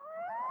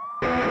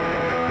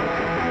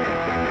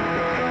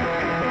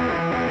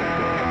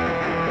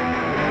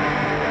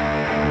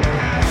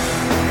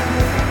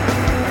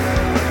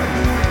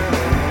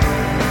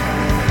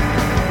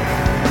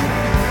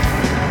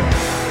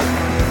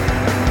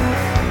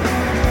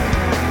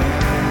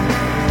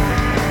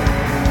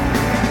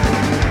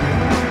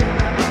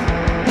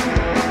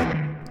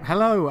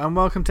Hello and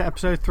welcome to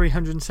episode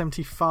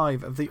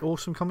 375 of the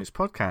Awesome Comics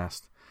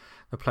Podcast,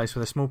 the place where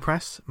the small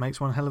press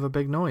makes one hell of a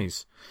big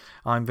noise.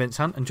 I'm Vince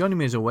Hunt, and joining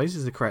me as always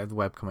is the creator of the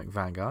webcomic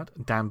Vanguard,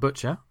 Dan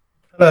Butcher.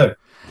 Hello.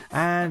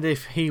 And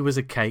if he was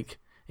a cake,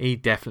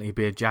 he'd definitely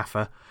be a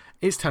Jaffa.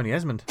 It's Tony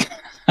Esmond.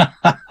 Hold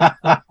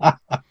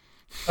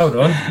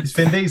on, it's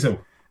Vin Diesel.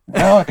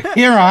 Oh,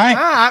 you're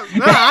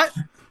right.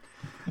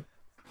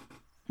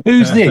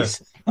 Who's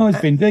this? Oh,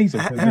 it's Vin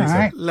Diesel. All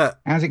right. Look,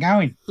 how's it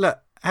going? Look,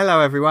 hello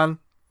everyone.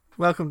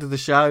 Welcome to the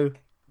show.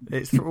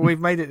 We've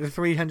made it to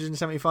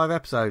 375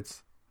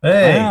 episodes.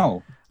 Hey,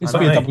 wow. This would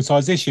be a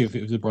double-sized issue if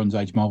it was a Bronze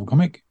Age Marvel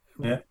comic.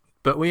 Yeah,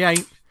 but we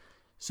ain't.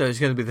 So it's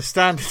going to be the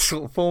standard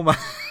sort of format.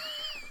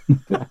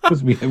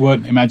 Because we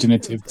weren't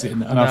imaginative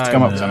enough to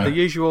come up with something.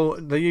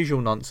 The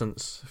usual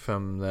nonsense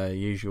from the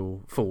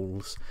usual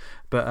fools.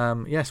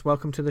 But yes,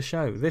 welcome to the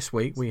show. This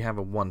week we have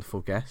a wonderful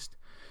guest,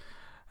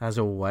 as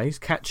always.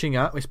 Catching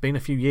up. It's been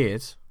a few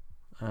years,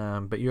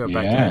 but you're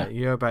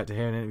about to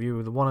hear an interview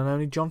with the one and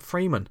only John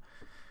Freeman.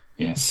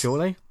 Yes,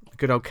 surely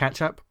good old catch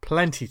up.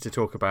 Plenty to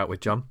talk about with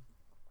John.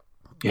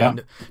 Yeah.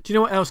 And do you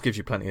know what else gives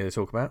you plenty to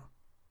talk about?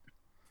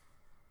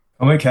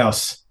 Comic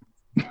House.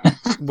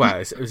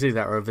 Well, it was either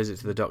that or a visit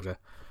to the doctor.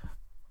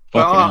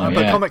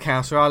 But Comic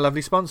House are our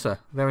lovely sponsor.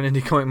 They're an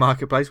indie comic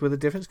marketplace with a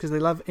difference because they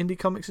love indie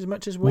comics as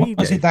much as we do.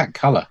 Why is it that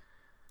colour?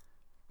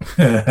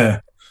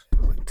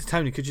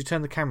 Tony, could you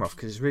turn the camera off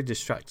because it's really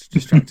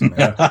distracting me.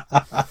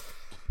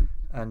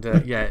 And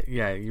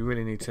you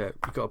really need to.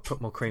 You've got to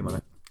put more cream on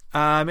it.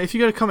 If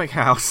you go to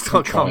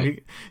comichouse.com,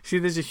 you see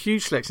there's a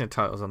huge selection of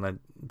titles on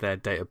their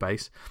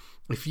database.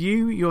 If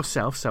you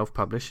yourself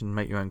self-publish and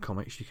make your own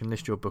comics, you can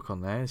list your book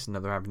on there. It's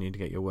another avenue to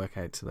get your work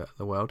out to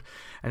the world.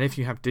 And if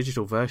you have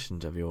digital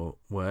versions of your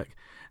work,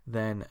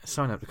 then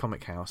sign up to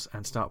Comic House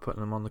and start putting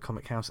them on the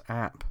Comic House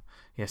app.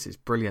 Yes, it's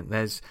brilliant.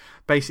 There's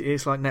basically,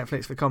 it's like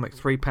Netflix for comics,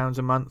 £3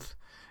 a month.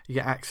 You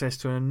get access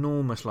to an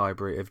enormous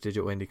library of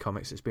digital indie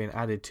comics that's being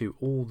added to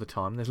all the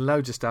time. There's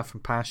loads of stuff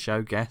from past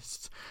show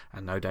guests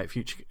and no doubt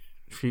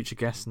future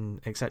guests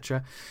and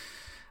etc.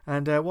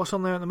 And what's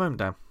on there at the moment,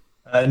 Dan?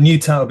 A new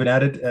title been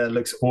added.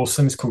 Looks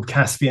awesome. It's called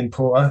Caspian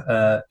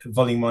Porter,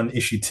 Volume 1,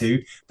 Issue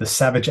 2, The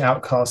Savage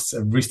Outcasts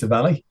of Rooster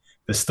Valley.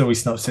 The story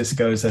synopsis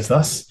goes as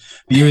thus.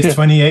 The year is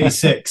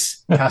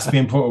 2086.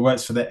 Caspian Porter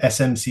works for the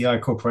SMCI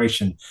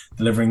Corporation,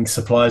 delivering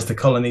supplies to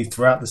colonies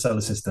throughout the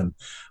solar system.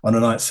 On a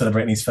night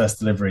celebrating his first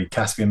delivery,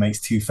 Caspian makes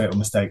two fatal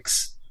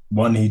mistakes.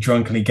 1, he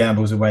drunkenly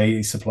gambles away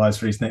his supplies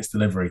for his next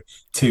delivery.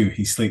 2,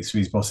 he sleeps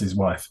with his boss's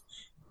wife.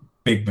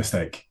 Big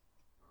mistake.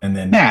 And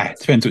then... it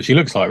depends what she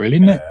looks like, really,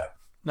 isn't it?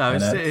 No,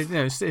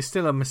 it's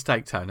still a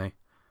mistake, Tony.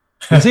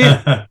 Is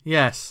it?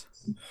 Yes.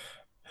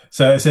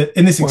 So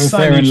in this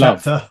exciting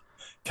chapter,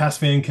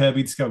 Caspian and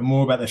Kirby discover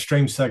more about their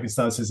strange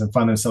circumstances and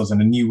find themselves in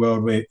a new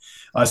world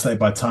isolated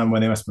by time where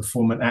they must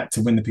perform an act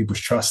to win the people's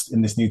trust.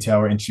 In this new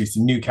tower,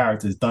 introducing new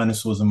characters,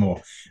 dinosaurs, and more.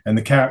 And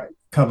the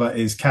cover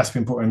is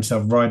Caspian Porter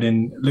himself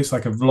riding, looks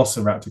like a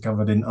velociraptor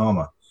covered in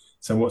armor.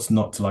 So what's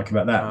not to like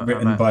about that?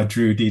 Written by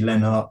Drew D.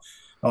 Lenhart,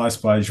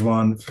 artist by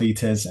Joan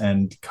Fleites,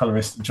 and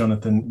colorist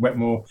Jonathan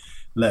Wetmore.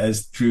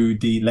 Letters Drew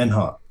D.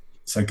 Lenhart.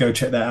 So go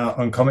check that out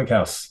on Comic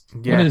House.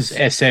 Yes. What does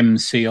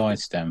SMCI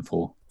stand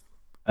for?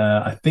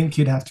 I think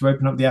you'd have to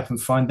open up the app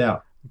and find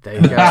out. There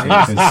you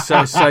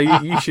go. so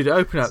you should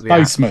open up the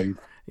app. Smooth.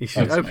 You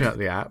should open up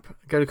the app,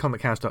 go to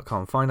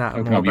comichouse.com, find out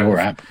more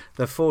about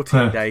the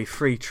 14-day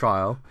free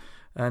trial,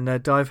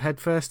 and dive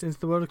headfirst into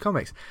the world of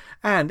comics.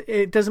 And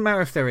it doesn't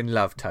matter if they're in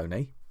love,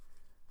 Tony.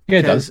 Yeah,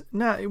 it does.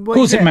 Of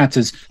course it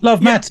matters.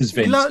 Love matters,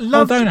 Vince.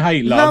 Don't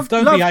hate love.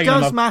 Don't be hating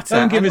does love. Matter.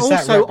 Don't give and us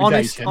also that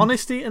reputation.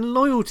 honesty and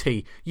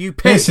loyalty. You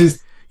pick. This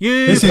is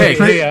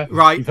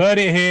right. You've heard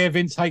it here.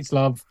 Vince hates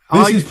love.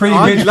 This is pretty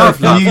good love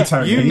for you,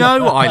 Tony. You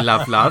know I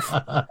love love.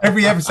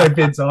 Every episode,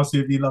 Vince asks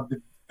you if you love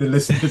the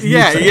listeners.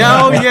 Yeah.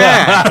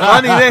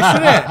 Funny this,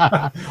 isn't it?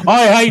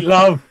 I hate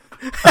love.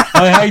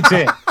 I hate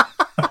it.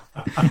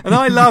 And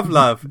I love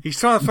love. He's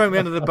trying to throw me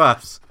under the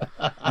bus.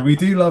 We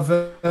do love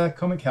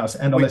Comic House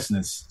and our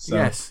listeners. So.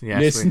 Yes.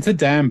 Listen to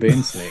Dan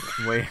being slick.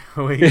 We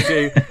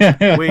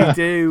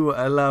do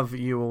love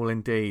you all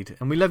indeed,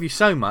 and we love you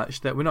so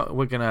much that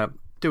we're gonna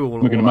do all.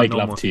 We're gonna make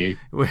normal. love to you,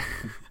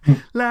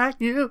 like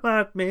you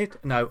want me.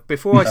 No,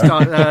 before I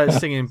start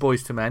singing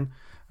 "Boys to Men,"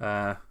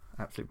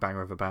 absolute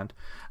banger of a band.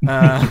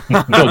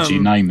 Dodgy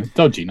name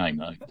though.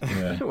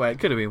 Yeah. Well, it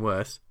could have been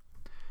worse.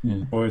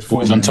 Yeah. Boys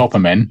on top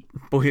of men.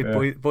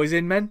 Boys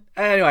in men.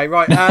 Anyway,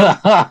 right.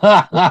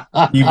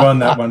 You won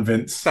that one,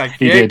 Vince.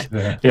 Thank you. You did.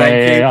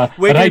 Yeah.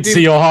 I'd hate to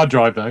see your hard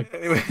drive, though.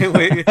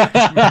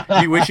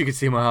 You wish you could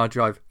see my hard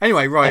drive.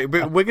 Anyway, right.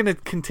 We're going to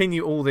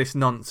continue all this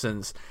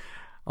nonsense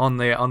on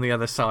the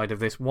other side of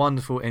this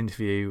wonderful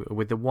interview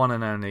with the one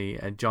and only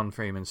John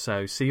Freeman.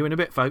 So, see you in a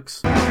bit,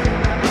 folks.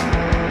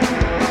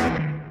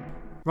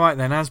 Right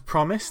then, as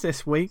promised,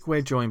 this week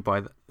we're joined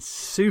by the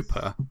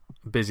super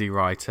busy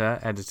writer,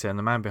 editor, and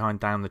the man behind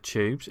Down the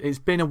Tubes. It's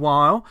been a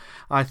while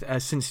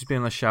since he's been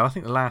on the show. I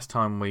think the last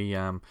time we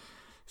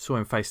saw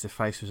him face to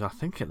face was, I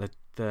think, at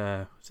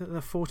the was it the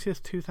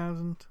 40th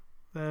 2000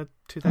 2000.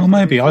 Oh,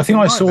 maybe. I think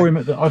I saw him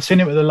I've seen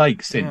him at the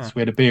Lakes since. Yeah.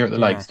 We had a beer at the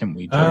Lakes, didn't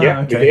we, John?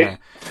 Okay. Yeah.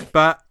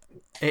 But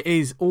it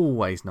is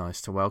always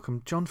nice to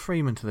welcome John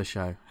Freeman to the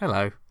show.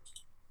 Hello.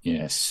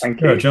 Yes.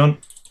 Thank you. Hello, John.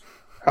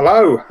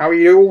 Hello, how are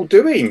you all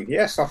doing?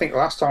 Yes, I think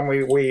last time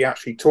we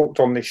actually talked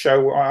on this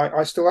show,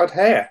 I still had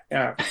hair.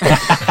 Yeah.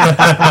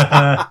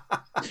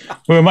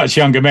 We were much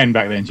younger men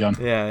back then, John.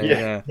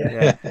 Yeah.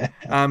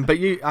 But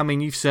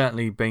you've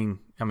certainly been.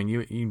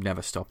 You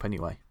never stop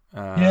anyway.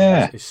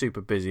 It's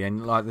super busy,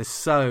 and there's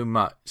so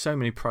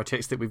many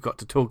projects that we've got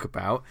to talk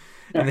about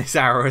in this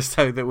hour or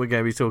so that we're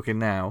going to be talking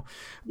now.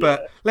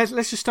 But let's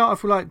just start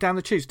off with Down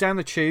the Tubes. Down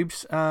the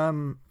Tubes.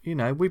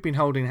 We've been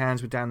holding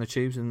hands with Down the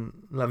Tubes and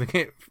loving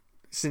it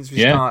since we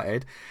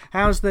started.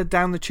 How's the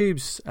Down the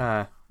Tubes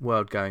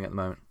world going at the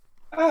moment?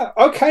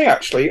 Okay,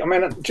 actually.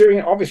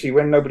 During obviously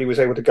when nobody was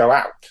able to go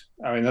out,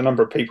 the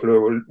number of people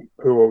who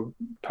were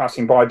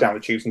passing by Down the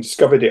Tubes and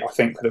discovered it, I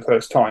think, for the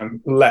first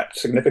time, leapt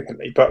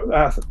significantly. But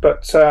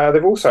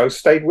they've also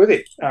stayed with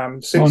it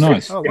since.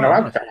 Nice.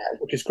 Nice.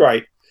 Which is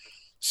great.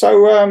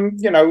 So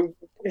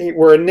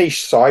we're a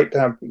niche site.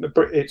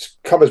 It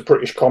covers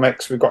British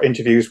comics. We've got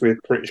interviews with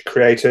British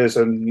creators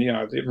and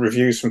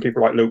reviews from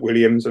people like Luke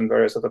Williams and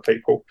various other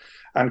people,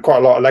 and quite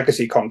a lot of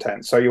legacy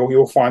content. So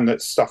you'll find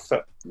that stuff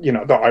that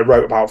that I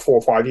wrote about 4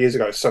 or 5 years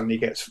ago suddenly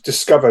gets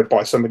discovered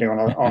by somebody on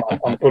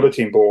a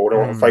bulletin board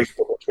or on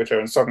Facebook or Twitter,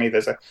 and suddenly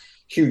there's a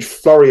huge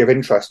flurry of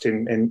interest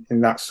in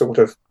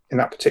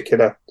that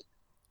particular.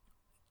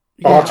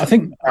 I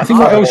think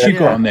what else you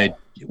got on there?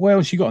 What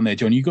else you got on there,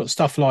 John? You got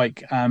stuff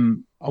like I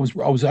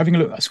was having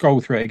a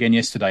scroll through it again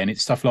yesterday, and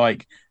it's stuff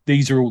like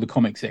these are all the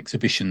comics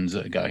exhibitions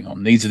that are going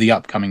on. These are the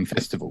upcoming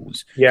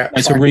festivals. Yeah,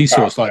 it's a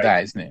resource like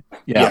that, isn't it?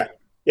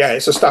 Yeah,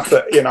 it's the stuff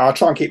that I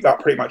try and keep that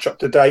pretty much up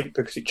to date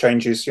because it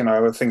changes.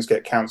 Things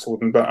get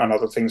cancelled and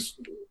other things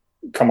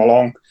come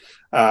along.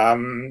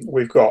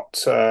 We've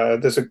got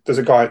there's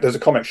a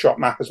comic shop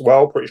map as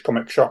well, British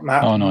comic shop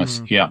map. Oh,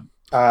 nice. Yeah.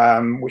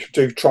 Which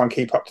do try and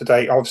keep up to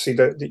date. Obviously,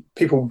 the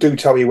people do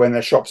tell you when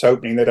their shop's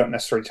opening. They don't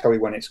necessarily tell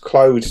you when it's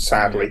closed,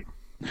 sadly.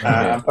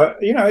 But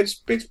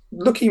it's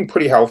looking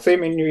pretty healthy.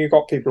 You've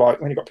got people like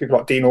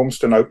Dean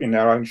Ormston opening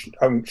their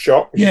own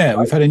shop. Yeah,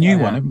 we've had a new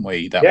one, haven't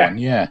we? That one,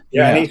 yeah.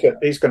 And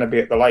he's going to be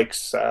at the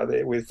Lakes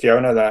with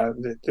Fiona there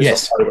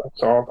this October.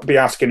 So I'll be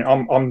asking.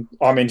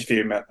 I'm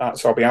interviewing at that,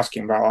 so I'll be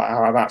asking about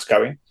how that's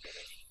going.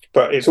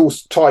 But it's all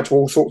tied to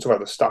all sorts of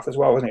other stuff as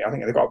well, isn't it? I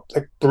think they've got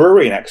a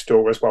brewery next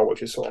door as well,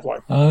 which is sort of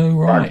like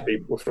right.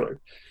 People through.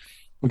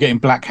 We're getting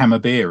Black Hammer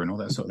beer and all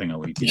that sort of thing, are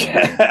we?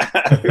 Yeah.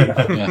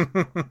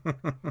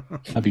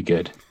 That'd be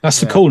good.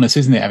 That's the coolness,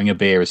 isn't it? Having a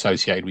beer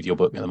associated with your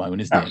book at the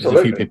moment, isn't it? Absolutely.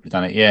 There's a few people have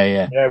done it.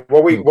 Yeah.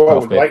 Well, we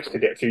Lakes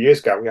did it a few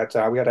years ago. We had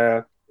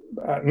a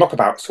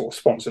Knockabout sort of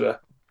sponsored a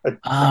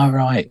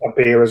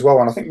beer as well,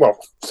 and I think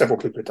several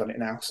people have done it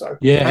now. So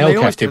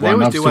Hellcat did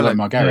one. I've still got in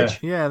my garage.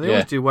 Yeah, they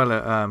always do well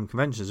at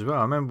conventions as well.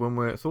 I remember when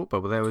we were at Thought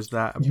Bubble, there was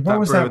that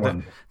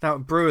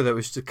brewer that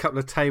was just a couple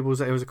of tables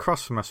that it was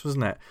across from us,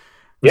 wasn't it?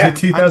 Was it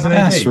 2018?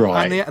 That's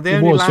right. And they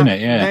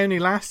only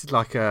lasted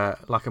like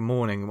a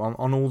morning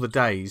on all the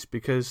days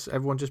because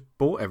everyone just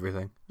bought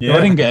everything. Yeah,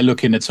 I didn't get a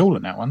look in at all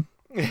at that one.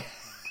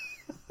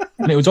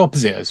 And it was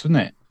opposite us, wasn't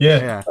it?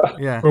 Yeah.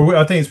 Well,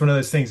 I think it's one of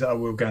those things that I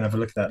will go and have a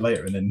look at that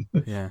later, and then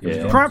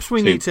perhaps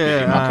we need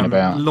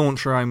to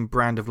launch our own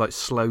brand of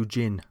slow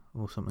gin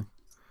or something.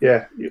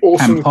 Yeah,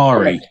 awesome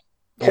Campari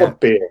pod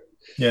beer.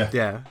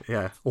 Yeah,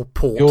 or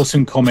port. The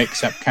Awesome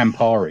Comics at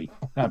Campari.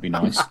 That'd be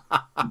nice.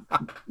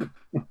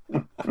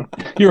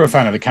 You're a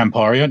fan of the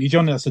Campari, aren't you,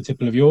 John? That's a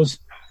tipple of yours.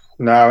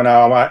 No.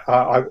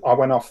 I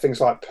went off things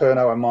like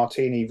Pernod and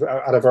Martini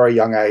at a very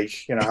young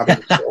age.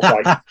 Having sort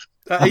of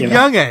at a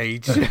young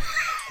age.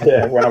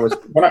 Yeah,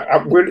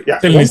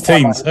 still in his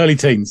teens, early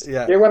teens.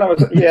 Yeah, when I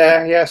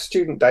was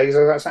student days.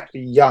 That's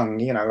actually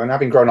young, and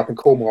having grown up in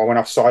Cornwall, I went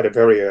off cider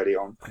very early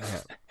on.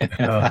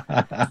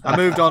 I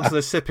moved on to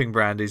the sipping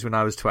brandies when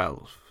I was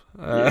 12.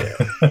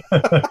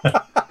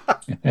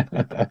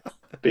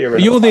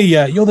 You're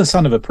the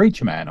son of a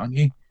preacher man, aren't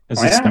you? As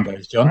this thing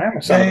goes, John. I am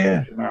a son of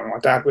a preacher man. My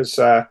dad was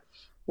a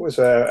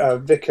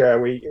vicar.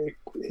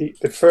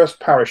 The first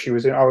parish he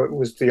was in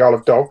was the Isle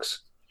of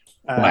Dogs.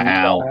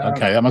 Wow.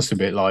 Okay, that must have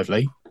been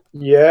lively.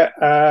 Yeah.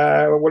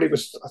 Well, it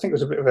was. I think it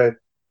was a bit of a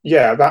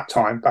at that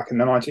time back in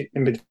the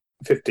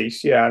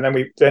mid-50s. Yeah, and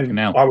then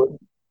I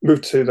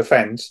moved to the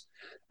Fens,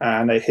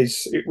 and it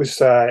was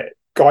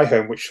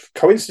Guyholm, which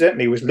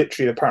coincidentally was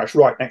literally the parish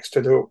right next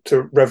to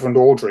Reverend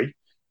Audrey.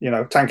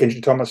 Tank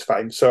Engine Thomas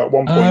fame. So at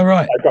one point,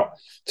 I got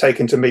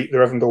taken to meet the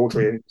Reverend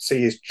Audrey and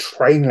see his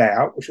train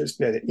layout, which was,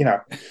 at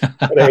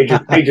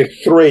the age of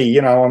 3,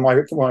 on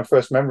my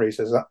first memories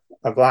of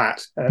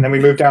that. And then we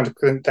moved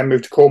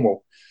to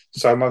Cornwall.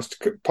 So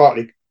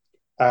partly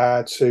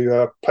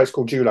to a place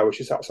called Julo,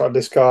 which is outside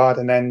Liskeard,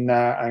 and then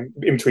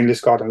in between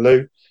Liskeard and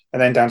Looe,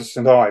 and then down to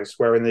St Ives,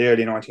 where in the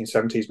early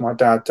 1970s, my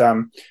dad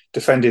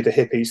defended the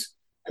hippies,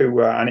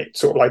 and it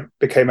sort of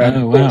became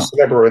a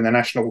celebrity in the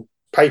national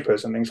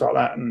papers and things like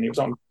that, and he was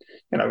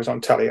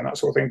on telly and that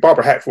sort of thing.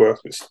 Barbara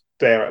Hepworth was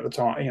there at the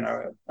time,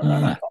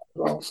 as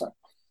well. So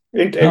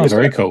It was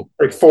very cool.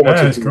 Very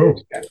formative. Yeah,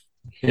 cool.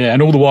 Yeah,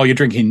 and all the while you're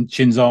drinking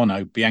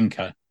Cinzano,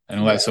 Bianca, and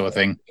all that sort of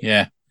thing.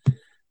 Yeah,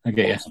 I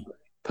get you.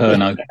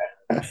 Pernod.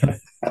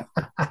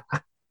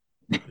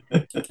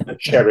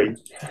 Sherry.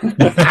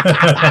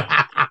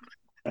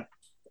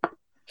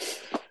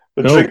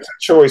 The drink of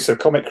choice of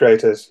comic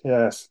creators,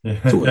 yes.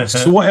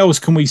 So what else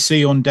can we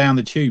see on Down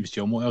the Tubes,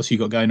 John? What else you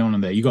got going on in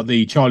there? You got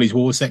the Charlie's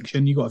War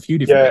section. You got a few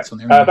different bits on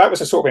there. That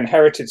was a sort of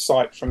inherited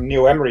site from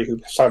Neil Emery, who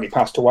sadly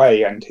passed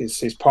away, and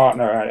his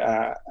partner,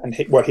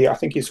 I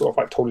think he sort of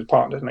like told his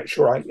partner to make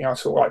sure I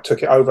sort of like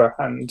took it over,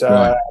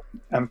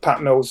 and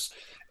Pat Mills,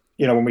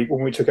 when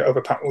we took it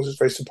over, Pat Mills was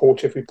very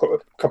supportive. We put a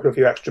couple of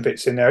few extra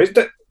bits in there.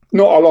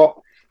 Not a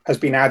lot has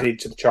been added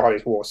to the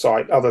Charlie's War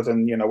site, other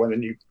than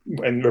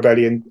when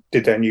Rebellion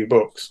did their new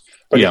books.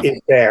 But it's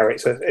there.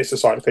 It's a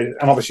site of it,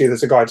 and obviously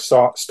there's a guide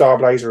to Star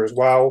Blazer as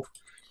well.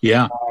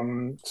 Yeah.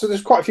 So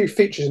there's quite a few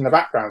features in the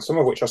background, some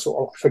of which I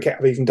sort of forget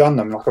I've even done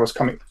them. Like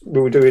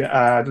we were doing.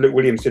 Luke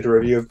Williams did a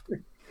review of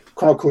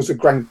Chronicles of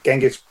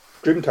Genghis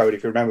Grimtoad,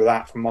 if you remember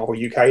that from Marvel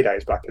UK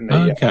days back in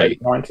the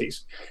late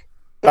 90s.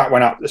 That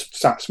went up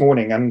this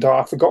morning, and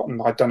I've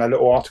forgotten I'd done a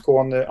little article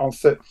on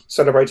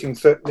celebrating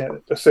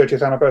the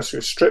 30th anniversary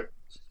of Strip.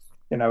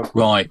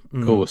 Right,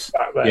 of course,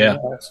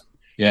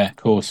 yeah, of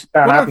course.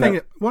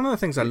 One of the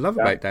things I love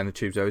about Down the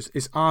Tubes though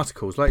is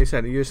articles, like you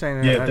said. You were saying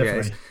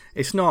earlier,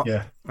 it's not.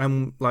 Yeah.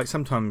 Like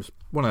sometimes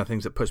one of the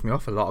things that puts me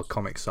off a lot of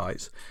comic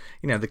sites,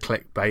 the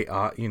clickbait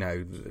art,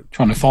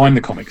 trying to find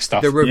the comic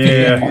stuff,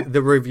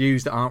 the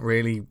reviews that aren't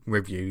really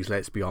reviews.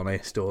 Let's be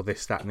honest, or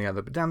this, that, and the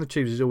other. But Down the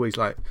Tubes is always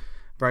like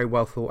very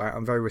well thought out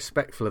and very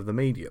respectful of the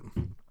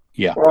medium.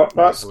 Yeah. Well,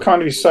 that's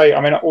kind of you say.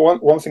 I mean,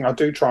 one thing I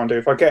do try and do,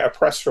 if I get a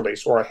press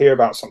release or I hear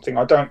about something,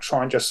 I don't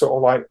try and just sort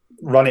of like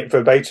run it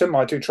verbatim.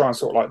 I do try and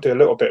sort of like do a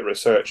little bit of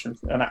research and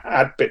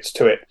add bits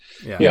to it.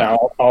 Yeah.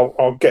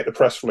 I'll get the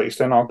press release,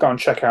 then I'll go and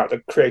check out the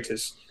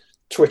creators'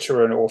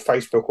 Twitter or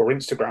Facebook or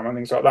Instagram and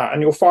things like that.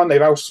 And you'll find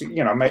they've also,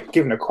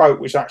 given a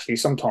quote, which actually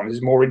sometimes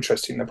is more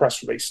interesting than the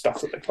press release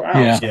stuff that they put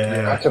out.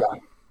 Yeah.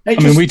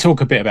 We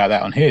talk a bit about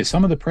that on here.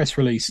 Some of the press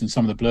release and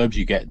some of the blurbs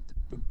you get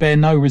bear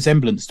no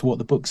resemblance to what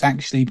the book's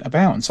actually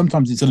about. And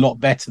sometimes it's a lot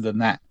better than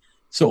that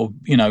sort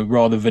of,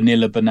 rather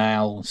vanilla,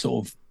 banal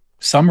sort of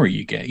summary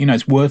you get.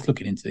 It's worth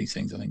looking into these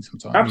things, I think,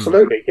 sometimes.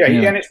 Absolutely. Yeah.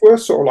 And it's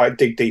worth sort of like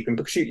dig deep in,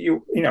 because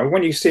you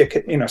when you see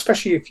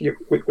especially if you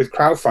with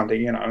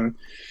crowdfunding,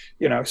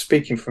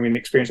 speaking from an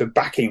experience of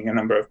backing a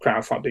number of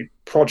crowdfunding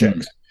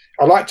projects,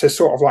 I like to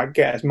sort of like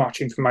get as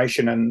much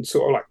information and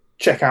sort of like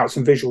check out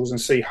some visuals and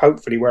see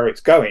hopefully where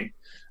it's going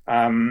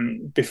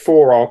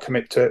before I'll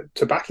commit to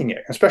backing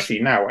it, especially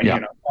now.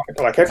 And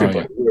like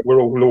everybody,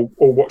 we're all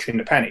watching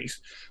the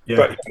pennies. Yeah.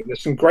 But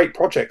there's some great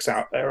projects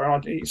out there,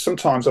 and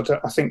sometimes I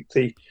think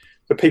the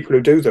people who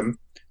do them,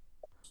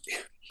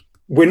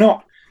 we're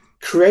not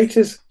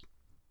creators.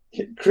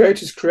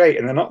 Creators create,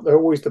 and they're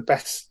always the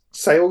best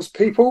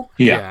salespeople.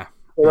 Yeah.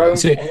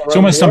 It's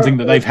almost something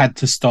that they've had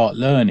to start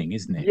learning,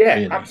 isn't it? Yeah,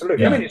 really?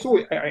 Absolutely. Yeah. I mean, it's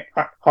always,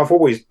 I've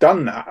always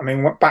done that. I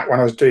mean, back when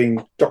I was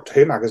doing Doctor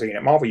Who magazine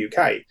at Marvel UK,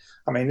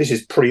 I mean, this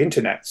is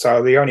pre-internet,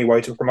 so the only way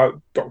to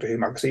promote Doctor Who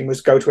magazine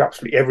was go to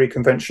absolutely every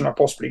convention I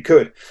possibly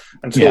could,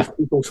 until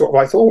people sort of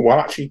like thought, well,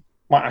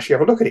 might actually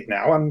have a look at it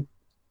now and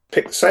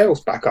pick the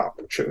sales back up,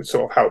 which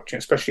sort of helped,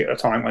 especially at a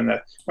time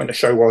when the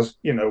show was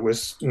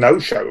no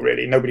show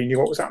really. Nobody knew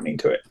what was happening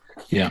to it.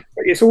 Yeah,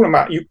 but it's all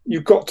about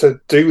you've got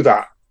to do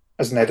that.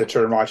 As an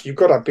editor and writer, you've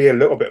got to be a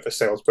little bit of a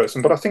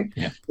salesperson. But I think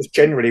just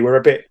generally we're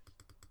a bit,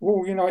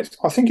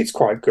 I think it's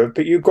quite good,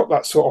 but you've got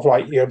that sort of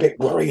like, you're a bit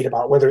worried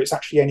about whether it's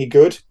actually any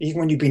good, even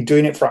when you've been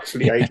doing it for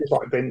absolutely ages,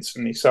 like Vince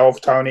and yourself,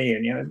 Tony,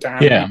 and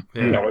Dan.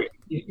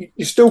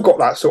 You still got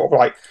that sort of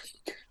like,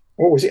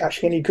 was it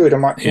actually any good? I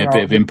might, a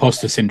bit of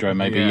imposter syndrome,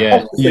 maybe.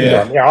 Yeah.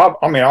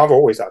 I mean, I've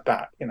always had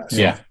that.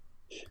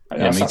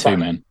 Me too,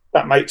 man.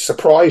 That might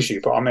surprise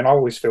you, but I mean, I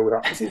always feel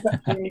that is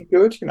that any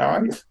good?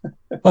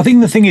 I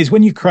think the thing is,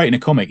 when you're creating a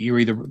comic, you're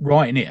either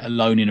writing it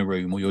alone in a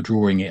room or you're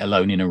drawing it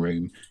alone in a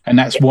room, and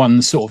that's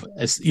one sort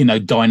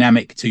of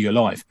dynamic to your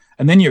life.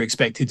 And then you're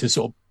expected to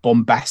sort of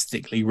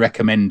bombastically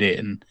recommend it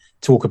and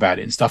talk about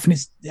it and stuff. And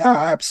it's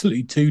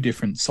absolutely two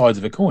different sides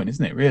of a coin,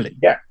 isn't it? Really?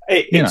 Yeah,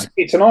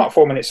 it's an art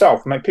form in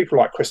itself. I mean, people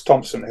like Chris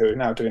Thompson, who are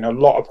now doing a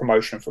lot of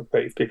promotion for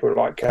people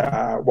like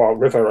Wild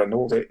River and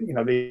all the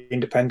the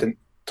independent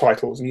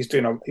titles, and he's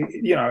doing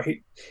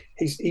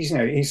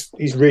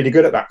he's really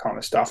good at that kind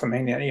of stuff. I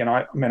mean,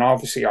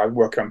 obviously I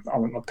work on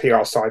the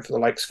PR side for the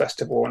Lakes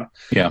Festival, and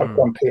I've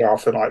done PR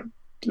for like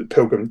the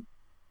Pilgrim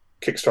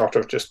Kickstarter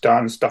I've just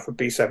done, stuff with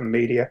B7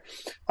 Media,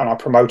 and I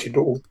promoted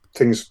all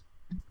things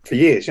for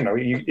years.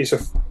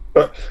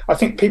 But I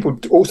think people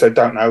also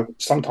don't know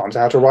sometimes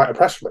how to write a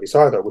press release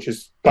either,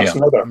 that's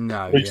another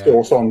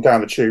resource on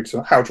Down the Tubes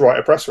on how to write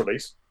a press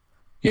release.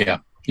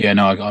 Yeah,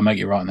 no, I make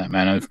you right on that,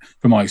 man.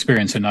 From my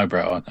experience at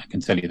Nobrow, I can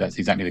tell you that's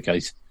exactly the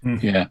case.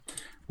 Yeah.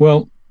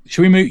 Well,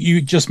 should we move?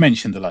 You just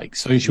mentioned the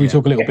Lakes, so should we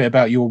talk a little bit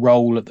about your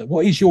role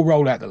what is your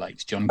role at the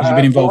Lakes, John? Because you've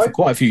been involved for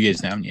quite a few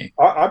years now, haven't you?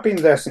 I've been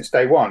there since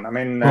day one. I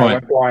mean,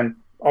 when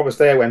I was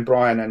there when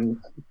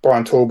Brian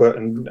Talbot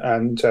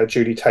and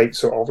Julie Tate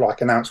sort of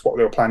like announced what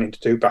they were planning to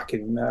do back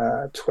in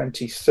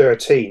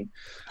 2013.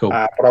 Cool.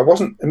 But I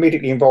wasn't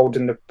immediately involved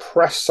in the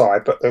press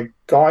side, but the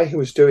guy who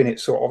was doing it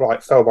sort of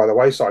like fell by the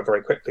wayside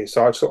very quickly.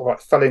 So I sort of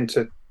like fell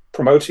into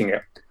promoting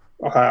it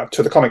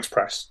to the comics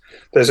press.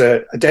 There's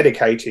a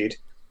dedicated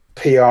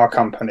PR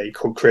company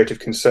called Creative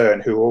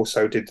Concern who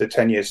also did the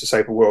 10 Years to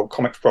Save the World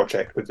comics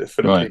project with the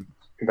Philippine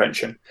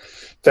Convention.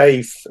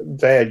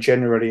 They're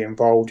generally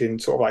involved in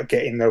sort of like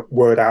getting the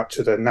word out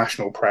to the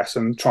national press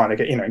and trying to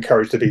get,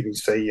 encourage the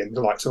BBC and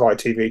the likes of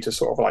ITV to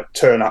sort of like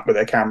turn up with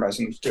their cameras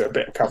and do a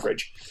bit of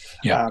coverage.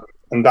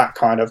 And that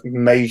kind of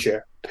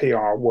major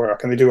PR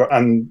work,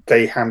 and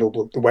they handle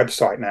the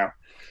website now.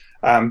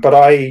 But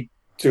I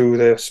do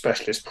the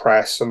specialist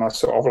press, and I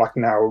sort of like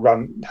now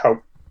help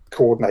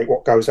coordinate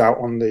what goes out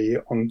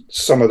on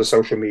some of the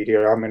social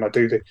media. I mean,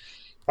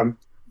 I'm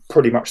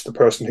pretty much the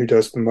person who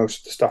does the most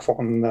of the stuff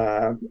on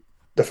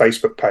the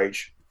Facebook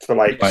page for the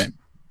Lakes,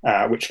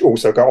 which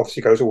also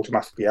obviously goes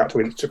automatically out to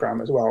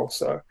Instagram as well.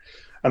 So,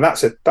 and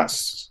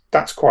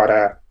that's quite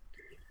a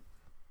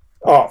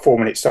art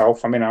form in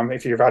itself. I mean,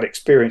 if you've had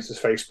experience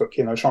with Facebook,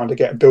 trying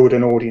to build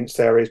an audience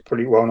there is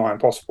pretty well nigh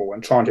impossible,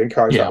 and trying to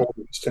encourage that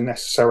audience to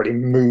necessarily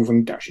move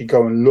and actually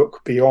go and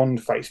look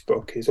beyond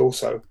Facebook is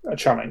also a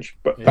challenge.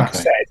 But that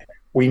said,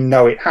 we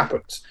know it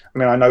happens. I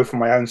mean, I know from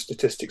my own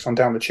statistics on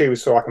Down the Tube,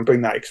 so I can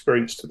bring that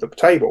experience to the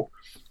table,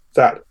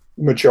 that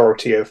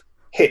majority of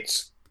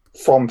hits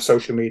from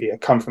social media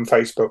come from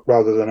Facebook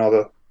rather than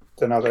other.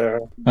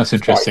 That's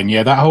interesting.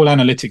 Yeah, that whole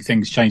analytic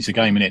thing's changed the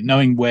game, innit?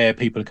 Knowing where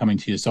people are coming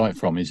to your site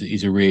from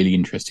is a really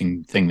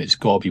interesting thing that's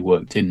got to be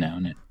worked in now,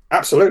 isn't it?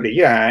 Absolutely,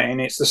 yeah.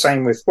 And it's the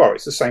same with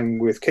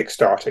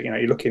Kickstarter.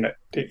 You're looking at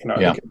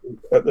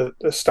the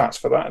stats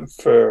for that, and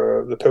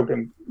for the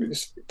Pilgrim.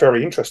 It's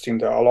very interesting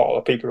that a lot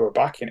of the people who are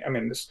backing it. I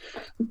mean,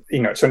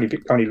 it's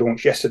only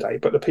launched yesterday,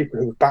 but the people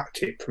who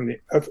backed it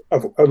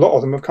a lot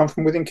of them have come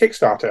from within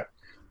Kickstarter.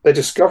 They're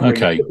discovering,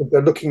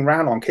 they're looking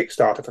around on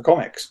Kickstarter for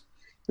comics.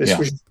 This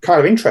was kind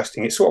of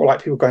interesting. It's sort of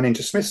like people going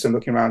into Smiths and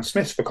looking around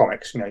Smiths for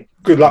comics.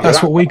 Good luck.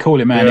 That's what we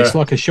call it, man. Yeah. It's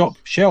like a shop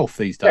shelf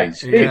these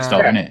days.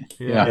 Isn't it?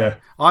 Yeah.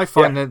 I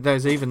find that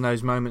there's even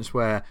those moments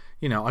where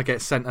I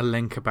get sent a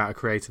link about a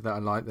creator that I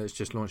like that's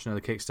just launched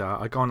another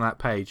Kickstarter. I go on that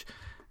page,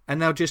 and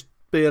there'll just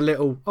be a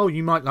little, "Oh,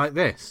 you might like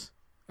this,"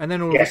 and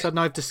then all of a sudden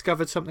I've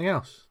discovered something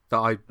else that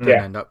I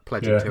then end up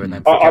pledging to, and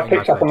then I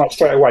picked up on that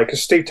straight away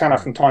because Steve Tanner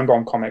from Time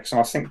Bomb Comics, and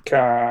I think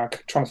trying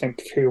to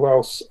think who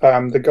else,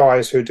 the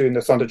guys who are doing the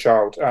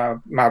Thunderchild,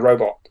 Mad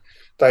Robot,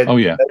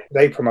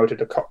 they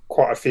promoted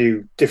quite a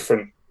few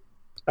different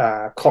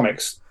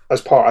comics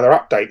as part of their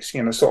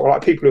updates. Sort of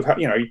like people who've had,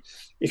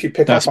 if you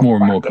pick that's up more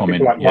and more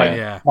common. Like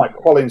Mike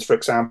Collins, for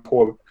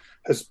example,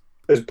 has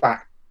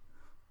backed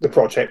the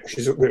project, which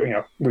is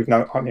we've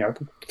known.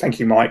 Thank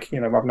you, Mike.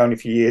 I've known you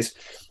for years,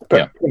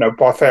 but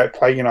by fair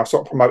play, I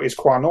sort of promote his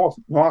Croix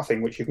Noir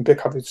thing, which you can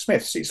pick up with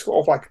Smiths. It's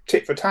sort of like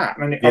tit for tat,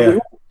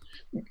 and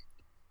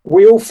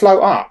we all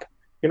float up.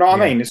 You know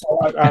what I mean? It's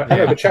like, I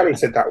know Bocelli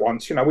said that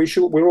once.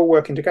 We're all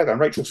working together, and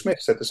Rachel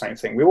Smith said the same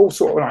thing. We all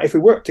sort of if we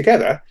work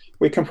together,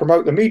 we can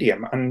promote the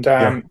medium. And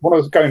one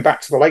of going back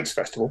to the Lakes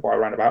Festival by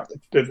roundabout,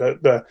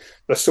 the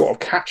sort of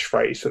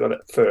catchphrase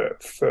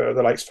for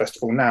the Lakes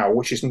Festival now,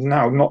 which is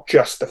now not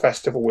just the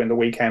festival in the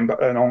weekend, but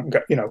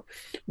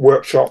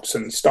workshops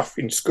and stuff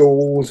in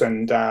schools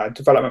and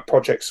development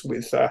projects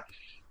with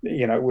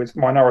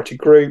minority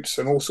groups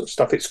and all sorts of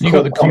stuff. You've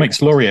got the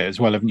Comics Laureate as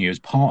well, haven't you, as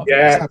part of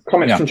it?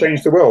 Comics can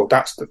change the world.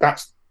 That's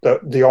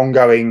the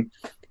ongoing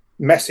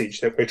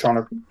message that we're trying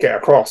to get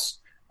across.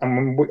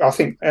 And I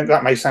think, and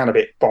that may sound a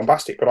bit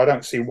bombastic, but I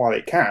don't see why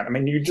it can't. I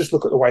mean, you just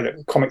look at the way that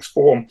the comics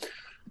form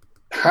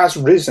has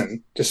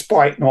risen,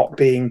 despite there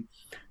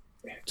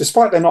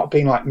not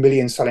being like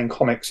million-selling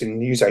comics in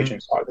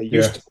newsagents like they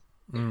used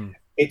to.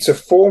 It's a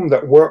form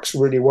that works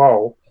really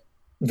well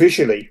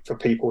visually for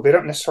people. They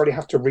don't necessarily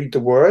have to read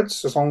the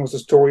words as long as the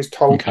story is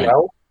told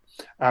well.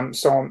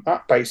 So on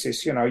that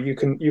basis, you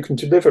can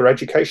deliver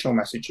educational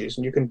messages,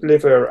 and you can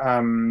deliver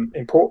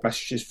important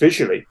messages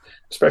visually,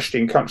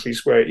 especially in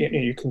countries where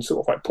you can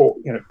sort of like port,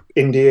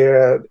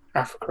 India,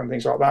 Africa, and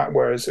things like that.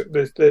 Whereas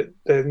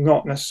they're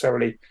not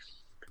necessarily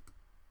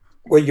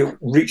where you're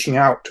reaching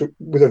out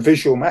with a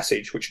visual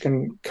message which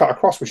can cut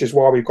across, which is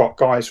why we've got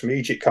guys from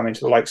Egypt coming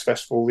to the Lakes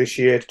Festival this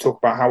year to talk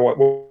about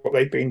what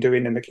they've been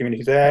doing in the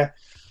community there.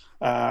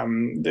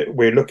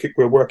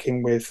 We're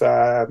working with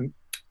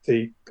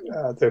the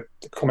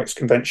comics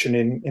convention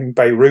in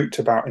Beirut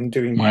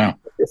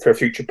for a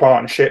future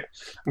partnership,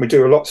 and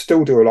we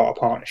still do a lot of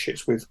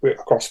partnerships with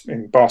across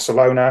in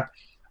Barcelona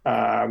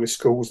with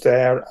schools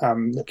there,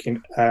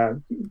 looking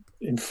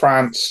in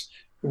France.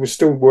 We're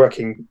still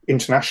working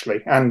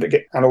internationally and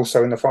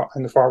also in the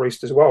Far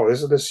East as well.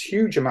 There's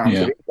huge amounts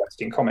of interest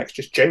in comics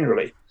just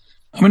generally.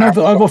 I mean, I've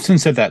often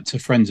said that to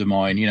friends of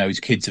mine, whose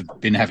kids have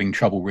been having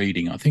trouble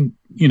reading. I think,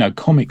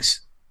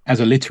 comics as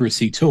a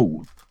literacy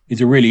tool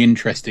is a really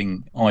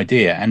interesting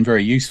idea and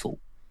very useful.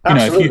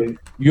 Absolutely. If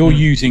you're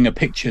using a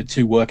picture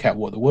to work out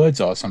what the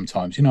words are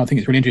sometimes, I think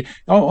it's really interesting.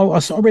 I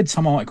read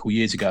some article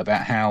years ago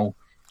about how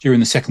during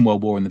the Second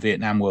World War and the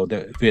Vietnam War,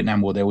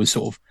 there was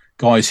sort of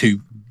guys who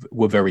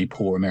were very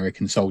poor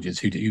American soldiers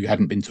who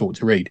hadn't been taught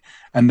to read,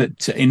 and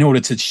that in order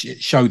to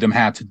show them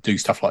how to do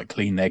stuff like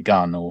clean their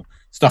gun or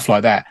stuff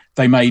like that,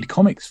 they made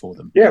comics for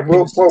them. Yeah,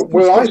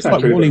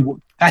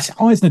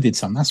 Eisner did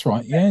some. That's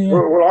right. Yeah.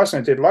 Well,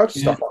 Eisner did loads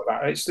of stuff like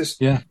that. It's this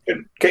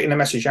getting the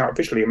message out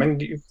visually. I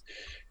mean,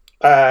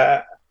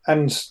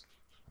 and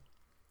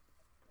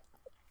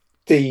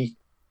the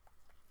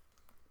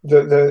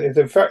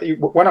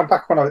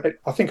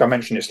I think I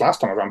mentioned this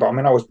last time around, but I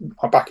mean, I was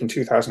back in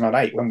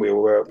 2008 when we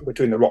were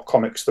doing the Rock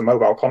Comics, the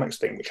mobile comics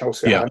thing, which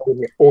also had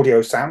an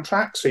audio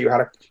soundtrack. So you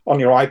had on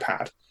your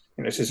iPad.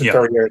 This is the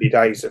very early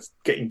days of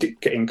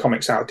getting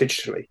comics out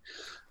digitally.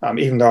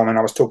 Even though,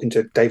 I was talking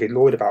to David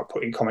Lloyd about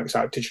putting comics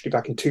out digitally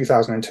back in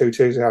 2002,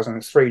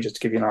 2003, just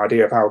to give you an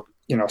idea of how,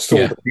 I saw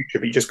the future,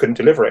 but you just couldn't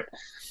deliver it.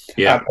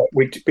 Yeah,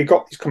 we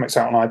got these comics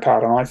out on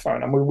iPad and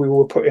iPhone, and we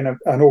were putting an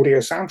audio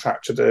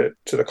soundtrack to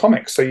the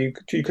comics, so you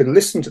could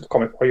listen to the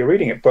comic while you're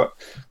reading it. But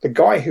the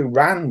guy who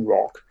ran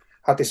Rock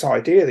had this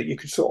idea that you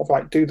could sort of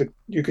like do the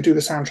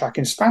soundtrack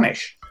in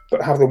Spanish,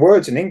 but have the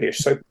words in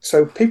English.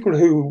 So people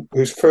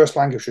whose first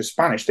language was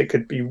Spanish, they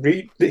could be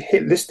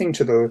listening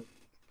to the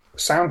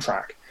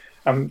soundtrack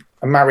and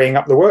marrying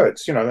up the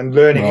words, and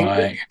learning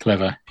English.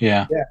 Clever,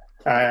 yeah.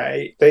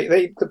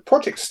 The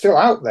project's still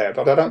out there,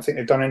 but I don't think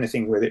they've done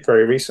anything with it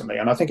very recently.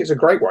 And I think it's a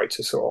great way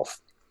to sort of,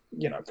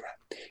 and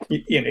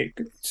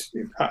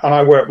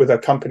I work with a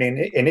company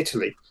in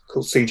Italy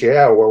called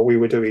CGL, where we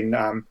were doing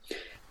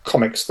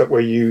comics that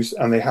were used,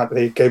 and they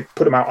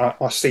put them out on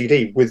a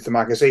CD with the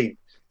magazine,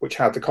 which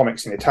had the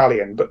comics in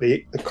Italian, but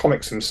the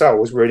comics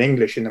themselves were in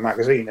English in the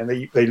magazine, and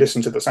they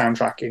listened to the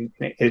soundtrack in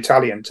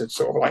Italian to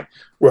sort of like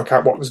work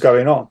out what was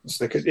going on.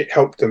 So it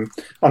helped them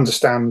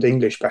understand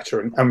English better,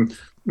 and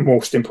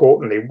most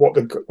importantly, what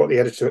the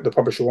editor, the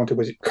publisher wanted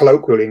was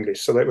colloquial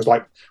English. So it was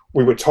like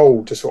we were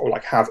told to sort of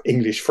like have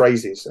English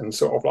phrases and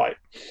sort of like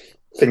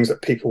things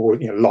that people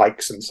would,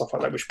 likes and stuff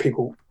like that, which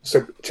people,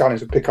 so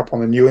Italians would pick up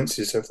on the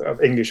nuances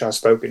of English as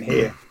spoken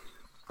here.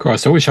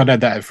 Christ, I wish I'd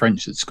had that at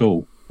French at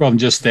school, rather than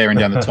just staring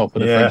down the top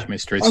of the French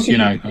mistress. Did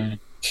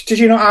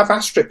you not have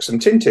Asterix and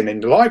Tintin in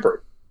the library?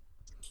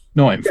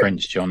 Not in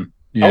French, John.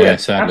 Yeah,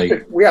 sadly.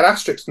 We had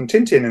Asterix and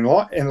Tintin in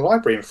the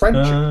library in French.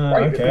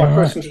 My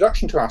first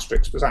introduction to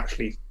Asterix was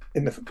actually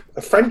in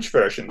the French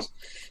versions,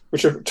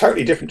 which are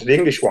totally different to the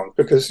English ones,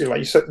 because like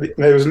you said,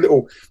 there was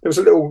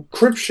a little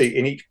crib sheet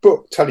in each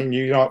book telling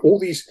you, all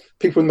these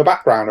people in the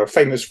background are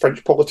famous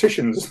French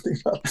politicians and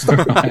things like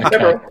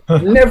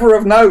that. Never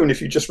have known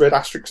if you just read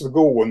Asterix the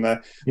Gaul and the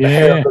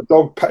hair of the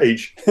dog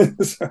page.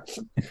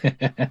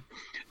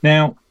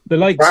 Now the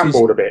Lakes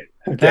rambled a bit.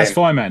 Again. That's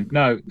fine, man.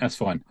 No, that's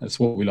fine. That's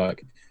what we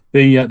like.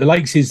 The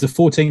Lakes is the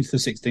 14th to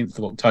 16th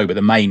of October,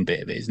 the main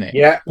bit of it, isn't it?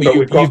 Yeah, well,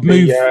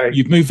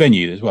 you've moved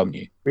venue as well, haven't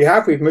you?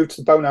 We've moved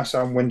to the Bowness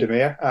on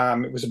Windermere.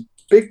 It was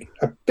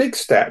a big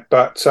step,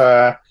 but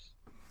the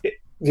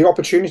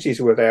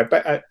opportunities were there.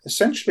 But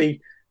essentially,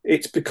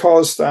 it's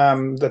because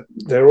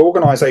there are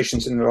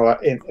organisations in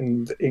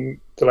the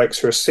Lakes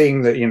who are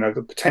seeing that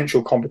the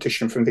potential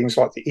competition from things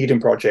like the Eden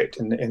Project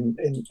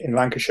in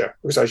Lancashire,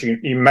 because as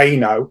you may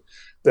know,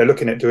 they're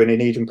looking at doing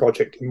an Eden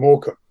Project in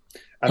Morecambe.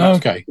 And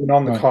that's been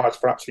on the cards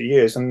for absolutely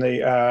years. And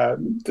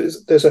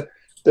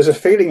there's a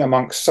feeling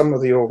amongst some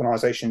of the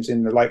organisations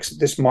in the Lakes that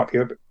this might be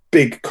a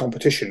big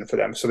competition for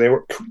them. So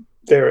they're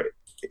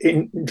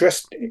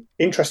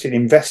interested in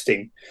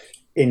investing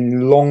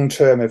in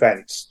long-term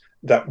events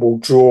that will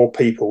draw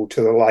people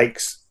to the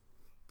Lakes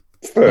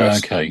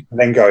first, and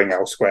then going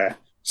elsewhere.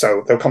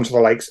 So they'll come to the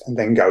Lakes and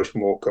then go to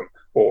Morecambe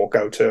or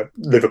go to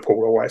Liverpool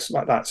or west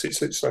like that. So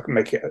it's like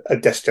make it a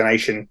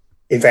destination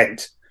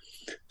event.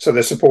 So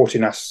they're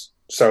supporting us.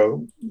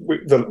 So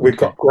we've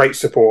got great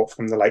support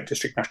from the Lake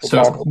District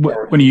National Park.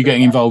 When are you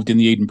getting involved in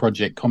the Eden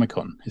Project Comic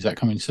Con? Is that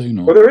coming soon?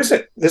 Or? Well, there is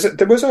a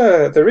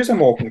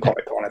Morecambe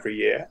Comic Con every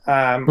year.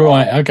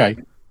 Right. Okay.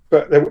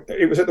 But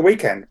it was at the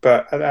weekend.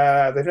 But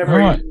they've never.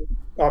 Right.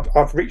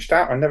 I've reached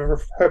out and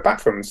never heard back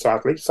from them,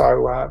 sadly.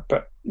 So,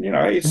 but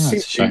it's a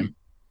shame.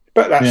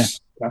 But that's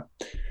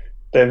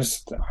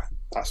that's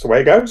the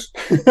way it goes.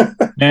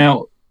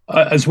 Now.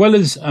 As well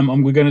as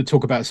we're going to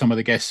talk about some of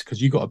the guests, because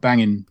you've got a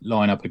banging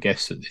lineup of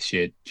guests this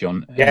year,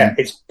 John. Yeah,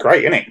 it's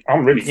great, isn't it?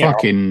 I'm really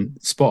fucking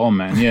spot on,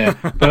 man. Yeah,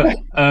 but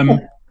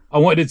I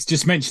wanted to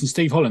just mention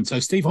Steve Holland. So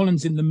Steve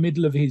Holland's in the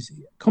middle of his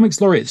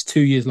Comics Laureate's 2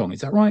 years long.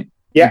 Is that right?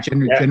 Yeah.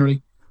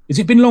 Generally, has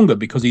it been longer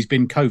because he's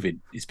been COVID?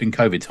 It's been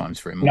COVID times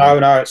for him. No,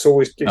 it's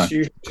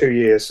usually 2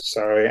 years.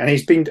 Sorry, and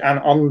he's been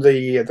on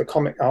the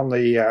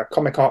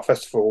Comic Art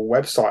Festival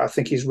website. I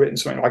think he's written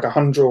something like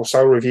 100 or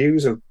so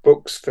reviews of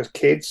books for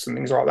kids and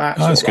things like that.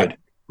 Oh, that's good.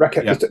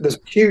 There's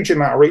a huge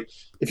amount of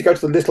if you go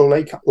to the Little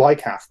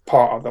Lycath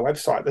part of the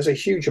website, there's a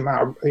huge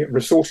amount of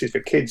resources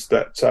for kids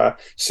that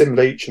Sim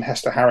Leach and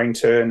Hester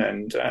Harrington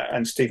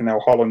and Stephen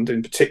L. Holland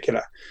in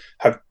particular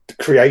have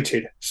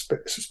created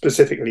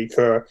specifically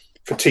for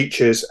for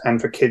teachers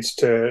and for kids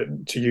to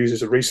use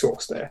as a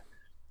resource there.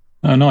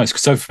 Oh, nice.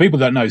 So for people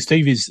that don't know,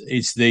 Steve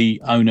is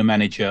the owner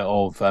manager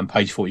of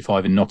Page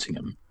 45 in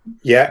Nottingham.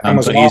 Yeah, and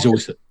but he is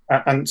also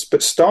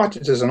but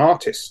started as an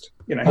artist.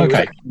 You know,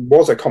 he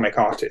was a comic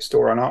artist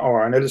or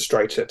an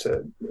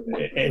illustrator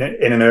in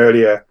an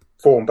earlier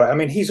form. But I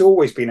mean, he's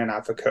always been an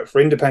advocate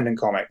for independent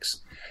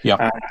comics.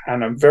 Yeah,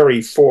 and a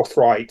very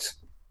forthright,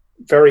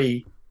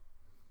 very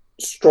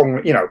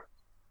strong. You know,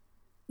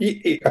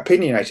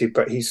 opinionated,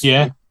 but he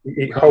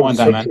holds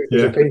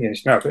his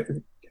opinions. No,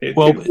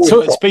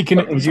 speaking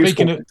of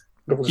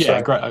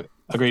great.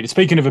 Agreed.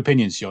 Speaking of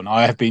opinions, John,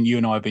 you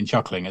and I have been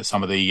chuckling at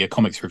some of the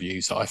comics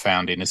reviews that I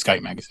found in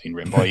Escape magazine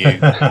written by you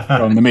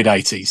from the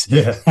mid-80s.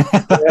 Yeah.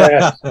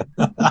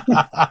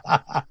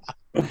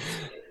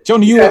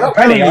 John, not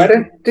many. I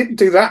didn't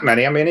do that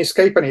many. I mean,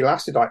 Escape only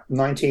lasted like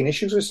 19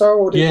 issues or so.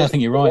 Or I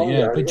think you're right.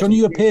 Yeah, but John,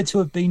 you appeared to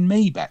have been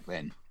me back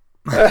then.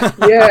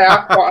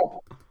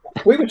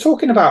 We were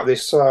talking about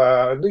this.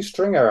 Lou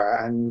Stringer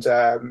and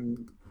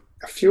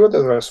a few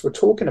other of us were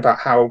talking about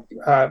how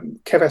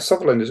Kev S.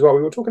 Sutherland as well.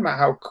 We were talking about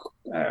how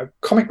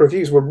comic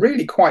reviews were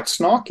really quite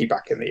snarky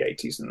back in the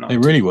 80s and 90s. They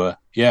really were.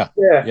 Yeah.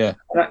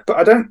 But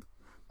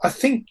I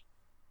think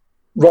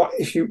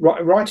if you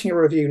writing a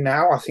review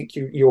now, I think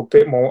you're a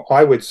bit more.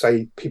 I would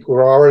say people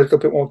are a little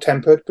bit more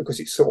tempered because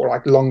it's sort of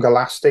like longer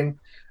lasting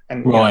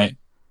and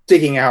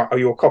digging out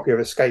your copy of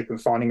Escape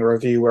and finding a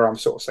review where I'm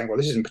sort of saying, well,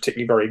 this isn't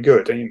particularly very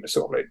good, and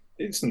sort of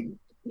it's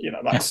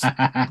that's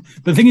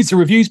the thing is, the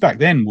reviews back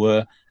then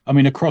were. I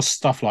mean, across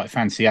stuff like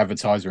Fancy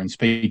Advertiser and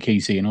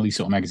Speakeasy and all these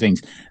sort of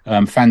magazines,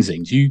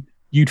 fanzines,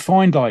 you'd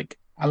find like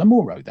Alan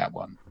Moore wrote that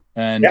one,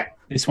 and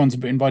this one's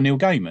written by Neil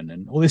Gaiman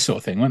and all this sort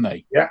of thing, weren't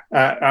they? Yeah.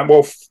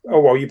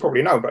 Well, you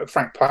probably know, but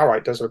Frank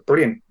Plowright does a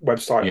brilliant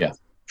website,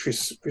 which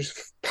is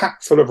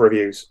packed full of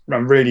reviews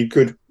and really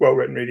good,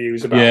 well-written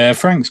reviews about. Yeah,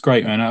 Frank's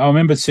great, man. I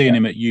remember seeing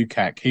him at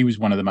UCAC. He was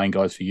one of the main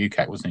guys for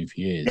UCAC, wasn't he, for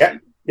years?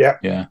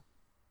 Yeah.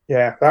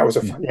 Yeah, that was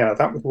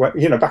that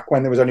was back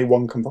when there was only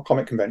one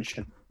comic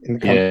convention in the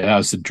country. Yeah, that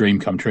was the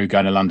dream come true,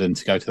 going to London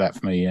to go to that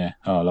for me. Yeah,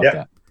 I love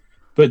that.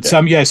 But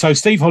so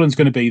Steve Holland's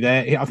going to be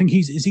there. I think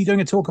is he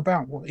doing a talk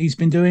about what he's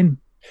been doing?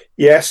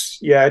 Yes,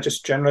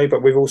 just generally.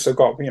 But we've also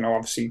got,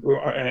 obviously,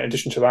 in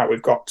addition to that,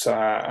 we've got,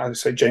 as I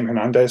say, James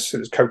Hernandez,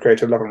 who's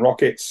co-creator of Love and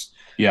Rockets.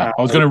 Yeah,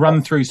 I was going to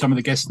run through some of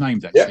the guest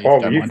names actually.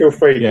 Yeah, you feel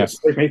free. Yeah.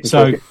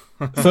 So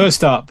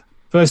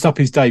First up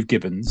is Dave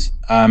Gibbons.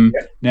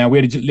 Now, we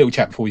had a little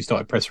chat before we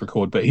started press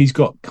record, but he's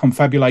got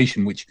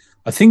Confabulation, which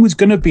I think was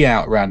going to be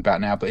out around about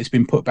now, but it's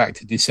been put back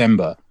to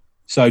December.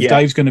 So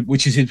Dave's going to,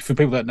 which is for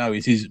people that know,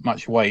 is his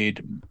much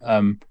awaited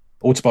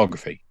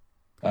autobiography.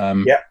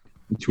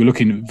 Which we're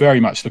very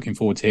much looking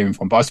forward to hearing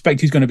from. But I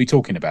expect he's going to be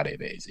talking about it a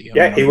bit, is he?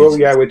 He will.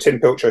 Yeah, with Tim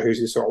Pilcher, who's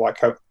his sort of like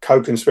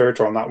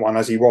co-conspirator on that one,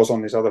 as he was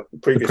on his other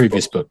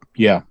previous book.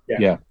 Yeah.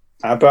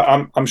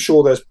 But I'm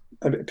sure there's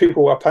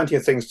people are plenty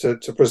of things to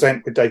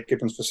present with Dave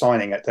Gibbons for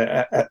signing at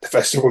the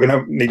festival. We're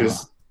going to need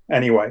us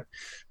anyway.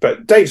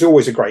 But Dave's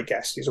always a great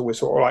guest. He's always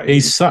sort of like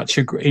he's such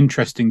an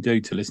interesting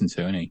dude to listen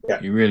to, isn't he?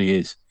 Yeah. He really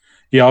is.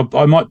 Yeah,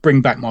 I might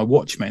bring back my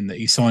Watchmen that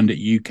he signed at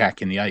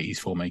UCAC in the 80s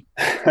for me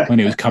when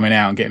it was coming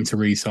out and get him to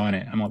re-sign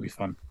it. That might be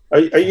fun. Are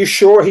you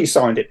sure he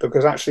signed it?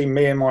 Because actually,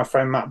 me and my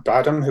friend Matt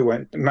Bingham, who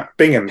went on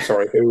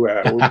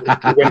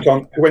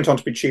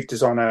to be chief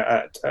designer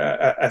at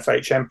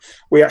FHM,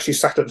 we actually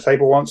sat at the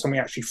table once and we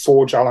actually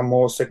forged Alan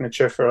Moore's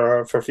signature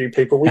for a few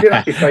people. We didn't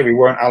actually say we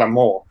weren't Alan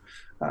Moore.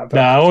 No,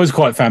 I was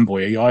quite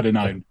fanboy. I'd have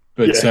known,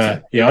 but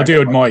I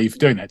do admire you for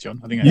doing that,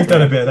 John. I think you've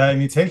done a bit of that,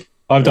 haven't you, T?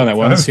 I've done that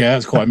once. Yeah,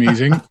 it's quite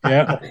amusing.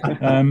 Yeah.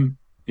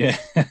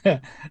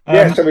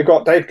 So we've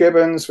got Dave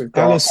Gibbons, we've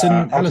got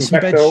Alison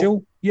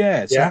Bedshall.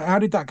 Yeah. So how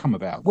did that come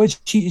about? Where's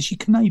she? Is she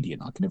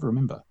Canadian? I can never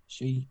remember.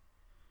 She.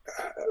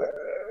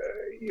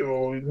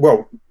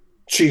 Well,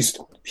 she's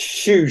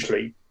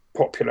hugely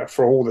popular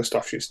for all the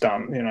stuff she's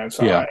done.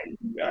 So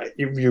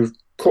you've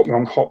caught me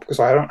on hop because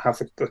I don't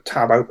have the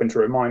tab open to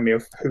remind me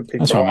of who people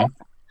That's right, are. Man.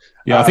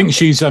 Yeah, I think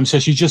she's so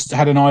she just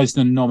had an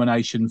Eisner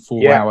nomination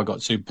for How I Got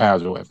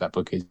Superpowers or whatever that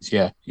book is.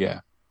 Yeah.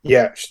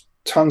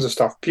 Tons of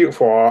stuff,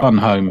 beautiful art, Fun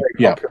Home,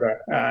 popular,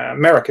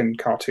 American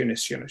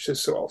cartoonist,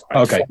 just sort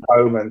of Fun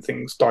Home and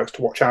things Dykes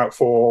to Watch Out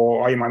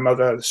For, Are You My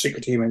Mother, The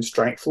Secret to Human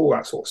Strength, all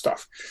that sort of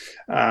stuff.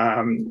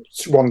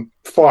 She won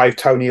 5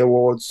 Tony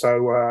Awards,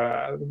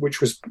 so which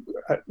was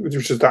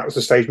the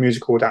stage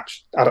musical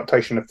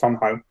adaptation of Fun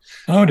Home.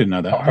 Oh, I didn't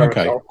know that.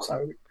 Okay,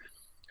 so,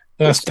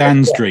 that's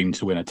Dan's dream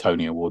to win a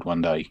Tony Award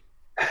one day.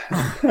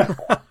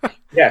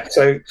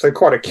 So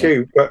quite a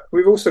queue, but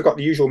we've also got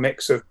the usual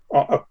mix of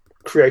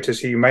creators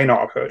who you may not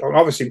have heard of. And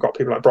obviously, we've got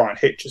people like Brian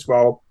Hitch as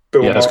well.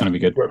 Bill that's going to be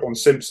good. Worked on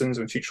Simpsons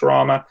and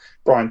Futurama.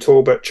 Brian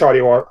Talbot,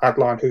 Charlie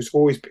Adline, who's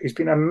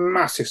been a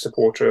massive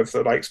supporter of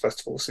the Lakes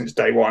Festival since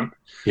day one.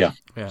 Yeah,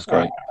 that's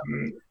great.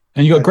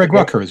 And you got Greg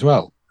Rucker as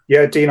well.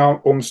 Yeah, Dean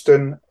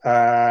Ormston.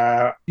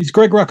 Is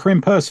Greg Rucker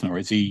in person or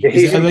is he?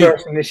 He's in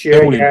person this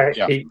year.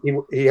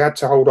 He had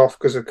to hold off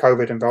because of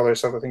COVID and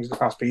various other things in the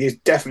past, but he's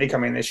definitely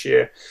coming this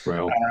year.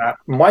 Real.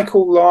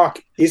 Michael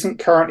Lark isn't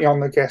currently on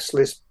the guest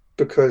list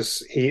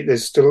because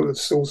there's still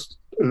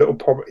a little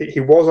problem. He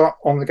was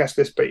on the guest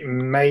list, but he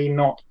may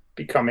not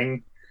be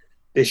coming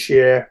this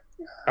year.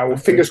 Well,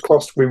 fingers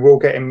crossed we will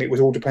get him. It was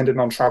all dependent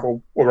on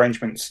travel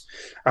arrangements,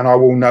 and I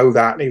will know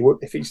that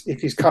if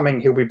he's coming,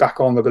 he'll be back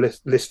on the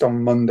list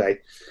on Monday.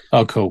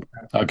 Oh, cool.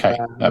 Okay,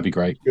 that'd be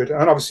great. Good,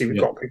 and obviously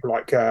we've got people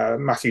like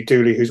Matthew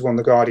Dooley, who's won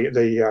the Guardian,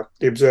 the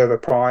Observer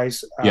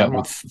Prize.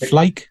 With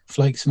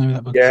Flakes, know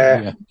that book.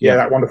 Yeah,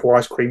 that wonderful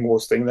Ice Cream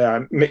Wars thing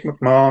there. Mick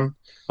McMahon.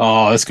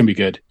 Oh, that's gonna be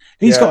good.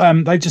 He's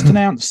got. They've just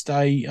announced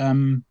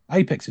a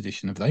Apex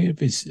edition, have they? Of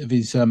his.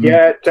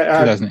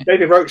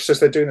 David Roach says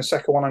they're doing the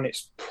second one, and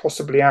it's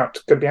possibly going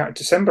to be out in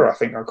December. I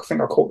think I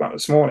caught that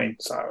this morning.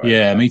 So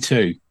me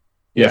too.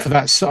 Yeah, for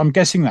that. I'm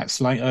guessing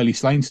that's early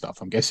Slain stuff.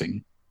 I'm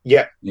guessing.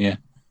 Yeah.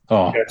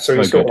 Oh, yeah. So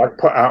he's got like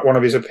put out one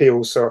of his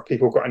appeals. So if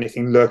people got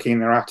anything lurking in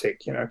their attic,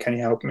 can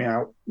you help me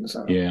out?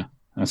 So. Yeah,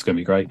 that's going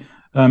to be great.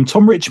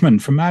 Tom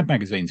Richmond from Mad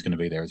Magazine is going to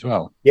be there as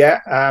well. Yeah,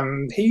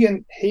 he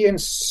and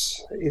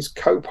his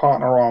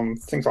co-partner on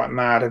things like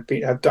Mad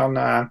have done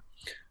a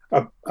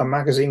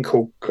magazine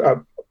called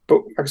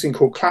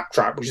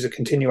Claptrap, which is a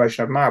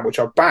continuation of Mad, which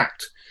I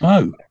backed.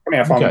 Oh,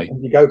 I found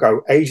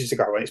Indiegogo ages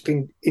ago, and it's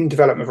been in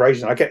development for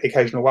ages. And I get the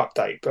occasional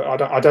update, but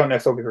I don't know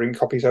if they'll be bringing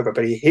copies over.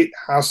 But he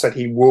has said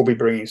he will be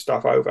bringing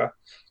stuff over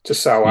to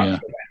sell at the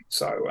event.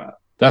 So.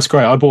 That's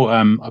great. I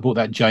bought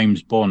that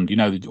James Bond.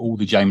 All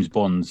the James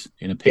Bonds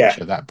in a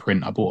picture. That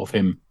print I bought of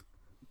him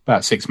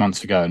about 6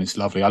 months ago, and it's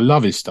lovely. I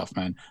love his stuff,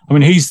 man. I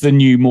mean, he's the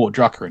new Mort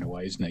Drucker in a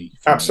way, isn't he?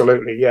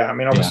 Absolutely, yeah. I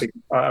mean, obviously,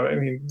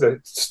 the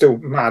still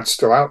Mad's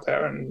still out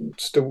there and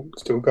still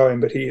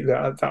going. But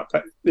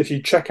if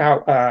you check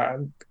out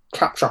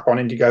Claptrap on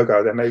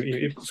Indiegogo, then maybe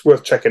it's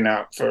worth checking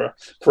out for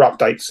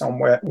updates on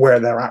where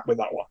they're at with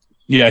that one.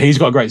 Yeah, he's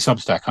got a great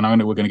Substack. I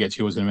know we're going to get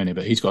to yours in a minute,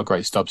 but he's got a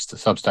great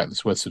Substack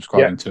that's worth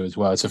subscribing to as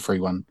well. It's a free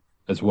one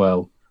as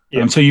well.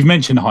 Yeah. So you've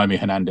mentioned Jaime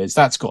Hernandez.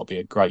 That's got to be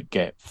a great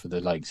get for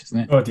the Lakes, isn't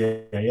it? Oh,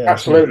 yeah.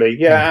 Absolutely,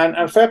 yeah.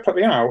 And fair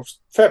play,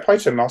 fair play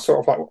to him. I sort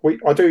of like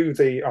I do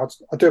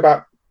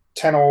about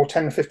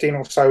 10, 15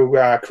 or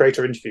so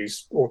creator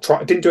interviews.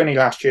 I didn't do any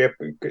last year,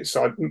 but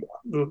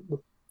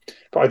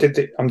I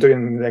did. I'm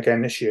doing them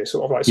again this year.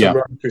 Sort of like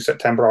running through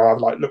September. I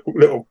have like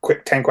little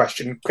quick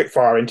 10-question quick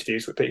fire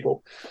interviews with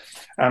people.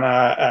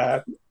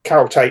 And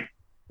Carol Tate,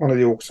 one of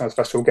the organisers of the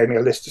festival, gave me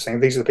a list of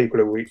saying these are the people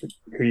who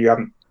you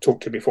haven't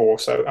talked to before.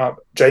 So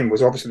Jamie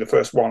was obviously the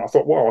first one. I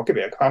thought, well, I'll give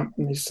it a punt,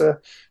 and he's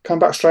come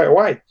back straight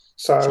away.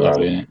 So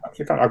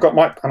I've got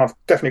Mike, and I've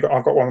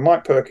got one with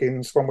Mike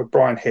Perkins, one with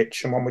Brian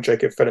Hitch, and one with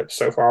Jacob Phillips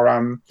so far.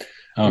 Marina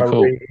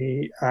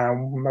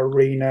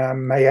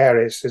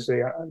Mayeres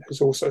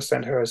has also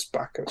sent hers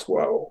back as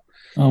well.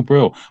 Oh,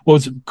 brilliant. Well,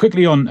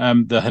 quickly on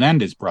the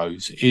Hernandez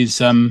Bros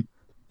is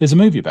there's a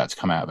movie about to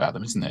come out about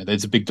them, isn't there?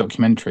 There's a big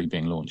documentary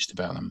being launched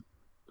about them.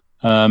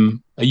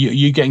 Are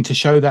you getting to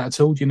show that at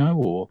all? Do you know,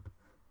 or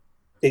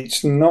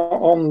it's not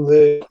on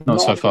the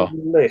so far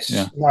list?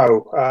 Yeah.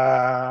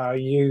 No,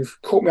 you've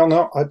caught me on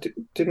that. I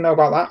didn't know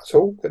about that at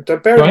all.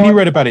 I only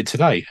read about it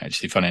today.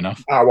 Actually, funny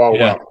enough. Oh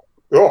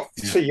well.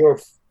 So you're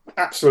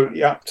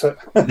absolutely up to.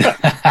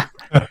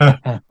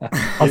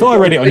 I thought I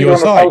read it on your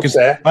site because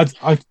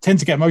I tend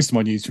to get most of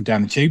my news from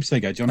down the tubes. There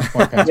you go, John.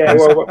 But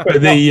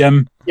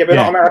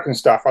not American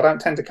stuff. I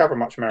don't tend to cover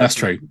much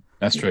American.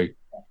 That's true.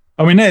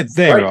 I mean,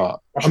 there are.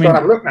 I should go and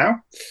have a look now.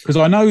 Because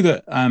I know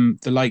that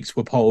the Lakes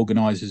were part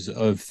organisers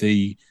of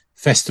the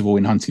festival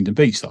in Huntington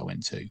Beach that I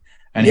went to,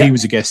 and he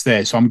was a guest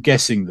there. So I'm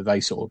guessing that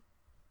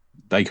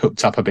they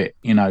hooked up a bit.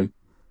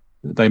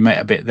 They met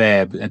a bit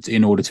there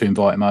in order to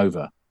invite him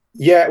over.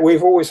 Yeah,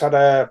 we've always had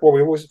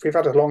we've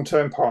had a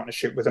long-term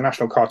partnership with the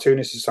National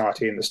Cartoonist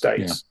Society in the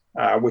States,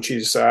 which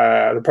is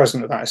the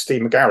president of that is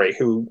Steve McGarry,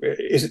 who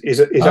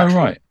is actually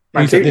right.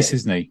 He's at this,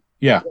 isn't he?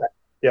 Yeah.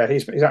 Yeah,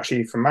 he's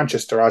actually from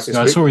Manchester. I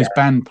saw his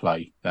band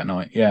play that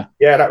night. Yeah,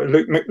 that was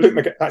Luke.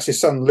 That's his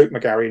son, Luke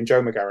McGarry and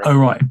Joe McGarry. Oh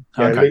right,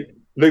 okay.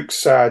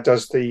 Luke's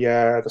does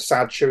the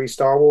sad, chewy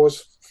Star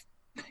Wars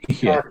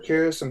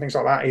caricatures and things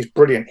like that. He's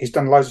brilliant. He's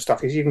done loads of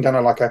stuff. He's even done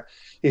a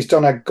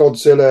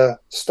Godzilla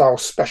style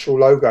special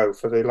logo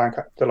for the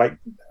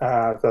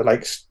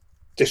Lakes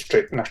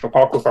District National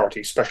Park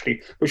Authority,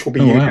 especially, which will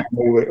be used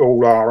in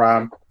all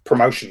our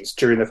promotions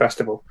during the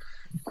festival.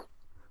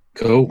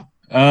 Cool.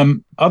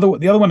 The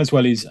other one as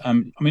well is I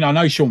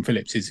know Sean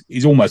Phillips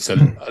is almost a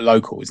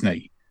local, isn't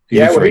he?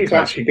 He's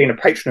actually been a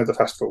patron of the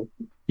festival.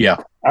 Yeah,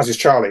 as is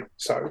Charlie.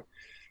 So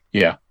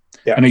yeah,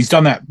 and he's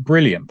done that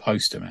brilliant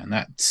poster, man.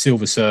 That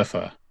Silver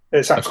Surfer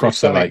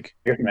across the lake,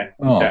 isn't it?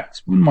 Oh,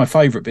 it's one of my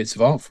favourite bits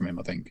of art from him,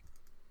 I think.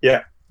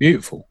 Yeah,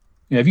 beautiful.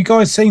 Yeah, have you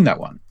guys seen that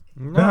one?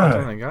 No, I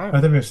don't think I've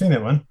never seen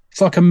that one. It's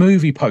like a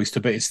movie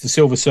poster, but it's the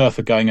Silver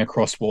Surfer going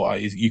across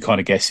what you kind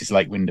of guess is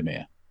Lake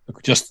Windermere.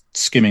 Just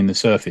skimming the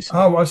surface.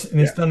 Oh, and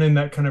it's done in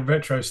that kind of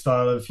retro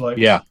style of what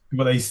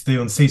they used to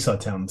do on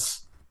seaside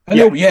towns.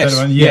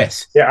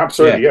 Yes. Yeah,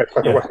 absolutely. Yeah,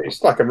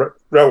 it's like a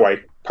railway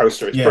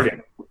poster. It's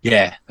brilliant.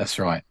 Yeah, that's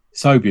right.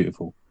 So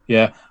beautiful.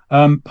 Yeah.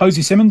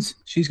 Posey Simmons,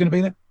 she's going to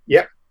be there?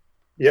 Yep.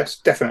 Yes,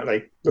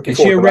 definitely. Is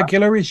she a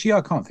regular? Is she?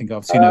 I can't think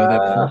I've seen her there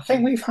before. I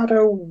think we've had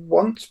her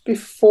once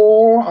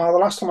before. The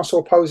last time I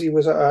saw Posey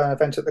was at an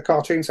event at the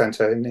Cartoon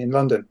Centre in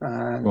London.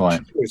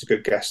 Right. She was a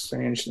good guest. I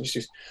mean,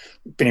 she's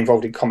been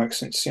involved in comics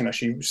since,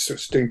 she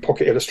was doing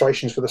pocket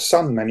illustrations for The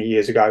Sun many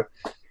years ago.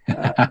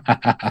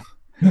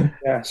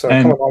 Yeah, so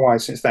I've come a long way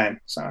since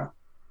then. So.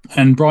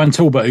 And Brian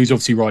Talbot, who's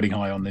obviously riding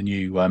high on the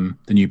new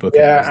book.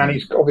 Yeah, and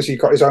he's obviously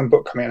got his own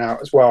book coming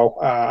out as well.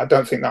 I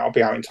don't think that'll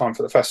be out in time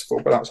for the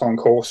festival, but that's on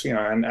course,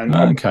 And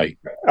okay,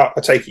 I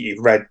take it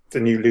you've read the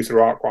new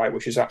Luther Arkwright,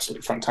 which is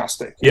absolutely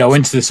fantastic. Yeah, I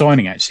went to the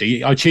signing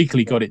actually. I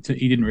cheekily got it.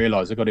 He didn't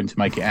realise I got him to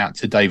make it out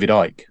to David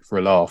Icke for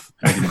a laugh.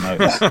 I didn't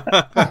notice.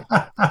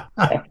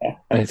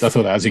 I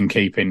thought that was in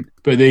keeping.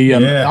 But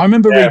I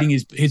remember reading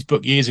his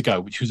book years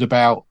ago, which was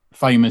about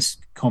famous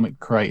comic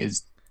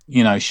creators,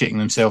 shitting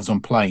themselves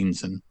on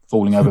planes and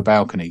falling over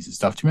balconies and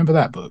stuff. Do you remember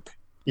that book?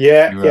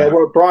 Yeah.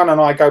 Well, Brian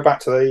and I go back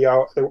to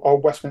the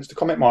old Westminster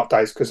Comic Mart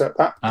days, because at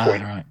that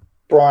point,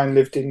 Brian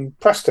lived in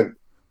Preston,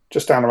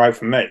 just down the road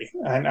from me,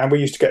 and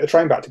we used to get the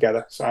train back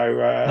together.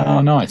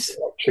 So, nice.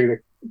 Chew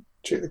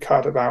the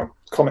cud about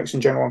comics in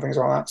general and things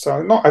like that.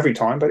 So, not every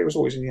time, but it was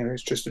always,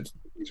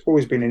 it's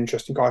always been an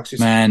interesting guy.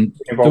 Man,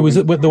 there was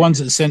the ones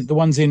that sent the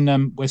ones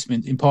in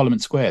Westminster in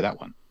Parliament Square. That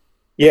one.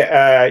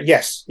 Yeah,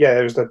 yes. Yeah,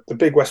 there was the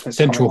big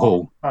Westminster Central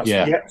Hall.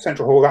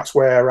 Central Hall. That's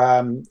where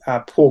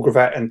Paul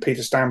Gravett and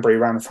Peter Stanbury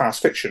ran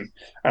Fast Fiction.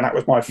 And that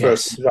was my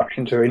first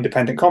introduction to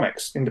independent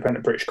comics,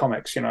 independent British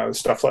comics,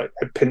 stuff like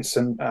Ed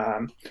Pinson,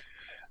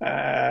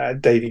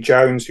 Davy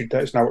Jones, who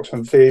doesn't know what's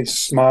on Viz,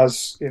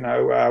 Smuzz,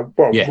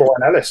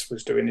 Ryan Ellis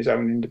was doing his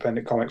own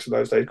independent comics for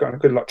those days. Got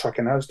good luck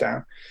tracking those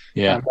down.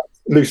 Yeah.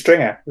 Lou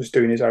Stringer was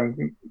doing his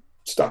own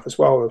stuff as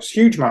well. There was a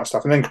huge amount of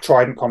stuff. And then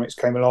Trident Comics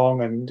came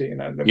along and,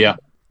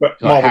 But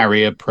like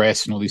Harrier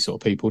Press and all these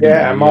sort of people.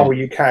 And Marvel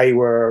UK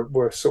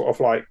were sort of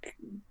like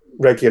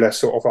regular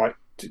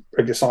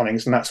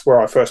signings, and that's where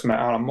I first met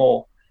Alan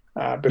Moore.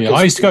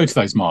 I used to go to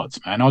those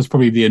marts, man. I was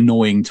probably the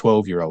annoying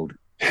 12-year-old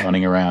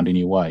running around in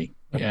your way.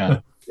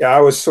 Yeah. I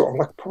was sort of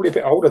like probably a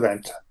bit older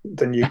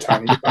than you,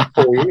 Tony, about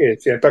 4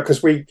 years. Yeah,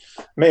 because me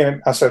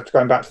and I said,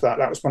 going back to that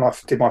was when I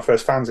did my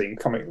first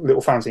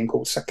little fanzine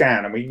called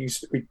Sagan, and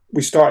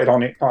we started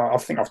on it. I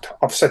think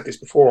I've said this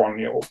before on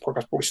your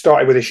podcast, but we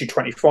started with issue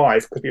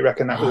 25 because we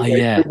reckon that was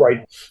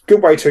a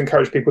good way to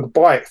encourage people to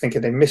buy it,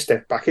 thinking they missed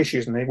their back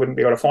issues and they wouldn't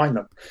be able to find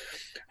them.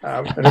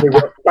 And then we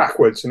worked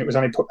backwards, and it was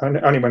only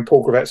when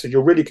Paul Gravett said,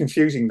 "You're really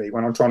confusing me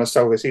when I'm trying to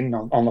sell this in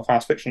on the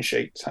Fast Fiction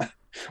sheet." So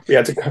we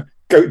had to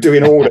go do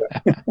in order.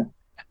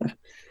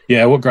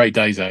 Yeah, what great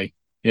days, eh?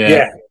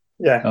 Yeah.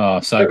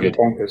 Oh, so good.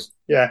 Bonkers.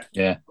 Yeah.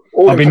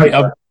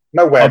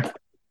 No web.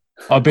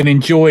 I've been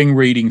enjoying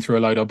reading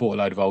through I bought a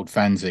load of old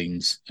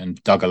fanzines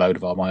and dug a load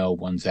of my old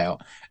ones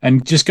out,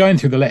 and just going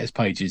through the letters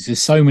pages.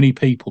 There's so many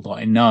people that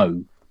I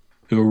know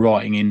who are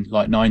writing in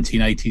like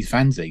 1980s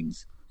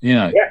fanzines.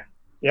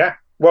 Yeah.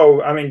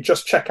 Well, I mean,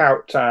 just check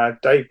out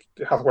Dave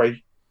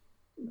Hathaway's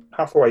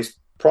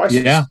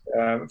Prices. Yeah.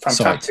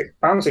 Fantastic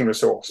fanzine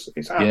resource.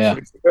 It's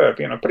absolutely superb.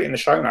 Put it in the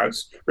show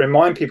notes.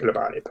 Remind people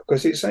about it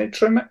because it's a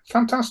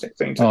fantastic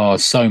thing.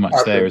 So much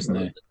there, isn't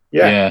there?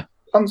 Yeah.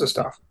 Tons of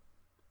stuff.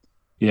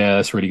 Yeah,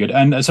 that's really good.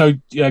 And so,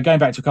 going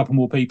back to a couple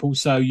more people.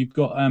 So you've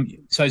got,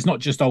 so it's not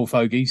just old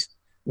fogies.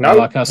 No,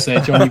 like I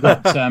said, John,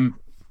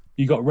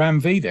 you got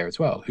Ram V there as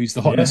well, who's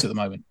the hotness at the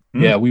moment.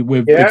 Yeah,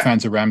 we're big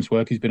fans of Ram's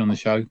work. He's been on the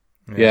show.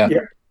 Yeah.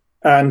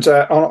 And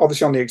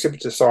obviously on the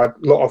exhibitor side,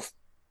 a lot of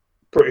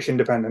British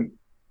independent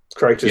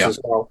creators as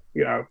well.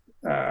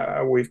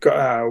 We've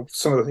got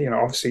some of the,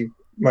 obviously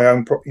my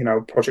own,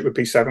 project with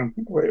B7.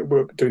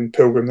 We're doing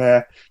Pilgrim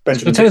there.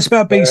 Benjamin, so tell us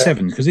about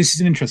B7 because this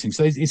is an interesting.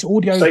 So it's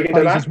audio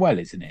plays as well,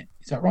 isn't it?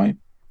 Is that right?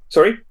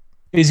 Sorry,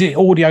 is it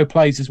audio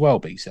plays as well?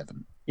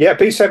 B7. Yeah,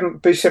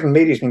 B7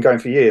 Media's been going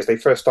for years. They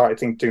first started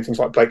doing things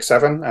like Blake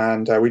 7,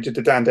 and we did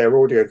the Dan Dare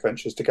audio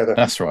adventures together.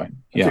 That's right.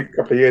 Yeah, a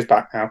couple of years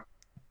back now.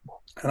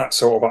 And that's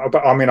sort of,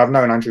 but I mean, I've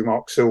known Andrew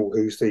Mark Sewell,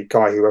 who's the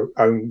guy who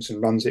owns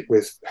and runs it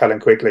with Helen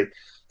Quigley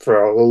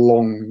for a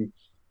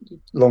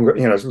longer,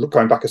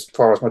 going back as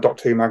far as my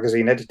Doctor Who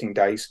magazine editing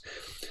days.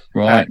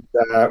 Right.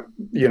 And,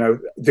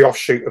 the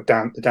offshoot of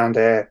the Dan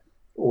Dare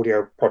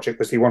audio project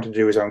was he wanted to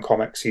do his own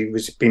comics. He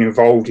was been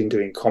involved in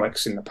doing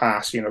comics in the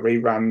past. He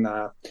ran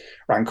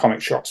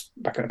comic shops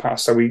back in the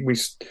past. So we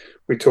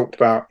talked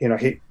about,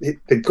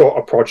 they've got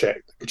a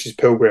project which is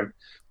Pilgrim,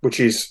 which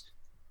is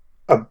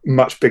a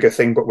much bigger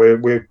thing, but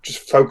we're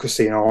just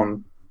focusing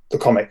on the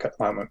comic at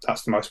the moment.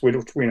 That's the most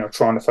we're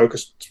trying to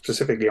focus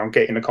specifically on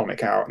getting the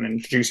comic out and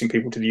introducing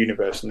people to the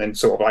universe, and then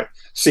sort of like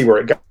see where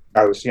it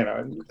goes.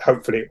 And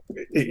hopefully,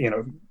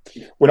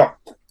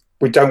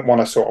 we don't want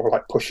to sort of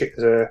like push it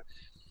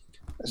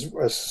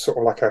as sort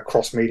of like a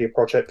cross media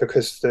project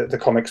because the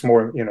comic's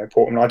more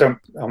important.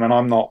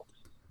 I'm not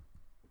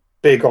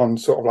big on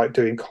sort of like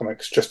doing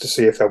comics just to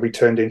see if they'll be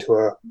turned into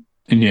a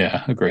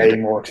agreed.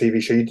 game or a TV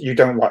show. You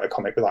don't write a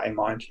comic with that in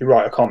mind. You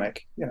write a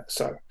comic,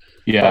 so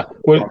Yeah.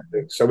 Well,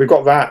 so we've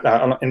got that.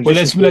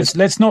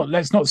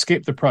 Let's not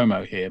skip the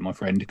promo here, my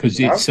friend, because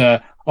it's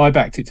I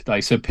backed it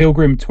today. So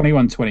Pilgrim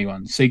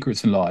 2121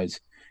 Secrets and Lies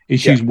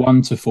issues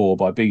 1 to 4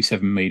 by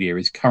B7 Media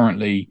is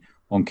currently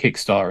on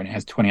Kickstarter and it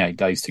has 28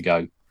 days to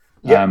go.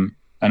 Yeah.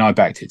 And I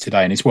backed it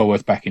today, and it's well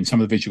worth backing. Some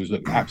of the visuals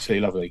look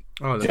absolutely lovely.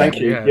 Oh, thank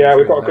you. Yeah,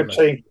 we've got a good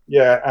team.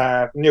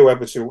 Yeah, Neil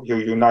Edwards, who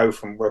you know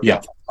from working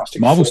on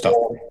Fantastic Marvel Four, stuff.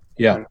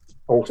 Yeah,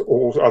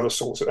 all other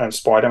sorts, and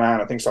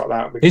Spider-Man and things like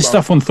that. His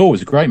stuff on Thor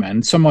was great,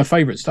 man. Some of my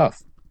favourite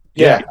stuff.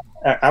 Yeah,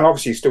 and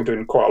obviously he's still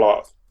doing quite a lot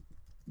of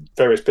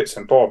various bits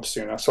and bobs.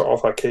 Sort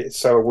of like it.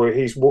 So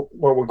we've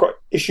got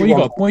issue.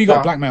 Well, you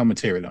got blackmail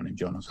material on him,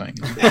 John. I'm saying.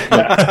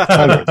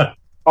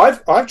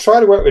 I've tried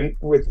to work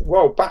with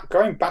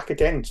going back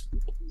again.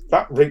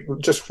 That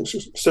just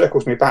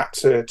circles me back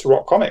to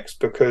Rock Comics,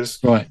 because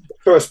the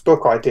first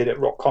book I did at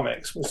Rock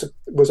Comics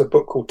was a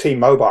book called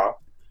T-Mobile,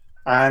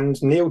 and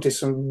Neil did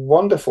some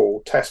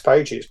wonderful test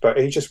pages, but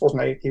he just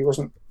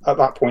wasn't at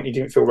that point. He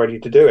didn't feel ready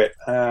to do it.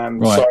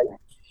 So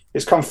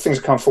things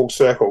have come full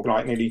circle,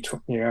 like nearly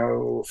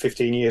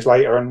 15 years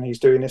later, and he's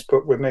doing this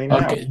book with me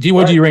now. Okay. Do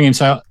you ring him and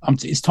say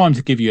it's time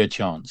to give you a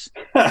chance?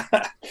 Well,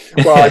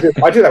 I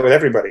do that with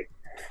everybody.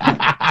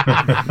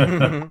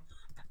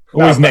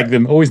 Always neg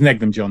them,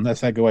 John.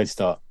 That's a good way to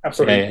start.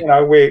 Absolutely.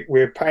 Yeah.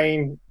 We're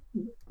paying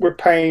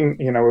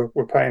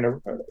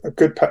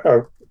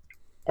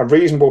a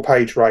reasonable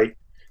page rate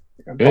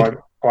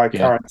by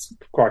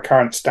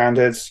current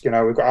standards. We've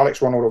got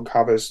Alex Ronald on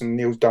covers, and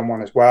Neil's done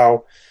one as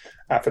well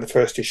for the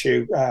first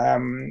issue.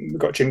 We've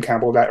got Jim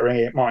Campbell lettering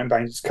it. Martin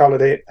Baines has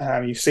coloured it.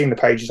 You've seen the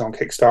pages on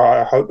Kickstarter.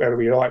 I hope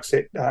everybody likes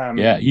it.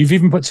 You've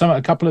even put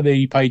a couple of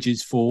the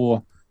pages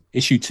for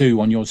issue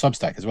 2 on your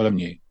Substack as well, haven't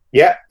you?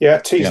 Yeah.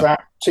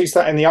 Tease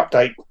that in the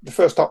update. The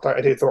first update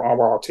I did, thought,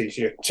 I'll tease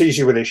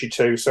you with issue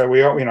 2. So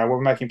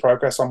we're making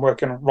progress. I'm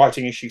working on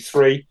writing issue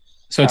 3.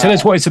 So tell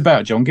us what it's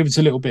about, John. Give us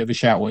a little bit of a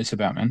shout what it's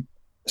about, man.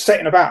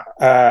 Setting about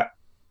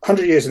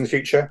 100 years in the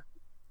future.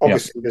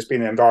 Obviously, there's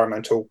been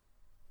environmental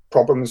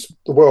problems.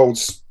 The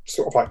world's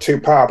sort of like 2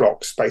 power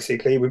blocks,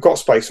 basically. We've got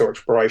space or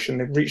exploration.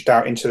 They've reached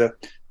out into the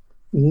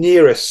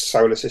nearest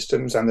solar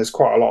systems, and there's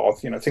quite a lot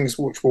of things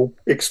which we'll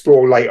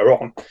explore later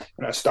on.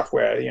 Stuff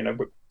where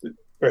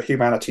where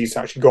humanity's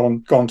actually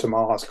gone to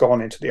Mars,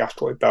 gone into the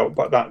asteroid belt,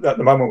 but that at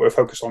the moment we're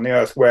focused on the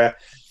Earth, where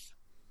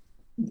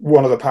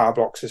one of the power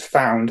blocks has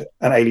found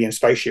an alien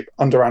spaceship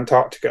under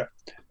Antarctica,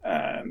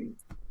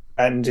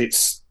 and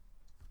it's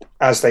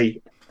as the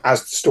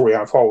story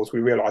unfolds, we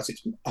realise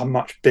it's a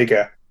much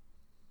bigger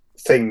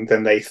thing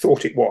than they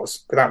thought it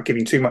was, without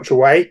giving too much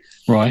away.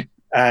 Right.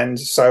 And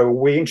so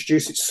we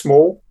introduced it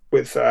small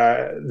with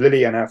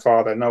Lily and her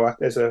father Noah.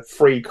 There's a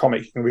free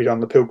comic you can read on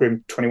the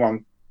Pilgrim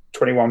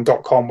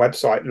 21.com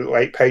website, a little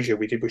 8-pager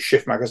we did with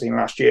Shift magazine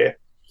last year.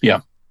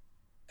 Yeah.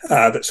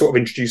 That sort of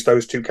introduced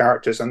those 2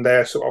 characters, and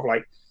they're sort of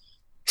like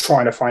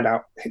trying to find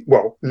out.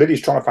 Well,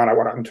 Lily's trying to find out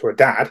what happened to her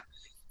dad,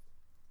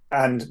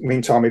 and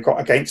meantime we've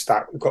got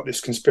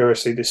this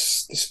conspiracy,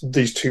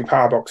 these 2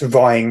 power blocks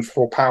vying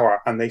for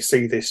power, and they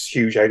see this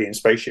huge alien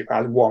spaceship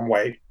as one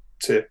way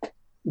to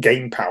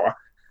gain power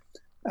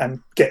and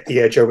get the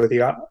edge over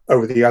the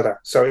other.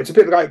 So it's a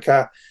bit like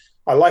I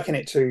liken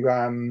it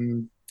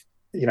to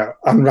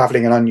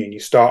unraveling an onion. You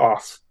start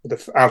off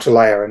with the outer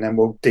layer, and then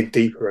we'll dig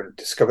deeper and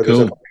discover there's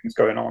other things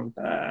going on.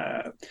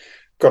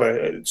 Got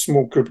a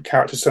small group of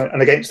characters,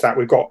 and against that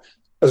we've got,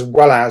 as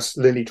well as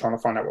Lily trying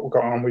to find out what's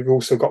going on, we've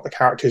also got the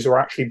characters who are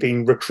actually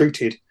being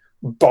recruited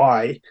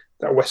by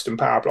that Western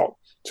power block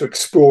to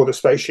explore the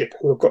spaceship,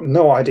 who have got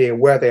no idea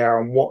where they are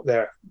and what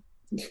they're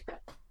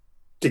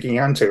digging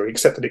into,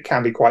 except that it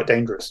can be quite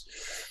dangerous.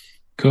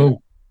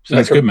 Cool. So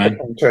that's good, man.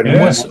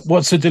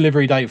 What's the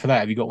delivery date for that?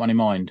 Have you got one in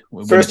mind?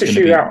 First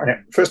issue's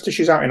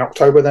out in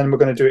October. Then we're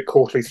going to do it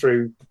quarterly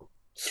through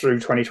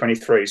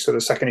 2023. So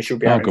the second issue will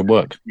be out. Good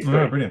work.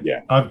 Oh, brilliant.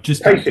 Yeah, I've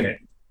just taken it.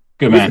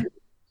 Good man.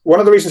 One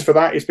of the reasons for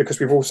that is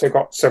because we've also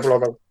got several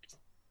other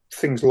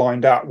things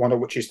lined up. One of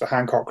which is the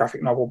Hancock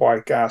graphic novel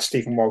by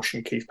Stephen Walsh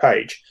and Keith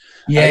Page.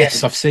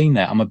 Yes, I've seen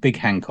that. I'm a big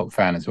Hancock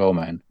fan as well,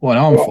 man. What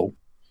an armful.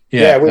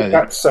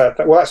 That's a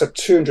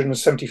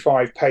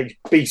 275-page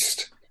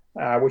beast.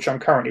 Which I'm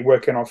currently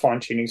working on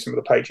fine-tuning some of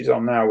the pages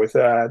on now with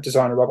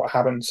designer Robert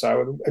Hammond.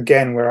 So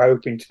again, we're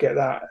aiming to get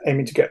that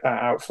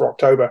out for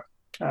October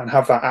and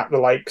have that at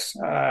the Lakes.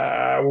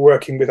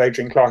 Working with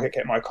Adrian Clark at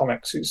Get My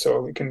Comics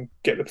so we can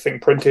get the thing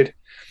printed.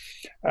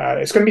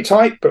 It's going to be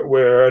tight, but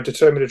we're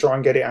determined to try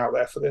and get it out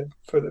there for the.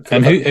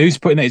 And who's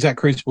putting it? Is that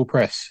Crucible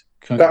Press?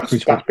 That's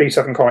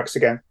B7 Comics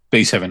again.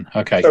 B7,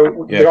 okay.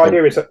 So the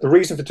idea is that the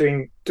reason for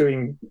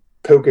doing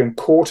Pilgrim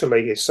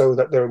quarterly is so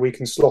that we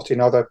can slot in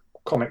other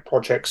comic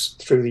projects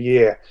through the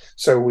year.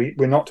 So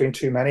we're not doing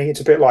too many.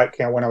 It's a bit like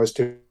when I was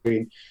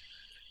doing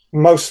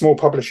most small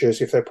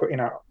publishers, if they're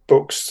putting out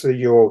books,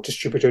 your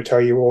distributor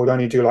tell you, well,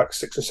 only do like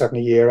 6 or 7 a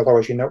year,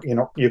 otherwise you're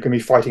going to be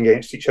fighting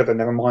against each other,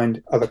 never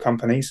mind other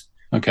companies.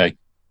 Okay.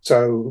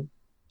 So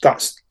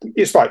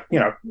it's like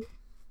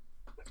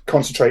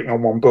concentrating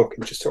on one book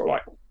and just sort of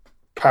like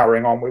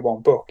powering on with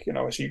one book.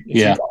 As you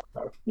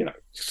know,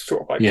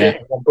 sort of like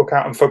getting one book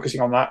out and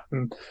focusing on that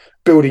and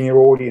building your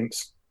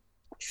audience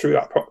through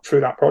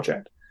that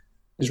project.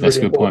 That's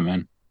a good point,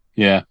 man.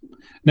 Yeah.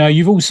 Now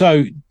you've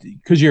also,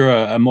 because you're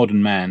a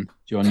modern man,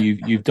 John,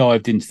 you've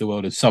dived into the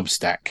world of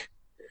Substack.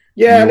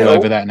 Yeah, you're all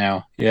over that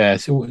now. Yeah.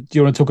 So do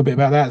you want to talk a bit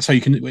about that? So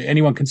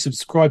anyone can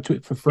subscribe to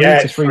it for free.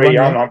 Yeah, it's free.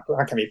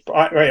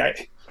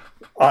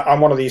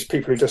 I'm one of these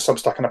people who does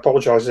Substack and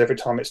apologises every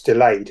time it's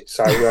delayed.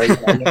 So I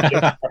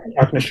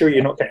can assure you,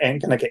 you're not going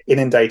to get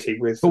inundated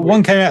with. But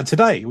one came out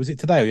today. Was it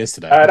today or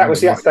yesterday? That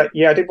was yesterday.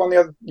 Yeah, I did one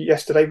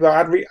yesterday, but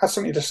I had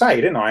something to say,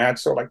 didn't I? I had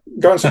sort of like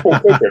go and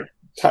support Pilgrim,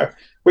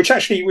 which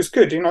actually was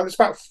good. There's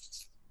about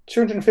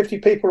 250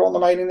 people on the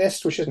mailing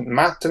list, which isn't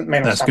math.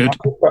 That's good.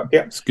 But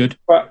yeah, it's good.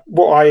 But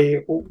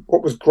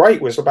what was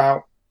great was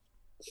about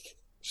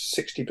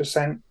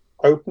 60%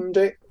 opened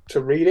it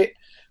to read it,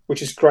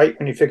 which is great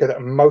when you figure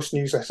that most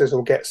newsletters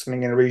will get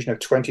something in the region of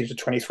 20 to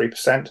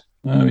 23%.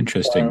 Oh,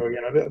 interesting.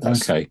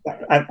 So, okay.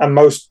 And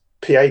most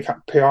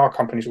PR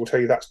companies will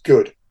tell you that's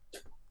good.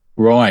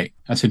 Right,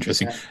 that's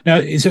interesting. Yeah. Now,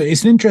 it's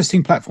an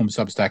interesting platform,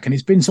 Substack, and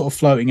it's been sort of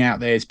floating out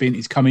there.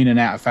 It's come in and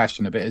out of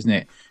fashion a bit, isn't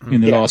it?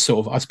 In the last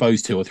sort of, I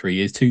suppose, 2 or 3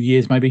 years, 2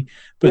 years maybe.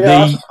 But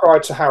I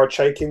subscribed to Howard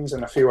Chaykin's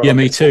and a few other. Yeah,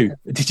 me too.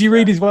 Did you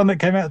read his one that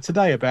came out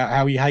today about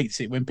how he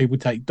hates it when people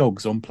take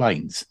dogs on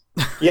planes?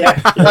 Yeah.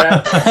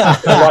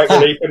 Right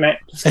relief, isn't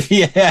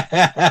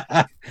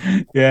it?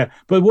 Yeah.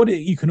 But what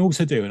you can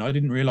also do, and I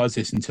didn't realise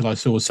this until I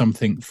saw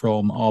something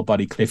from our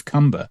buddy Cliff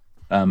Cumber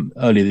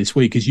earlier this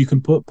week, is you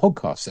can put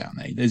podcasts out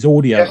there. There's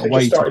audio. Yes,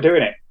 they started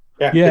doing it.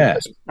 Yeah.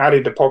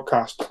 Added the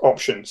podcast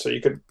option, so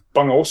you could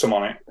bung awesome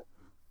on it.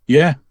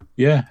 Yeah,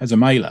 as a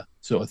mailer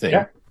sort of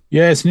thing.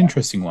 Yeah, it's an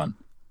interesting one.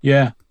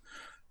 Yeah.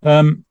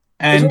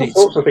 And there's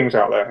all sorts of things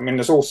out there. I mean,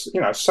 there's also,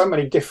 so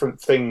many different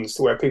things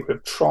where people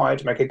have tried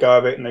to make a go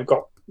of it and they've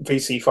got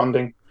VC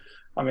funding.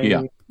 I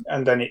mean,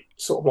 and then it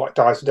sort of like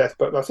dies to death.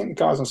 But I think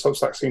the guys on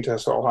Substack seem to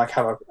sort of like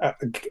have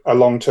a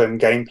long-term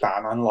game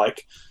plan,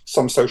 unlike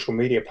some social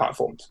media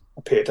platforms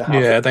appear to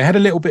have. Yeah, they had a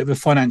little bit of a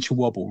financial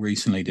wobble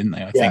recently, didn't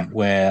they? I think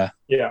where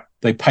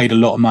they paid a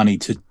lot of money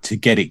to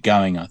get it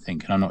going, I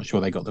think. And I'm not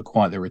sure they got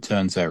quite the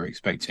returns they were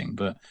expecting,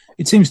 but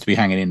it seems to be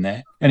hanging in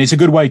there. And it's a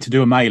good way to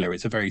do a mailer.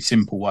 It's a very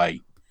simple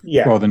way.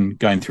 Yeah. Rather than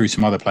going through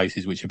some other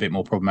places which are a bit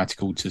more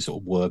problematical to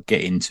sort of get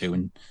into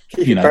and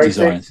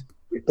design.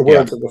 The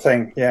words of the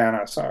thing,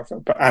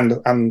 but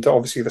and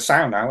obviously the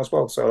sound now as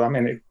well. So I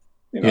mean,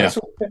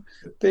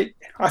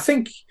 I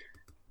think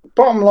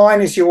bottom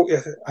line is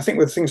I think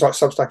with things like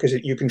Substack is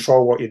that you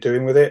control what you're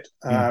doing with it.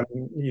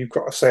 You've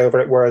got a say over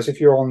it. Whereas if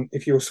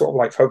you're sort of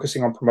like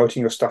focusing on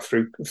promoting your stuff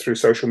through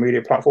social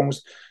media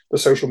platforms, the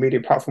social media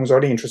platforms are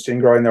only interested in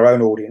growing their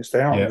own audience. They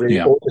aren't really,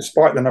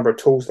 despite the number of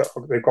tools that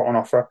they've got on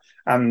offer,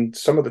 and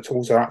some of the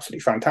tools are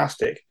absolutely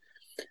fantastic.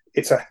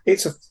 It's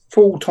a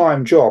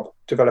full-time job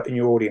developing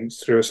your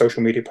audience through a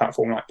social media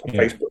platform like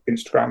Facebook,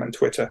 Instagram, and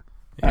Twitter.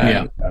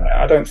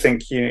 I don't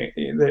think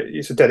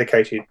it's a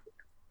dedicated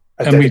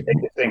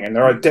thing, and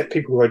there are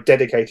people who are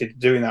dedicated to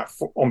doing that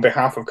on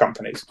behalf of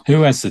companies.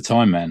 Who has the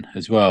time, man?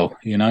 As well,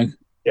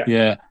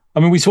 Yeah. I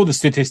mean, we saw the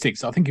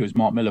statistics. I think it was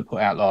Mark Miller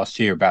put out last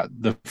year about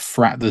the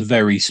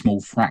very small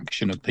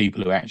fraction of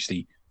people who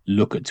actually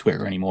look at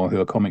Twitter anymore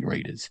who are comic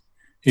readers.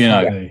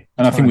 And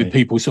I think with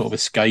people sort of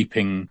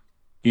escaping,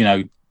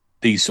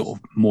 these sort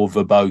of more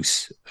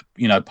verbose,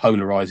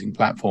 polarizing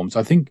platforms,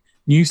 I think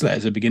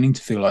newsletters are beginning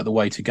to feel like the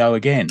way to go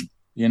again,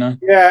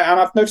 Yeah, and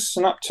I've noticed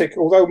an uptick,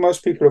 although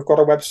most people have got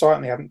a website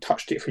and they haven't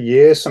touched it for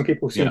years, some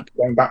people seem to be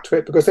going back to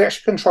it because they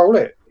actually control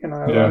it,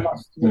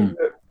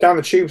 Down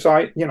the tube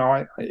site,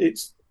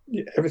 it's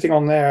everything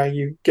on there,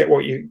 you get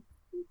what you're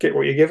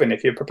given.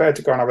 If you're prepared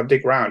to go and have a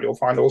dig round, you'll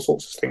find all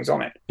sorts of things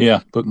on it.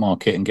 Yeah,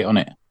 bookmark it and get on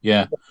it.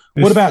 Yeah.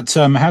 What about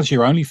how's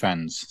your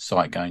OnlyFans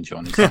site going,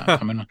 John? Is that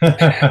coming on?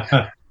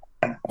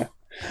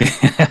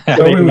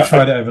 We all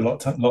tried it over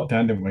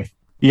lockdown, didn't we?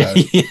 Yeah.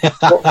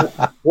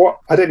 What?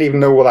 I don't even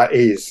know what that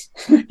is.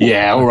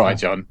 Yeah, all right,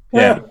 John.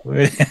 Yeah.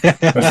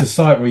 It's a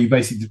site where you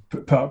basically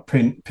put up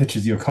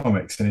pictures of your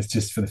comics and it's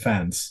just for the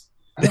fans.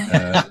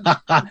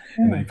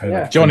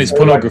 John, it's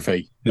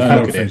pornography.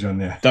 Don't look at it. John,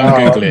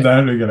 Don't Google it.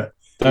 Don't look at it.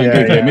 Don't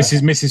Google it.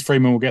 Mrs.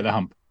 Freeman will get the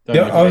hump.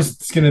 I was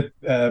going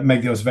to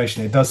make the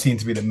observation. It does seem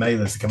to be that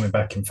mailers are coming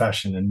back in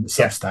fashion, and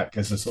Substack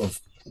as a sort of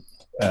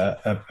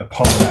a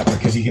part of that,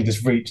 because you can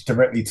just reach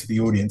directly to the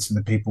audience and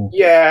the people.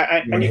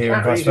 Yeah, and you hear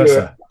and vice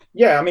versa.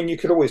 I mean, you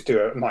could always do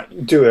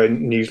a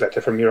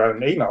newsletter from your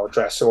own email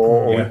address,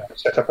 or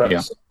set up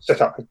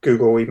a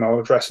Google email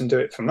address and do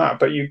it from that.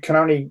 But you can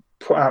only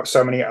put out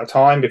so many at a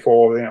time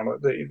before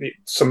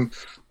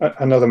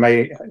another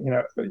mail.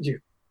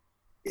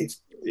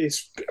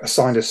 It's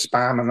assigned as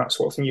spam and that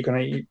sort of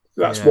thing.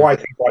 That's why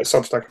things like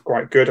Substack are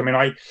quite good. I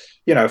mean,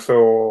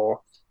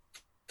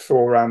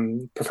 for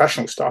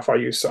professional stuff,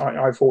 I've used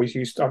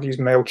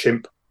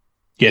MailChimp.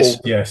 Yes.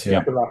 For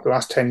the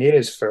last 10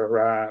 years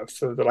for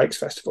the Lakes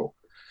Festival.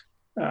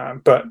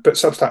 But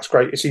Substack's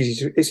great. It's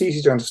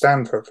easy to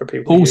understand for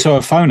people. Also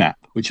a phone app,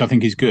 which I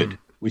think is good.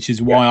 which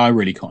is why I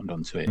really cottoned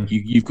onto it.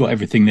 You've got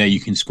everything there. You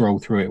can scroll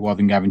through it rather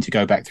than having to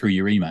go back through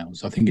your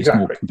emails. I think it's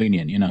more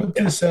convenient, you know. What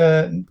does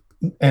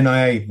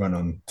NIA run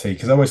on, T?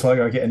 Because I always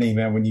I get an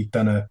email when you've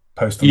done a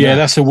post on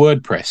that's a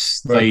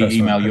WordPress. They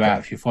email you out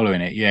if you're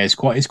following it. Yeah, it's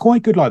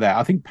quite good like that.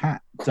 I think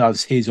Pat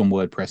does his on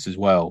WordPress as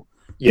well.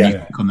 Yeah. You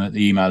click on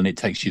the email and it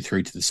takes you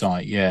through to the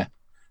site. Yeah.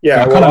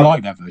 Yeah, I kind of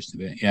like that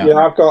version of it.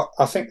 Yeah,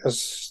 I think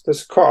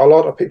there's quite a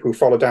lot of people who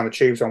follow down the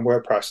tubes on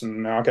WordPress,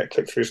 and I get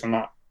click throughs on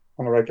that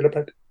on a regular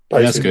basis.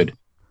 That's good.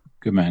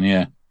 Good man.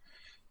 Yeah.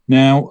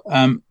 Now,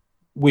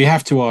 we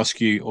have to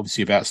ask you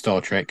obviously about Star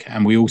Trek,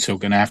 and we also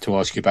going to have to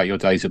ask you about your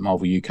days at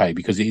Marvel UK,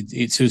 because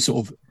it's a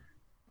sort of.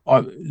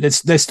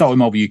 Let's start with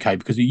Marvel UK,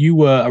 because you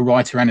were a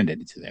writer and an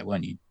editor there,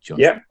 weren't you, John?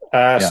 Yeah.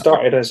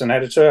 Started as an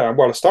editor.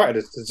 Well, I started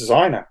as a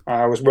designer.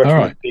 I was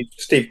working with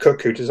Steve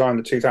Cook, who designed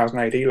the 2000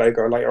 AD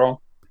logo later on.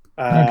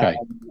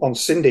 On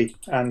Cindy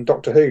and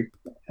Doctor Who,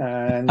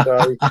 and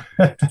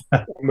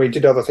we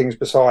did other things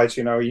besides.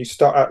 You know, you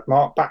start at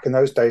back in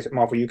those days at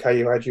Marvel UK,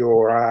 you had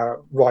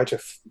your writer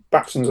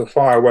Baptisms of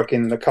Fire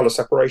working in the color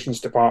separations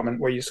department,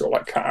 where you sort of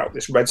like cut out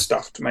this red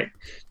stuff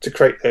to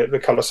create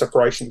the color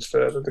separations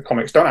for the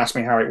comics. Don't ask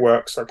me how it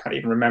works. I can't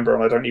even remember,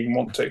 and I don't even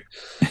want to.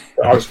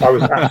 But I was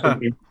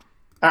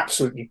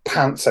absolutely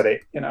pants at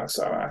it. You know,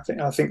 so I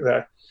think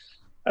that.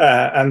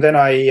 And then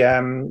I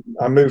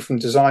moved from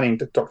designing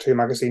the Doctor Who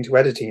magazine to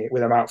editing it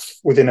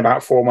within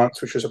about 4 months,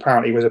 which was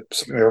apparently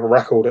something of a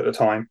record at the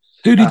time.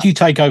 Who did you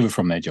take over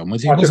from there, John?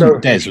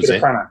 Wasn't Des? Was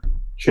it?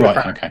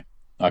 Right.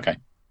 Okay.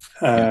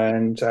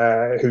 And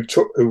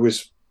who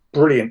was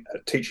brilliant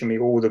at teaching me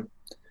all the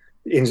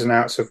ins and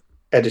outs of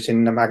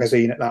editing the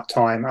magazine at that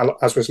time,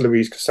 as was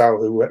Louise Cassell,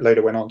 who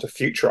later went on to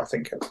Future, I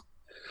think.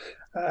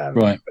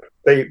 Right.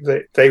 They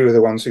were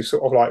the ones who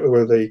sort of like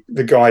were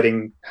the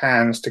guiding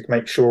hands to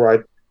make sure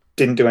I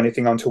didn't do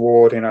anything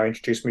untoward. You know,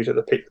 introduced me to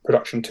the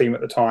production team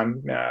at the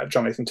time,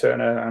 Jonathan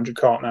Turner, Andrew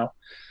Cartnell.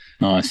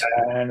 Nice.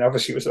 And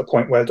obviously, it was the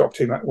point where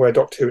Doctor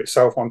Who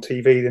itself on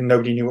TV, then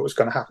nobody knew what was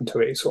going to happen to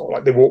it. It's sort of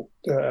like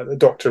the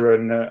Doctor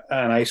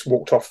and Ace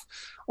walked off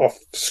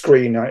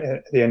screen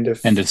at the end of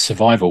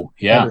Survival.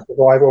 Yeah,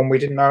 and we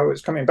didn't know it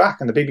was coming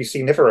back. And the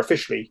BBC never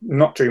officially,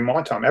 not during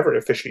my time, ever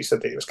officially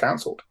said that it was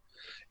cancelled.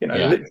 You know,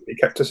 literally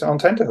kept us on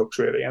tenterhooks,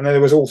 really. And then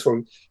there was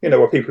also,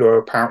 were people who were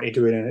apparently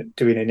doing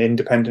an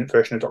independent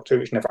version of Doctor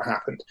Who, which never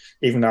happened,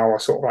 even though I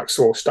sort of like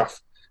saw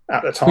stuff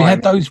at the time. We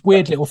had those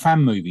weird little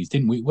fan movies,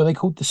 didn't we? Were they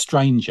called The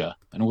Stranger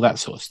and all that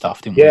sort of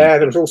stuff, didn't we? Yeah,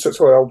 there was all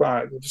sorts of old...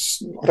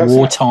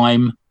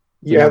 Wartime.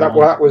 Yeah, that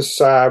was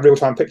Real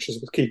Time Pictures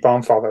with Keith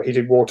Barnfather. He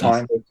did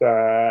Wartime with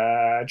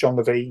John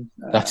Levine.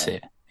 That's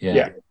it,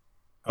 yeah.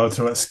 Oh,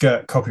 so that's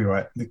skirt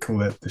copyright. They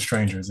call it The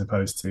Stranger as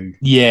opposed to.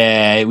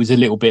 Yeah, it was a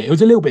little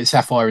bit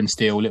Sapphire and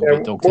Steel, a little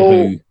bit Doctor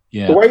Who.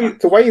 Yeah,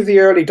 the way the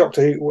early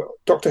Doctor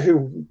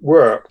Who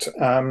worked,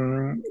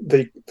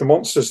 the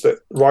monsters that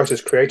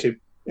writers created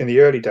in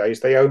the early days,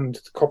 they owned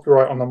the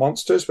copyright on the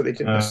monsters, but they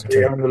didn't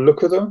necessarily own the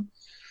look of them.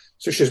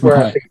 So which is where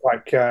I think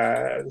like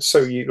the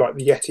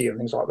Yeti and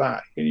things like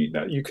that.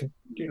 You could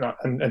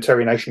and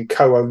Terry Nation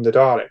co-owned the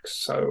Daleks,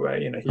 so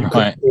you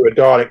could do a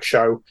Dalek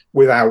show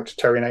without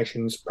Terry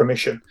Nation's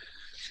permission.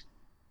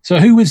 So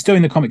who was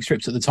doing the comic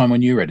strips at the time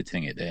when you were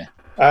editing it there?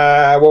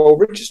 Well,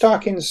 Richard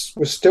Starkins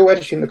was still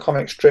editing the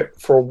comic strip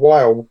for a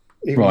while,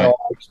 even though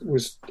I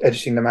was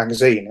editing the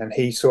magazine, and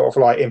he sort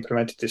of like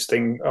implemented this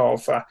thing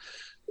of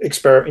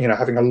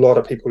having a lot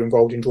of people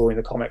involved in drawing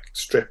the comic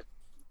strip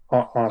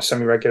on a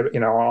semi-regular,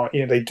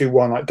 they do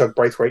one, like Doug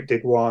Braithwaite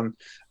did one.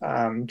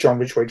 John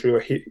Ridgway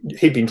drew.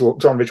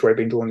 John Ridgway had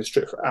been drawing the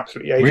strip for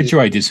absolutely ages.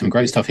 Ridgway did some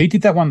great stuff. He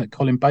did that one that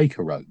Colin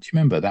Baker wrote. Do you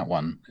remember that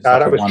one?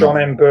 That was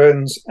John M.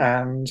 Burns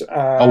and.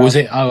 Was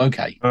it? Oh,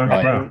 okay.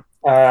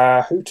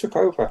 Right. Who took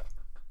over?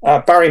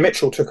 Barry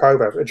Mitchell took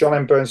over. John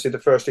M. Burns did the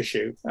first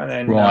issue, and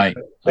then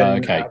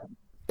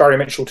Barry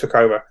Mitchell took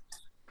over.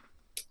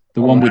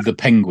 The one with the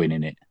penguin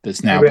in it.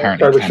 That's now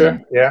apparently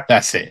canon. Yeah,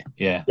 that's it.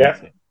 Yeah.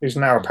 That's it. Who's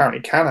now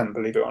apparently canon,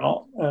 believe it or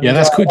not. And,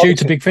 that's due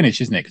to Big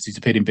Finish, isn't it? Because he's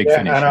appeared in Big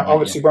Finish. And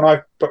obviously, when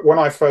I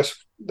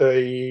first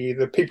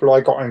the people I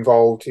got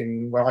involved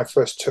in when I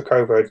first took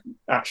over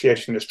actually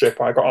editing the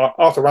strip, I got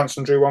Arthur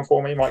Ranson drew one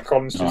for me, Mike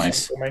Collins did one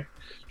for me,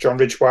 John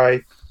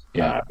Ridgway,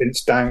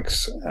 Vince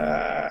Danks.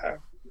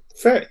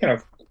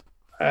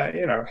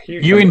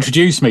 You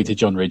introduced me to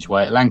John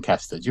Ridgway at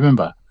Lancaster. Do you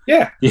remember?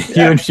 Yeah. You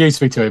introduced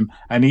me to him,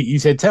 and he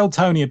said, "Tell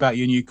Tony about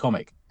your new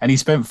comic." And he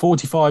spent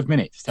 45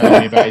 minutes telling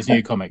me about his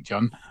new comic,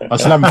 John. I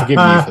still haven't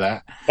forgiven you for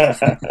that.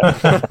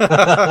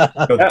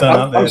 Got done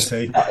up there,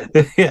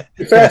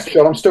 T. First,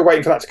 John, I'm still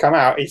waiting for that to come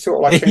out. He's sort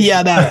of like... He's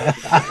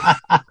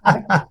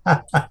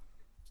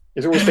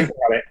always thinking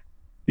about it.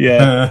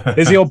 Yeah.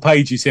 There's the old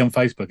page you see on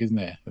Facebook, isn't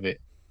there, of it?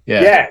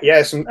 Yeah.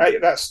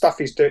 That stuff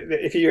he's doing.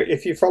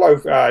 If you follow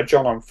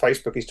John on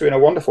Facebook, he's doing a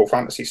wonderful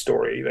fantasy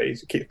story that he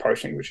keeps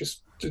posting, which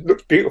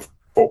looks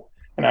beautiful.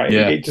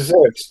 It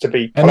deserves to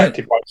be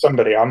collected by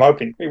somebody. I'm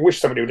hoping. I wish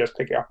somebody would just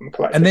pick it up and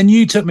collect it. And then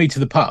you took me to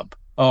the pub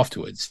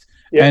afterwards,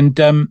 and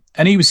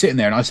he was sitting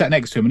there, and I sat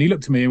next to him, and he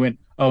looked at me and went,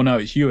 "Oh no,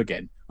 it's you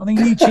again." I think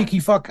you cheeky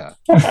fucker.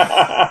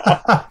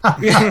 I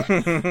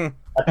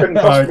couldn't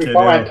possibly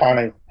buy it,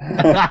 Tony.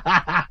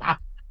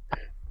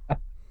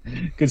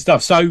 Good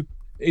stuff. So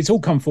it's all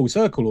come full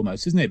circle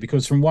almost, isn't it?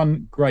 Because from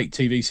one great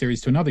TV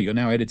series to another, you're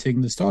now editing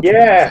the Star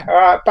Trek.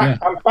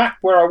 I'm back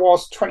where I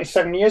was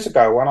 27 years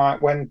ago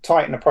when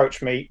Titan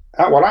approached me.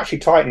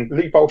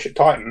 Lee Bolch at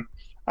Titan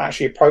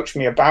actually approached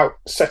me about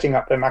setting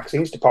up their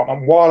magazines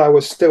department while I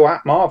was still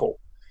at Marvel.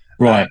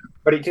 Right.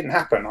 But it didn't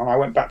happen, and I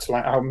went back to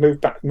I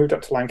moved up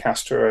to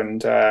Lancaster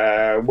and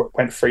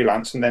went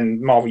freelance, and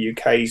then Marvel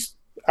UK's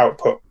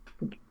output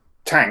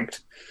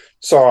tanked.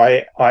 So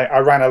I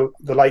ran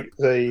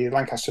the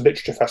Lancaster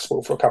Literature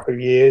Festival for a couple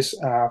of years,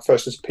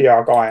 first as a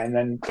PR guy, and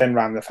then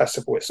ran the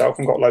festival itself,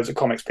 and got loads of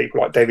comics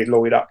people like David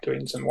Lloyd up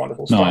doing some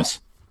wonderful stuff. Nice.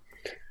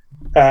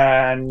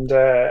 And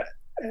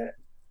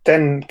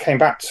then came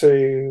back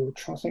to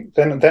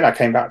Then I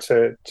came back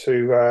to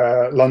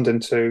London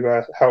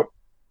to help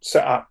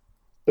set up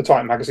the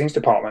Titan Magazines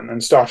department,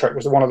 and Star Trek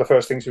was one of the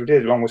first things we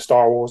did, along with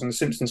Star Wars and the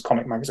Simpsons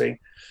comic magazine.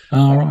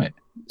 Oh, right.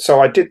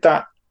 So I did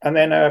that, and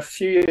then a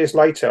few years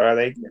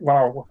later, when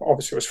I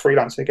obviously was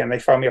freelancing again, they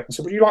phoned me up and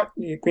said, we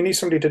need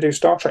somebody to do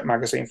Star Trek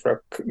magazine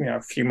for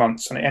a few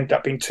months, and it ended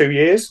up being 2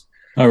 years.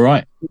 Oh,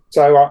 right.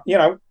 So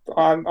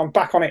I'm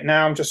back on it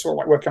now. I'm just sort of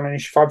like working on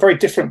issue 5. Very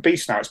different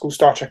beast now. It's called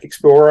Star Trek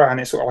Explorer, and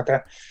it's sort of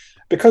like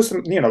because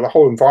the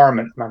whole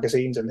environment of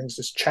magazines and things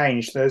has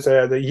changed. There's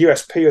the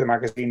USP of the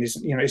magazine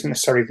isn't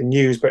necessarily the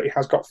news, but we've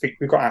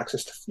got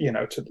access to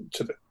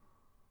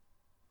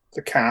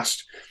the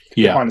cast,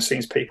 behind the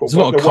scenes people. There's a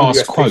lot of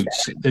cast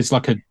quotes. There's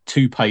like a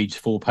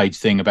 2-page, 4-page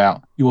thing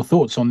about your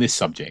thoughts on this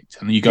subject,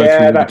 and then you go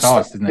through all the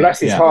cast, isn't it? Bless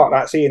his heart.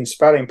 That's Ian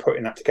Spelling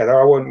putting that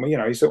together. I wouldn't,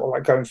 he's sort of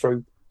like going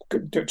through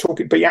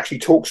talking, but he actually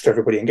talks to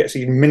everybody and gets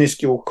these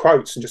minuscule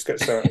quotes and just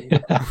gets. But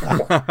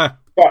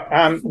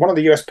one of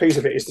the USPs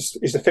of it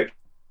is the fiction.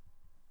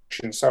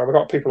 So we've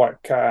got people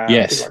like people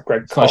like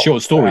Greg Koch,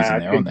 short stories in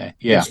there, aren't there?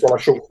 Yeah,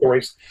 short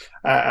stories,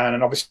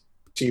 and obviously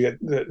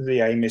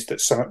the aim is that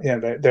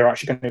they're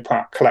actually going to put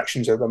out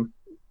collections of them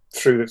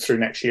through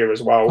next year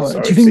as well. So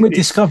do you think we're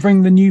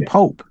discovering the new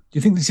pulp? Do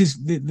you think this is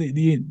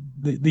the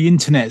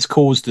internet's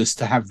caused us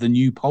to have the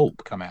new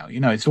pulp come out?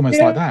 It's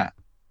almost like that.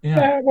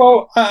 Yeah.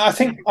 Well, I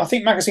think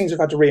magazines have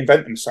had to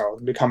reinvent themselves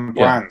and become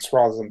brands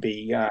rather than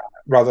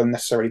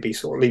necessarily be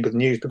sort of lead with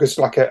news, because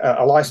like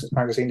a licensed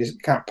magazine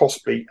can't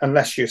possibly,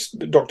 unless you're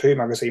Doctor Who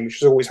magazine, which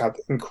has always had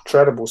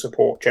incredible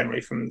support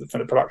generally from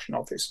the production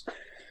office.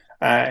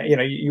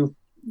 Although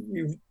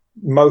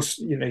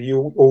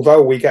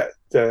we get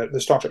the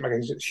Star Trek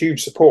magazines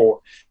huge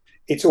support,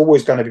 it's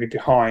always going to be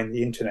behind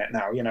the internet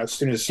now. As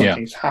soon as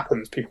something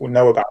happens, people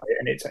know about it,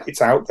 and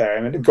it's out there.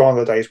 And gone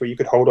are the days where you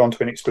could hold on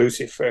to an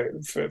exclusive for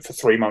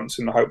 3 months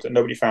in the hope that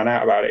nobody found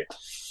out about it.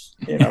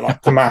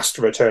 Like the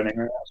Master returning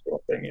and that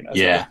sort of thing.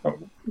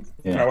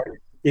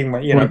 Even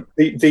when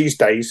these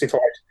days,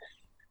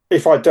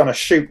 if I'd done a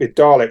shoot with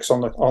Daleks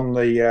on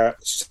the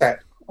set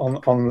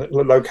on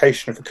the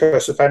location of the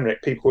Curse of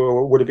Fenric,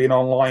 people would have been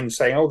online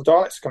saying, "Oh, the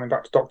Daleks are coming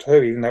back to Doctor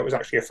Who," even though it was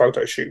actually a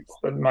photo shoot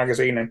for the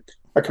magazine and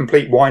a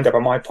complete wind-up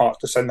on my part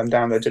to send them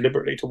down there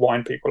deliberately to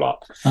wind people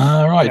up.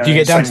 Right. Did you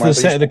get down to the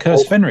set of the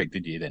Curse of Fenric,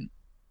 did you then?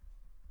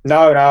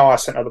 No, I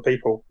sent other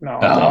people. No,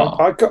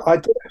 I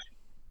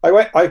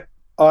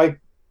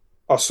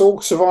saw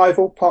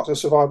parts of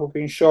Survival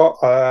being shot.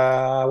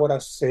 What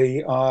else?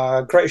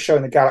 Greatest Show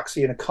in the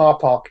Galaxy in a car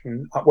park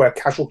where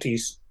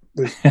Casualties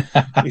used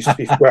to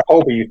be, where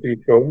Holby used to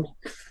be filmed,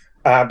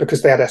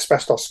 because they had an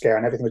asbestos scare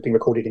and everything was being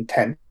recorded in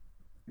tent.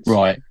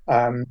 Right.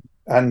 And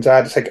I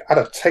had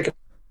to take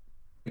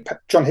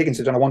John Higgins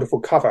had done a wonderful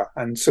cover,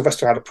 and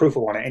Sylvester had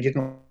approval on it, and he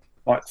didn't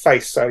like the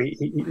face, so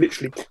he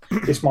literally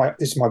this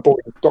is my boy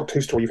Doctor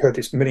Who story. You've heard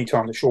this many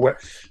times, I'm sure. Where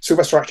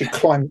Sylvester actually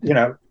climbed,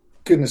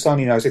 goodness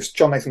only knows if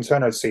John Nathan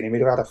Turner had seen him,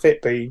 he'd have had a fit.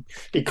 But he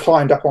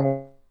climbed up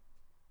on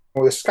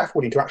all the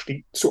scaffolding to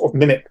actually sort of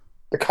mimic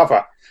the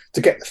cover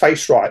to get the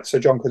face right. So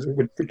John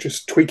would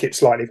just tweak it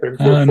slightly for him.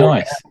 Oh,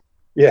 nice.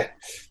 Yeah,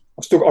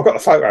 I've got the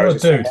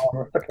photos. Oh, dude.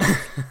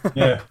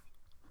 Yeah.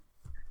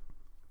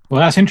 Well,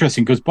 that's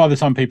interesting, because by the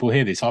time people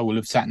hear this, I will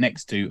have sat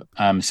next to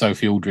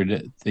Sophie Aldred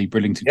at the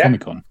Bridlington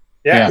Comic Con.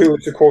 Yeah, who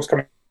was, of course,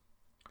 coming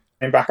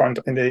back on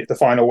in the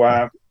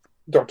final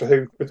Doctor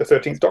Who with the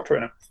 13th Doctor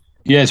in it.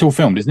 Yeah, it's all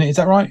filmed, isn't it? Is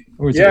that right?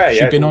 Or is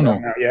she been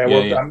on?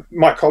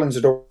 Mike Collins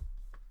had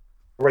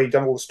already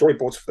done all the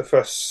storyboards for the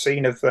first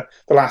scene of the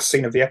last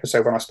scene of the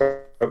episode when I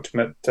spoke to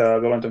him at the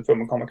London Film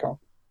and Comic Con.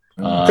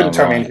 Couldn't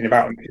tell me anything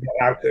about him. He's not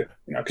allowed to,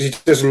 because he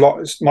does a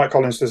lot. Mike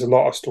Collins does a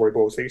lot of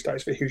storyboards these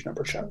days for a huge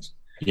number of shows.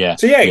 Yeah.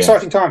 So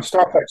exciting times.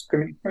 Star Trek's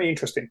going to be very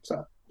interesting.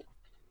 So.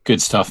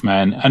 Good stuff,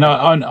 man. And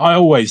I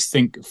always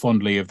think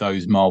fondly of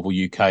those Marvel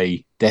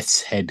UK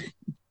Death's Head,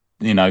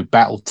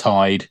 Battle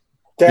Tide.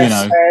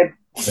 Death's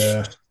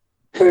Head.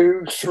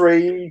 2,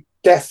 3,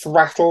 Death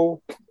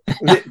Rattle.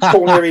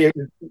 Paul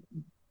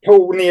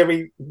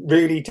Neary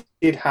really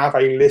did have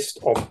a list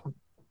of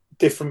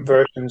different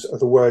versions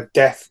of the word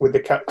death with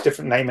a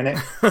different name in it,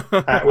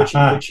 which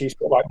he's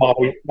like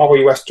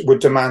Marvel West would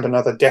demand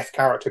another death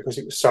character because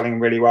it was selling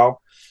really well.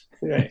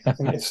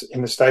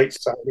 in the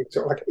States. So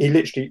he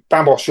literally,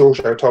 Bambos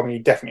Giorgio told me he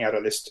definitely had a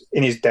list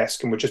in his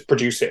desk and would just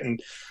produce it.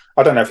 And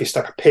I don't know if he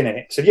stuck a pin in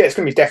it. He said, "Yeah, it's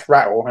going to be Death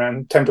Rattle,"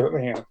 and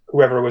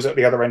whoever was at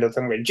the other end of the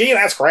thing went, "Gee,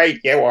 that's great.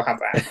 Yeah, we'll have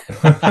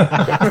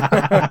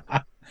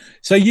that."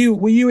 So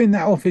were you in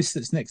that office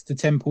that's next to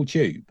Temple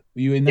Tube?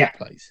 Were you in that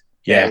place?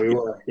 Yeah, we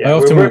were. Yeah. I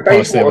often walk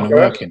past there when I'm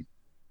working.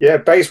 Yeah,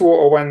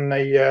 Bayswater, when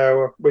they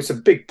was a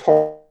big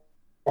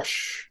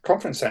posh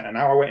conference centre.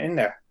 Now I went in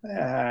there,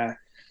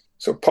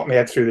 sort of popped my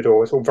head through the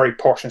door. It's all very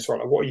posh and sort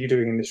of like, "What are you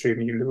doing in this room?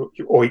 You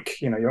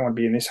oik, you don't want to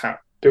be in this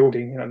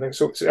building."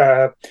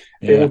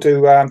 They all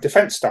do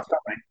defence stuff,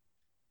 don't they?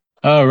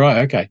 Oh, right,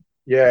 okay.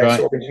 Yeah, right.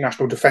 Sort of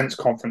international defence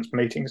conference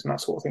meetings and that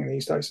sort of thing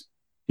these days.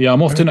 Yeah,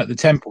 I'm often at the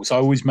Temple, so I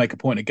always make a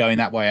point of going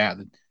that way out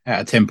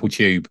of Temple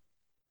Tube.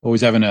 Always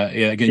having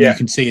you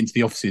can see into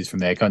the offices from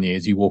there, can't you,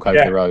 as you walk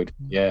over the road?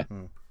 Yeah.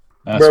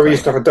 Where we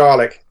used to have a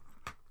Dalek.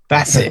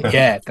 That's it,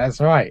 yeah, that's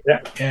right.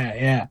 Yeah,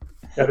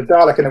 the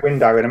Dalek in the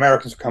window, and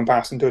Americans would come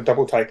past and do a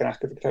double take and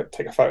ask if we could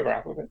take a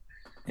photograph of it.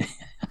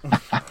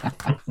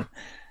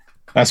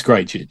 That's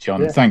great,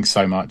 John. Thanks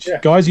so much.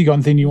 Yeah. Guys, you got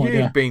anything you want to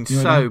do? You've been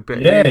so big.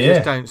 You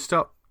just don't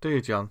stop, do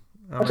you, John?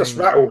 I just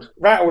rattled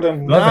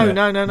and no.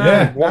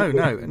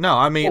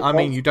 I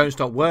mean, you don't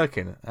stop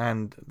working,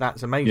 and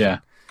that's amazing. Yeah.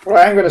 Well,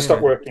 I am going to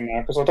stop working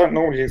now because I don't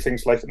normally do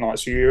things late at night.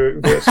 So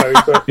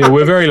yeah,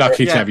 we're very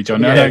lucky to have you,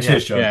 John.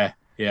 Cheers, John.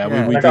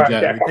 Yeah. We did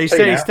that.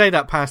 He stayed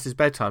up past his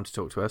bedtime to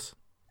talk to us.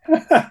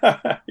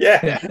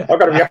 Yeah, I've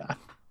got to be up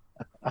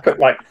at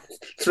like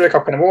 3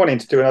 o'clock in the morning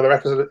to do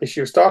another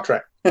issue of Star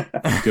Trek.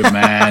 Good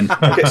man.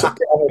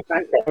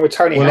 With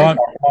Tony Hancock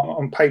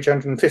on page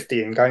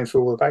 150 and going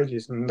through all the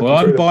pages. I'm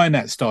buying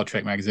that Star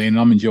Trek magazine and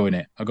I'm enjoying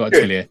it. I've got to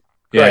tell you.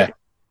 Yeah. Great.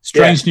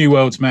 Strange New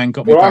Worlds, man.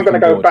 Got me. Well, I'm going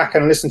to go back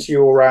and listen to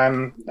your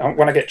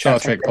when I get Star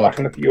Trek go back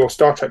and look at your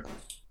Star Trek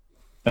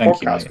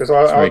podcast because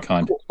very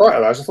kind.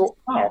 I thought,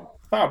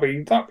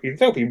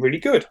 they'll be really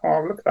good.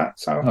 I'll look at that.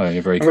 So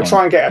you're very I'm going to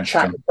try and get a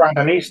chat with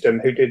Brandon Easton,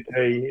 who did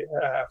the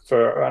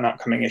for an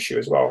upcoming issue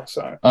as well.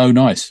 So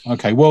nice.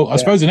 Okay, well, I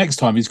suppose the next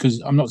time is because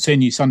I'm not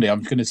seeing you Sunday.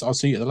 I'll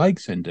see you at the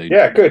Lakes then, dude.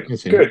 Yeah, good.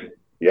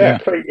 Yeah,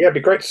 it'd be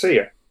great to see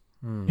you.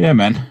 Yeah,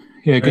 man.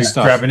 Yeah, good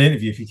stuff. Grab an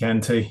interview if you can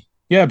too.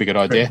 Yeah, it'd be a good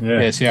idea.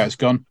 Yeah, see how it's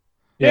gone.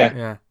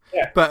 Yeah.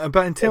 But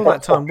until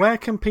that time, where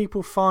can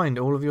people find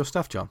all of your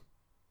stuff, John?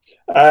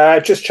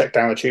 Just check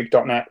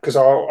downthetube.net because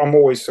I'm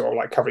always sort of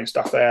like covering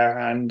stuff there,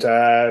 and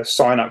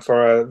sign up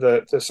for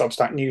the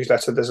Substack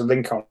newsletter. There's a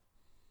link on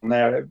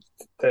there.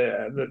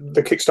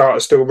 The Kickstarter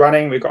is still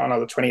running. We've got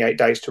another 28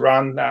 days to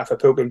run for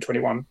Pilgrim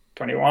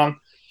 2121.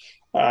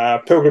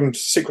 Pilgrim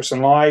Secrets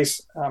and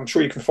Lies. I'm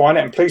sure you can find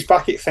it, and please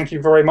back it. Thank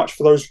you very much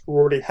for those who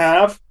already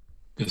have.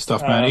 Good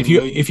stuff, man.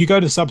 If you go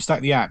to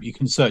Substack the app, you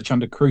can search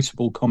under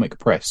Crucible Comic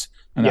Press,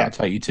 and that'll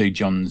take you to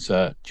John's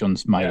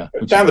mailer.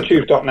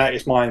 Downthetube.net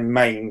is my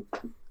main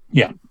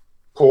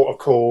port of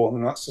call,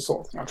 and that's the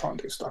sort of thing I try and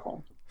do stuff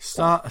on.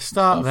 Start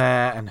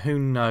there, and who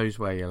knows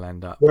where you'll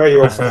end up. Where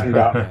you'll end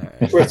up.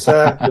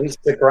 Twitter,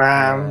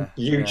 Instagram,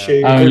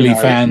 YouTube.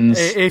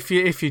 OnlyFans.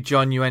 If you're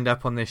John, you end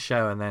up on this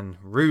show, and then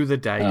rue the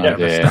day you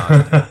never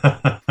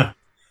started.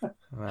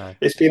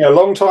 It's been a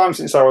long time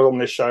since I was on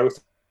this show.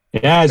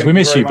 Yeah, we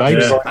miss you, babe.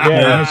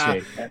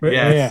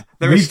 Yeah.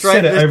 The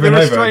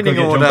restraining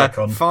order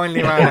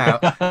finally ran out.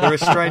 The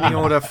restraining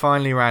order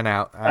finally ran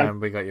out, and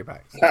we got you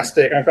back.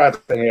 Fantastic. I'm glad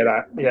to hear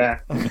that. Yeah.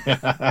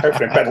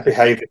 Hopefully I'm better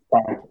behaved this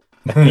time.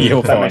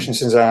 You're fine. Mention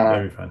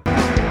Cinzano.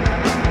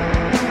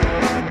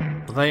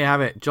 Well, there you have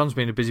it. John's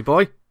been a busy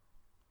boy.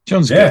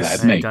 John's good,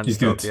 isn't he? He's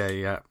good.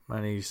 Yeah.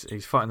 And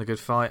he's fighting the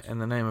good fight in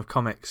the name of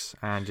comics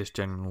and just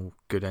general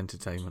good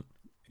entertainment.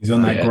 He's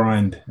on that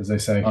grind, as they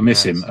say. I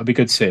miss him. It'd be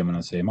good to see him when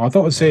I see him. I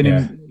thought I'd seen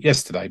him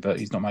yesterday, but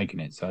he's not making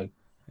it, so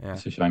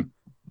it's a shame.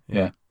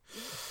 Yeah.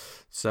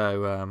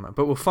 So,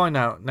 but we'll find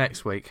out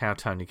next week how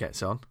Tony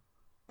gets on.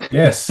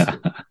 Yes.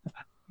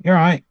 You're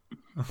right.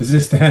 Is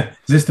this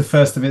the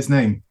first of its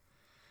name?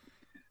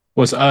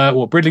 Was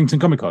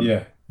Bridlington Comic Con?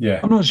 Yeah.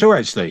 I'm not sure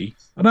actually.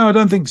 No, I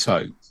don't think so.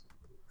 Okay.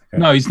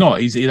 No, he's not.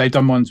 They've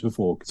done ones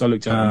before because I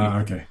looked at it.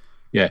 Okay.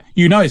 Yeah,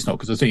 I it's not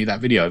because I sent you that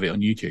video of it on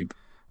YouTube.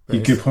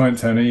 Good point,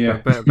 Tony.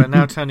 Yeah, but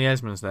now Tony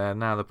Esmond's there.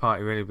 Now the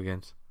party really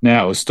begins.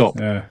 Now it'll stop.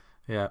 Yeah.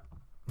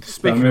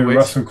 Speaking of which,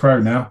 Russell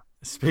Crowe now.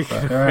 Speaking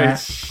of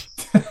which,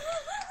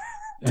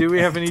 do we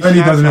have any? Tony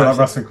doesn't look like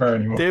Russell Crowe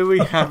anymore. Do we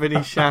have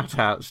any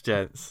shout-outs,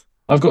 gents?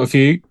 I've got a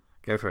few.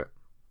 Go for it.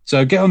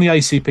 So get on the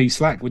ACP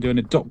Slack. We're doing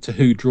a Doctor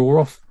Who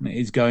draw-off, and it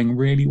is going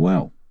really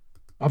well.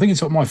 I think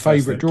it's my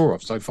favourite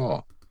draw-off so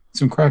far.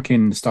 Some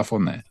cracking stuff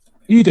on there.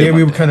 You do? Yeah,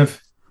 we were kind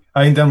of.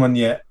 I ain't done one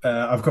yet.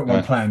 I've got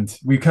one planned.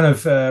 We kind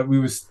of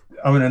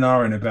Owen and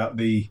Aaron about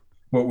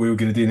what we were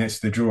going to do next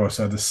to the draw.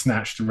 So I just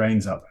snatched the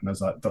reins up, and I was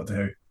like, Doctor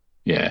Who.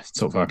 Yeah,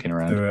 stop fucking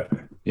around. Do it.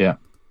 Yeah.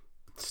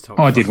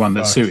 I did one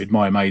that suited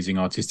my amazing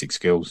artistic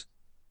skills.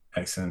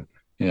 Excellent.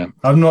 Yeah.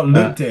 I've not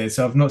looked at it,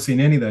 so I've not seen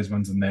any of those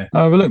ones in there.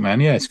 Oh, but look,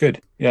 man. Yeah, it's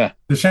good. Yeah.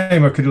 It's a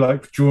shame I could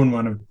have drawn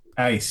one of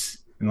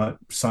Ace and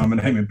sign my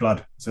name in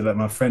blood. So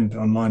my friend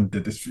online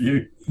did this for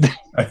you.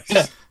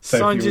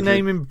 Signed your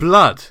name in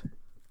blood.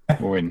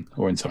 or in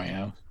something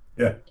else.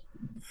 Yeah.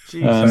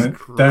 Jesus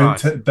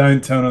Christ.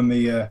 Don't turn on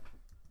the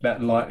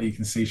that light you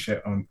can see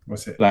shit on.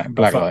 What's it?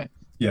 Black light.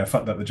 Yeah,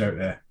 fucked up the joke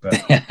there.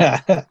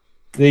 But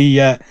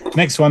the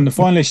next one, the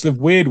final issue of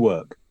Weird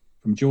Work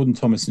from Jordan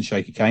Thomas and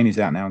Shaky Kane is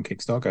out now on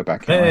Kickstarter. Go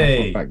back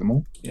and back them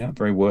all. Yeah,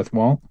 very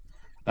worthwhile.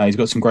 He's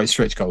got some great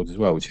stretch goals as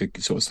well, which are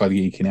sort of slowly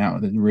eking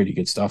out. Really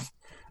good stuff.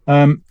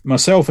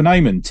 Myself and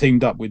Eamon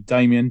teamed up with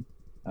Damien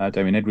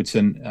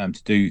Edwardson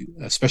to do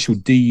a special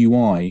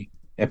DUI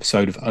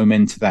episode of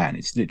Omen to That. And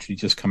it's literally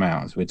just come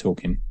out as we're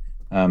talking.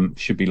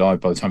 Should be live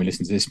by the time you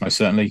listen to this, most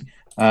certainly.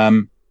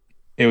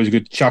 It was a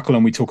good chuckle,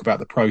 and we talk about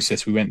the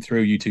process we went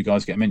through. You two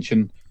guys get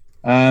mentioned.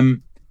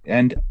 And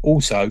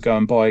also go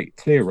and buy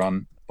Clear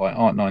Run by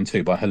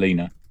Art92 by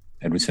Helena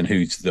Edwardson,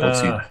 who's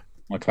obviously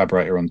my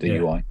collaborator on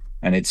DUI. Yeah.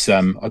 And it's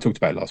I talked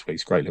about it last week.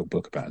 It's a great little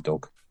book about a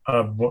dog.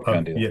 I've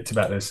yet to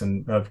back this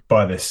and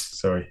buy this.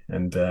 Sorry,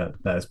 and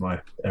that is my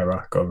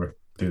error. Got to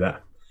do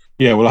that.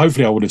 Yeah, well,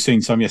 hopefully I would have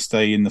seen some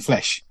yesterday in the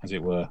flesh, as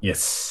it were.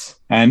 Yes.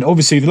 And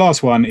obviously the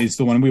last one is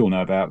the one we all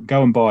know about.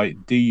 Go and buy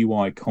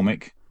DUI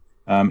Comic,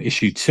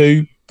 issue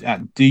 2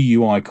 at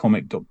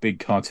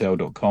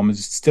duicomic.bigcartel.com.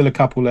 There's still a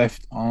couple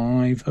left.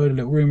 I've heard a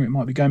little rumour it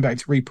might be going back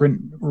to reprint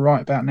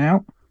right about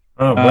now.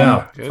 Oh,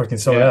 wow. Fucking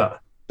sold out.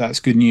 That's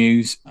good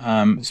news.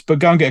 But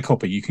go and get a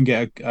copy. You can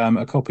get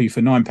a copy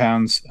for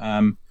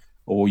 £9,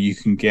 or you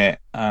can get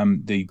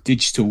the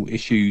digital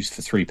issues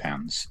for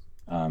 £3.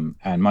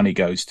 And money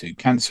goes to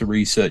Cancer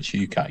Research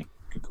UK.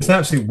 It's an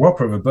absolute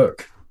whopper of a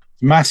book.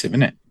 It's massive,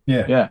 isn't it?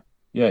 Yeah.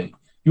 You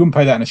wouldn't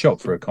pay that in a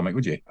shop for a comic,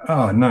 would you?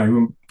 Oh, no. You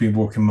wouldn't be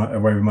walking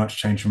away with much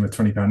change from a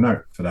 £20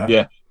 note for that.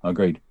 Yeah, I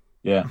agreed.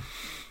 Yeah.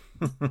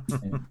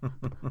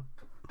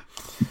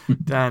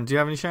 Dan, do you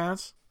have any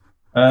shout-outs?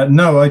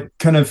 No,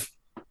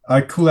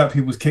 I call out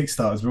people's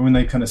Kickstarters, but when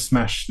they kind of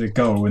smash the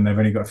goal and they've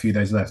only got a few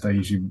days left, I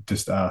usually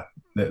just they'll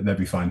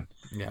be fine.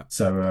 Yeah.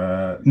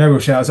 So no real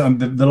shout outs.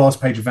 The last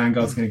page of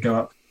Vanguard's going to go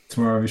up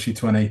tomorrow, issue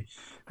 20,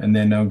 and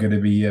then I'm going to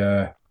be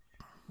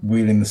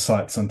wheeling the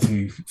sights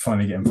onto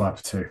finally getting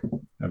Viper 2.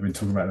 I've been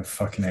talking about the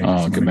fucking ages.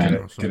 Oh, good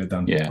man. Get it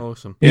done. Yeah.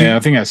 Awesome. Yeah, I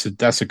think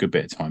that's a good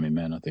bit of timing,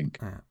 man, I think.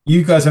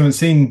 You guys haven't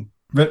seen,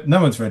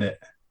 no one's read it.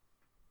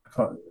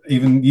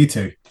 Even you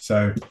two.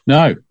 So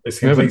no, it's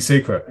a complete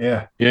secret.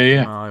 Yeah.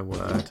 My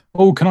word.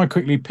 Oh, can I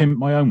quickly pimp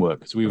my own work?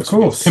 Because we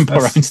also pimp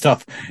our own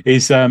stuff.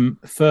 Is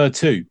Fur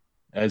 2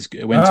 has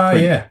went to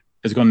print.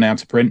 Has gone now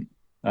to print.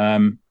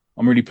 I'm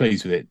really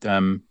pleased with it.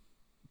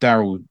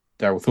 Daryl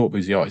Thorpe,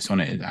 who's the artist on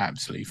it, has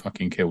absolutely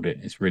fucking killed it.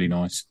 It's really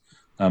nice.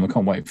 I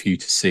can't wait for you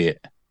to see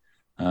it.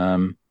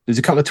 There's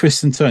a couple of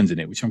twists and turns in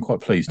it, which I'm quite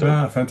pleased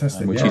with.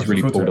 Fantastic. Which he's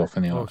really pulled off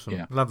in the art. Awesome.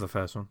 Yeah. Love the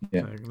first one.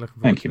 Yeah. So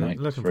Thank you, mate.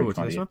 Looking forward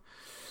to this one.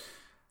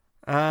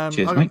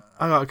 Cheers, mate.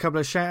 I got a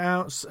couple of shout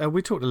outs.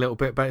 We talked a little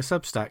bit about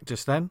Substack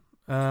just then.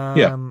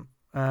 And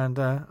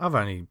I've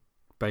only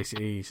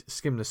basically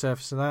skimmed the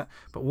surface of that.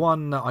 But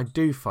one that I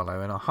do follow,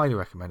 and I highly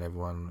recommend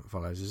everyone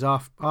follows, is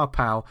our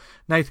pal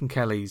Nathan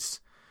Kelly's.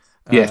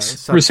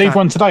 Yes, received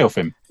one today off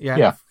him.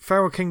 Yeah.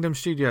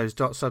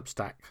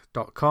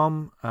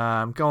 feralkingdomstudios.substack.com.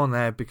 Go on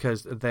there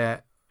because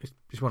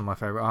he's one of my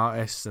favourite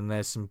artists, and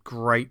there's some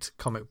great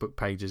comic book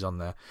pages on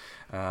there.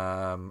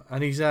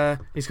 And he's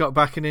got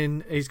back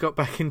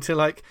into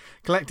like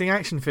collecting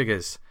action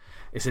figures.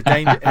 It's a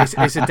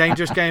it's a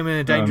dangerous game in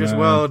a dangerous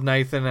world,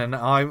 Nathan, and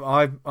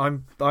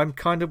I'm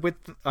kind of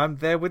I'm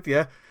there with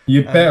you.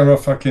 You're better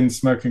off fucking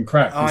smoking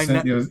crack.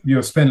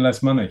 You'll spend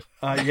less money.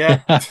 Yeah.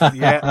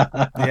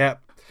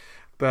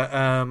 But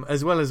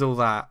as well as all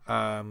that,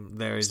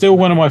 there is still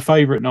one of my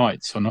favourite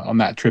nights on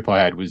that trip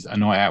I had was a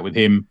night out with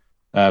him,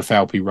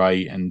 Falpy,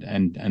 Ray, and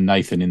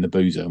Nathan in the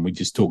Boozer, and we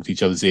just talked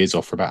each other's ears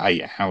off for about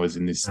 8 hours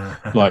in this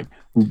like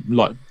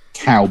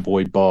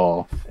cowboy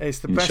bar. It's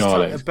the in best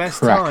Charlotte.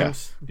 Best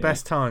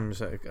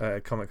times at a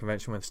comic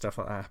convention when stuff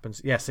like that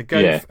happens. Yeah, so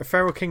go to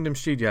Feral Kingdom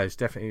Studios.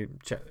 Definitely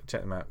check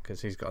them out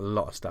because he's got a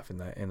lot of stuff in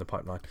the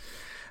pipeline.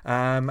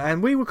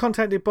 And we were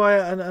contacted by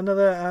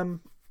another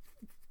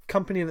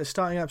company that's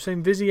starting up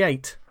soon, Visi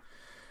 8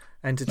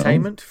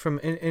 Entertainment from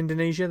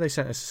Indonesia. They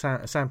sent us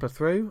a sampler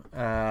through,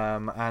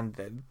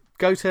 and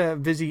go to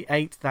Visi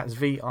 8. That's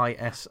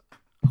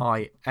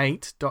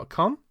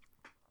VISI8.com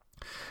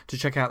to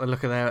check out the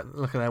look of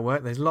their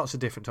work. There's lots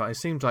of different titles.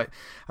 It seems like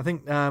I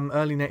think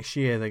early next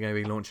year they're going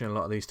to be launching a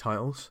lot of these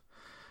titles.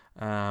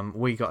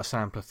 We got a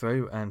sampler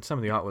through, and some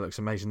of the artwork looks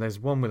amazing. There's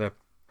one with a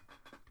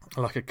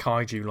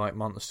kaiju-like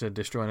monster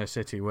destroying a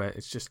city, where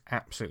it's just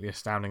absolutely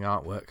astounding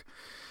artwork.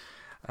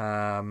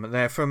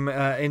 They're from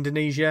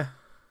Indonesia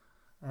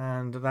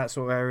and that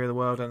sort of area of the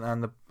world,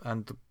 and the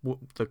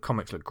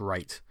comics look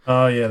great.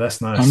 Oh yeah,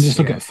 that's nice. I'm just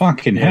looking at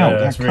fucking hell.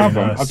 That cover.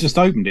 Really nice. I've just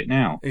opened it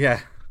now. Yeah.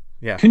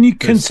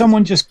 Can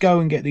someone just go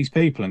and get these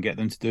people and get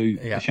them to do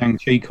a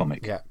Shang-Chi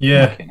comic?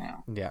 Yeah.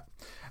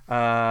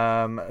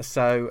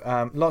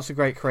 So lots of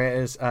great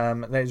creators.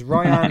 There's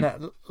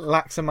Ryan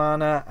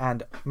Laksamana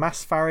and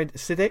Masfarid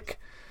Siddiq,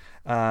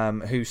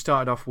 who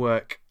started off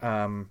work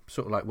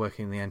sort of like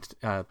working in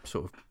the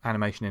sort of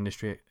animation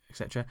industry,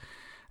 etc.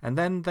 And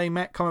then they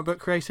met comic book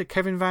creator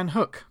Kevin Van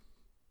Hook,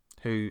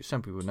 who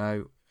some people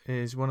know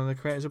is one of the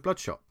creators of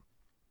Bloodshot.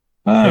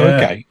 Oh,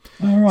 okay.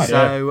 All right.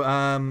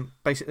 So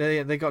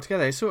basically, they got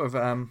together. It's sort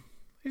of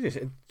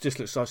it just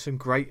looks like some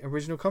great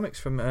original comics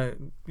from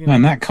Man,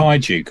 that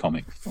kaiju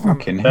comic,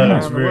 fucking hell.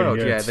 That's really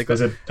good. Yeah,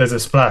 there's a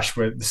splash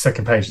where the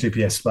second page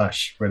DPS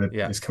splash where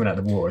it's coming out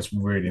of the water. It's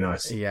really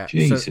nice. Yeah,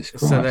 Jesus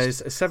Christ. So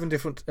there's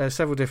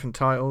several different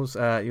titles.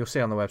 You'll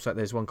see on the website.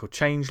 There's one called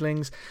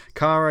Changelings,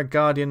 Kara,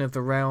 Guardian of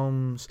the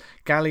Realms,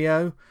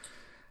 Galio,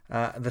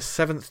 the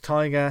Seventh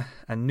Tiger,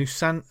 and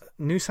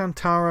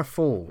Nusantara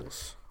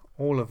Falls.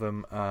 All of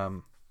them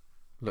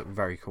look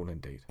very cool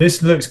indeed.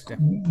 This looks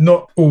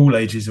not all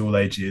ages,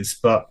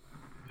 but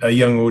a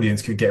young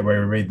audience could get away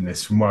with reading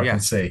this from what I can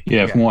see.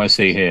 Yeah, from what I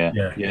see here.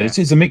 Yeah.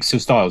 It's a mix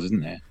of styles,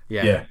 isn't there?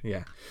 Yeah.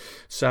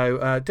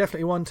 So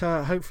definitely one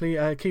to hopefully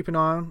keep an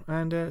eye on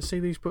and see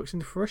these books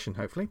into fruition,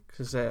 hopefully,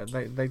 because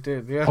they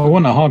do. Yeah. I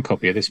want a hard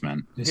copy of this,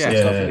 man. This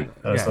lovely.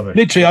 That's lovely.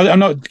 Literally, I'm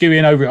not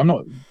giving over. I'm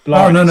not.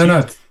 Blind. Oh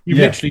no. You've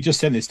literally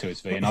just sent this to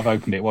us, V, and I've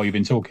opened it while you've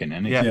been talking,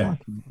 and it's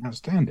fucking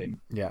outstanding.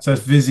 Yeah. So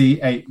it's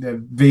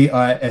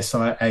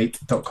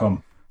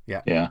VISI8.com.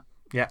 Yeah. So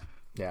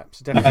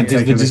definitely. And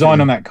the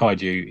design on that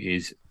kaiju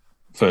is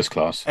first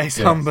class. It's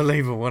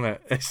unbelievable, isn't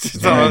it? It's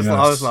just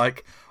I was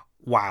like,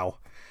 wow.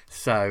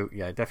 So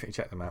yeah, definitely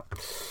check them out.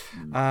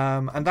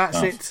 And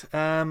that's it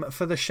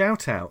for the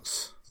shout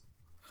outs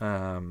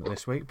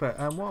this week.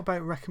 But what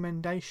about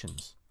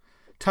recommendations?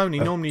 Tony,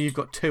 normally you've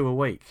got 2 a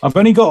week. I've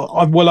only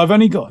got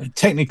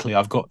technically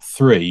I've got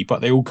 3,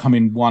 but they all come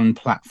in one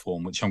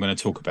platform, which I'm going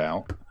to talk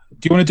about.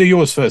 Do you want to do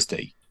yours first,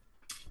 D?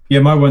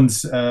 Yeah, my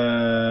one's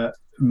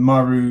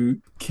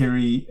Maru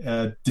Kiri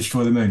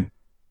Destroy the Moon.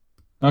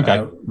 Okay.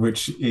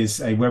 Which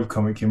is a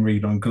webcomic you can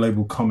read on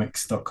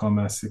globalcomics.com.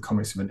 That's the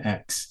comics with an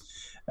X.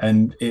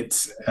 And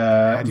it's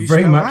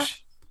very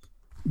much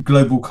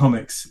Global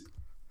Comics,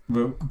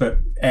 but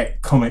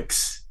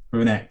comics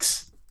with an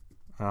X.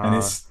 And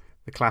it's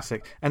the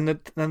classic. And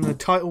the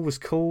title was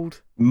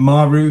called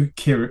Maru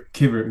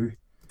Kiru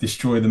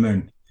Destroy the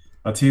Moon.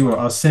 I'll tell you what,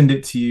 I'll send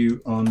it to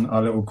you on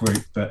our little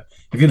group. But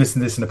if you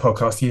listen to this in the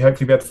podcast, you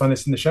hopefully be able to find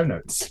this in the show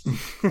notes.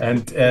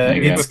 And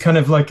it's kind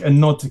of like a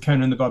nod to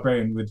Conan the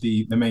Barbarian with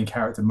the main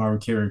character, Maru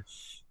Kiru.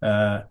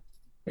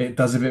 It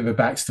does a bit of a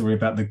backstory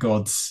about the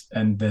gods,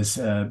 and there's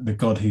the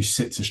god who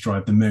sits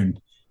astride the moon,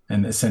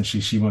 and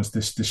essentially she wants to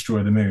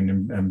destroy the moon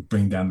and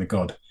bring down the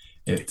god.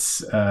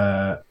 It's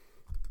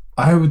I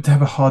would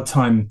have a hard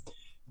time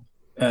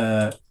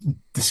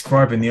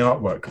describing the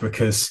artwork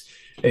because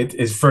it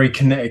is very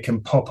kinetic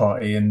and pop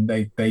arty, and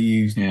they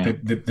use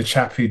the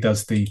chap who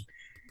does the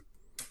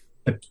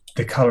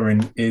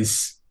colouring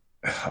is,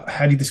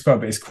 how do you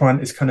describe it? It's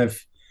kind of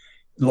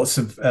lots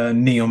of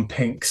neon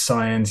pink,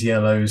 cyans,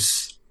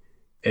 yellows.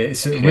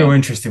 It's a real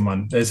interesting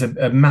one. There's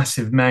a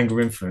massive manga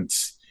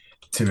influence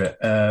to it.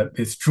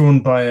 It's drawn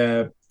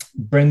by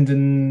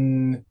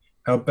Brendan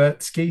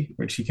Albertsky,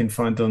 which you can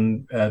find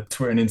on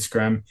Twitter and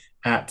Instagram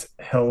at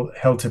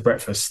Hell to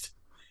Breakfast.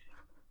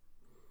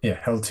 Yeah,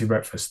 Hell to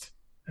Breakfast.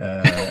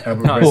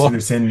 Albert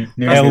lives in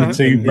Hell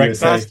to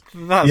Breakfast.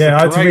 That's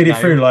I had to read it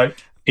through.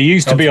 Like it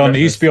used to be on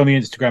the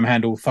Instagram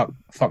handle. Fuck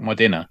my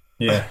dinner.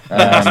 Yeah,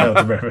 Hell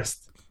to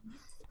Breakfast.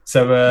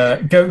 So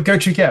go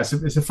check it out.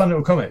 It's a fun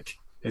little comic.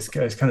 It's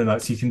kind of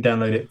like, so you can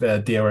download it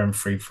DRM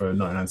free for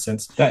 99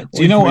 cents. Do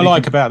you know what I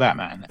like about that,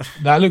 man?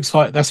 That looks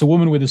like that's a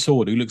woman with a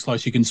sword who looks like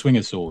she can swing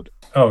a sword.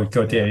 Oh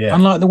god, yeah.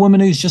 Unlike the woman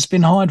who's just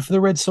been hired for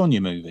the Red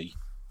Sonja movie.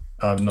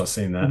 I've not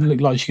seen that. It look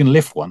like she can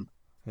lift one.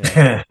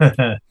 Yeah.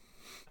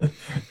 But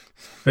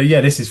yeah,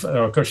 this is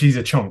she's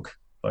a chonk.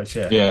 Like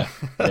yeah.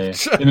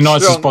 In the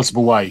nicest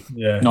possible way.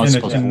 Yeah, in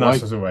the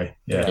nicest way.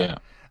 Yeah.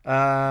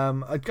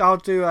 I'll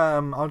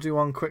do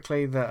one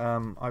quickly that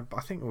I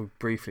think we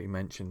briefly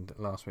mentioned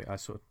last week. I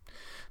sort of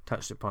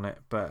touched upon it,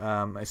 but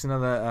it's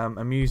another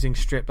amusing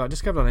strip that I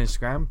discovered on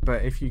Instagram.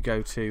 But if you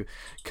go to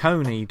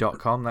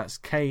Kohney.com, that's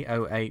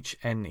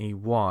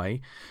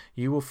KOHNEY,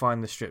 you will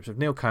find the strips of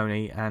Neil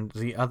Cohney and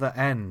The Other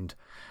End.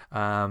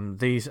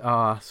 These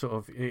are sort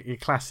of your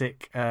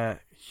classic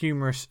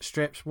humorous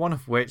strips, one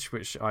of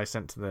which I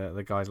sent to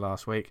the guys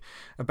last week,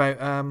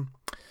 about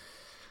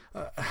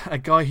a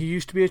guy who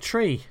used to be a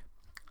tree.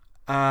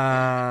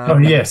 Oh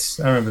yes,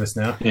 I remember this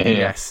now.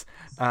 Yes,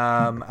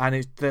 and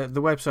it's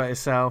the website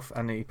itself,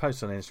 and he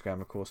posts on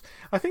Instagram, of course.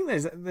 I think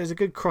there's a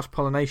good cross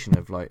pollination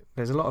of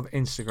there's a lot of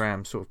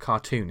Instagram sort of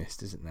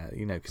cartoonist, isn't there?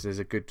 Because there's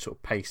a good sort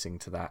of pacing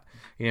to that.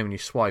 When you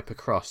swipe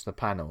across the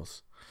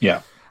panels.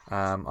 Yeah.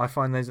 I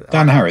find there's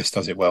Dan Harris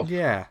does it well.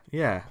 Yeah.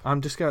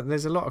 I'm discovering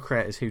there's a lot of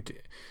creators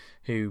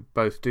who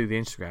both do the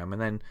Instagram,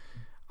 and then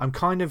I'm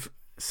kind of.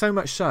 So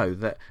much so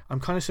that I'm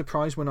kind of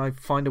surprised when I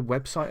find a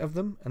website of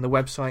them, and the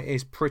website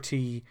is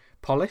pretty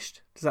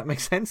polished. Does that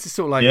make sense? It's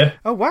sort of like,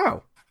 oh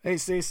wow,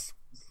 it's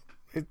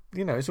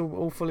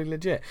all fully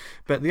legit.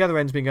 But The Other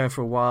End's been going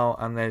for a while,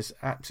 and there's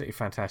absolutely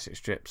fantastic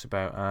strips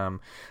about.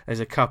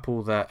 There's a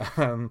couple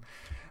that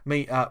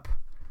meet up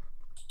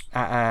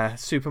at a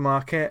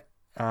supermarket.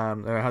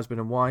 They're a husband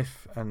and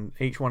wife, and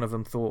each one of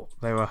them thought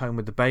they were home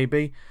with the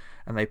baby,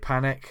 and they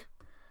panic.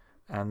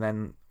 And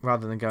then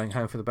rather than going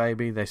home for the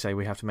baby, they say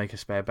we have to make a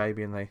spare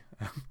baby, and they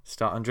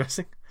start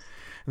undressing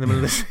in the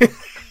middle of the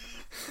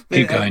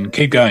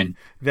Keep going.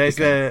 There's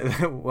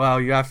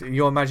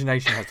your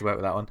imagination has to work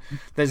with that one.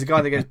 There's a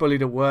guy that gets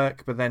bullied at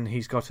work, but then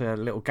he's got a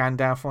little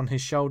Gandalf on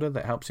his shoulder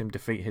that helps him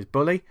defeat his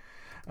bully.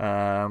 It's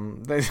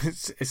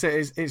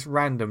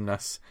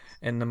randomness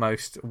in the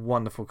most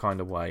wonderful kind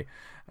of way.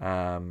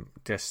 And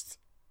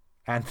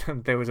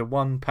there was a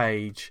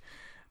 1-page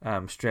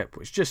strip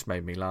which just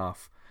made me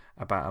laugh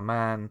about a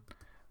man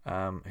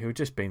who had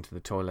just been to the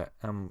toilet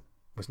and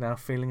was now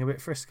feeling a bit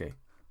frisky.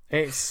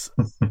 It's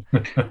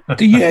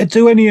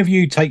do any of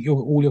you take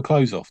all your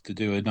clothes off to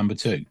do a number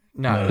 2?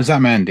 No, because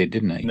that man did,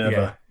 didn't he?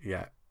 Never.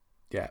 Yeah.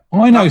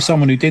 I know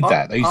someone who did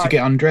that. They used to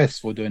get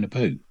undressed while doing a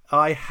poo.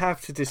 I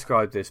have to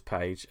describe this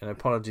page, and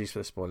apologies for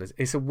the spoilers.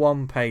 It's a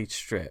 1-page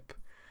strip,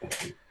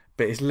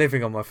 but it's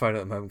living on my phone at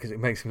the moment because it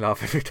makes me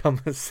laugh every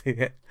time I see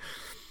it.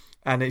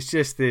 And it's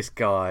just this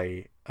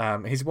guy.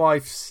 His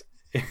wife's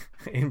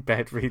in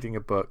bed reading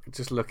a book,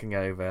 just looking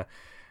over,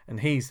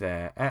 and he's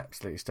there,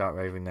 absolutely stark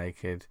raving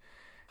naked.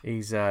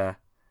 He's not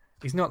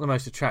the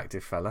most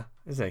attractive fella,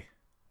 is he?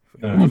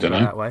 I don't know.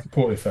 That way.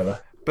 Portly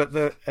fella.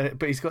 But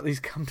he's got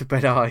these come to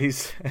bed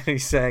eyes, and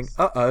he's saying,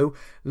 "Uh-oh,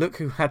 look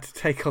who had to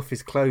take off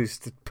his clothes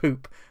to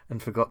poop and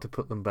forgot to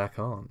put them back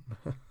on."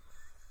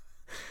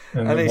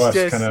 And it's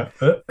just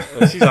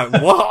she's like,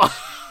 "What?"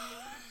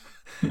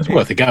 It's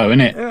worth a go, isn't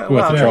it?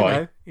 Worth a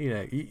try.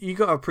 You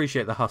got to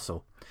appreciate the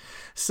hustle.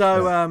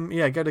 So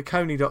go to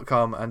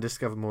Coney.com and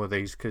discover more of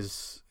these,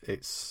 because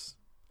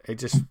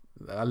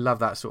I love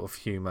that sort of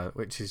humour,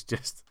 which is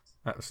just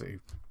absolutely...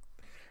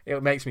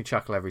 It makes me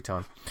chuckle every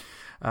time.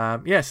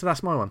 So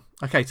that's my one.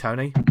 Okay,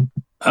 Tony.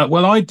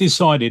 Well, I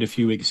decided a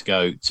few weeks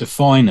ago to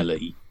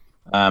finally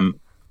pull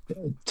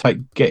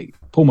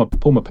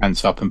my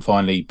pants up and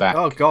finally back.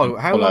 Oh, God.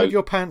 How long have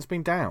your pants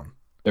been down?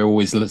 They're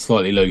always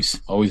slightly loose.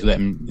 I always let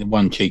them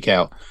one cheek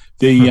out.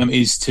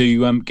 Is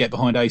to get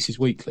behind Aces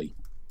Weekly.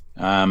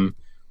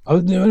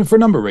 For a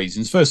number of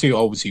reasons. Firstly,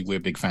 obviously, we're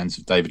big fans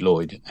of David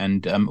Lloyd,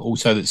 and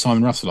also that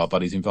Simon Russell, our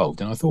buddy's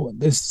involved. And I thought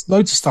there's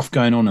loads of stuff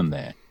going on in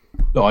there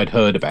that I'd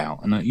heard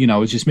about, and I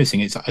was just missing.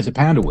 It's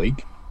 £1 a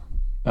week.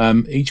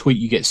 Each week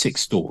you get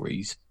 6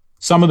 stories.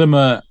 Some of them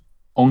are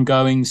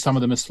ongoing, some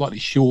of them are slightly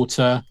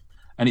shorter,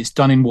 and it's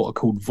done in what are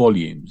called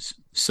volumes.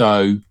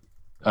 So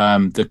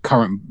the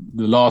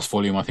last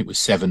volume I think was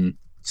 7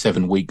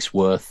 weeks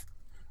worth,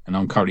 and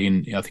I'm currently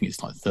in, I think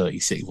it's like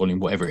 36 volume,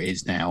 whatever it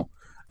is now.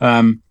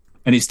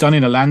 And it's done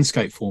in a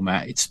landscape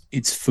format.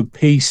 It's for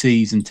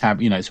PCs and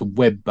tab. It's a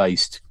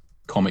web-based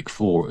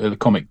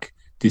comic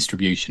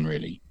distribution,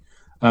 really.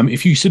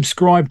 If you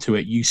subscribe to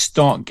it, you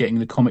start getting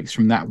the comics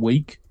from that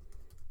week.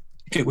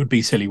 It would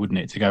be silly, wouldn't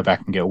it, to go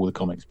back and get all the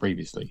comics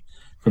previously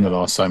from the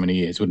last so many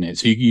years, wouldn't it?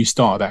 So you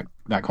start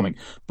that comic,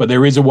 but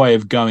there is a way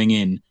of going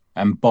in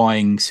and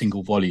buying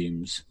single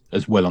volumes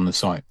as well on the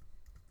site.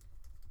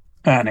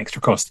 At an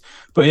extra cost,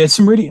 but it's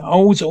some really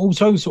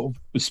also sort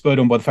of was spurred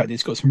on by the fact that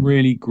it's got some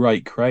really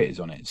great creators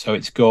on it. So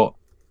it's got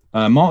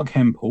Mark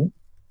Hempel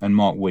and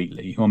Mark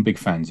Wheatley, who I'm big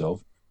fans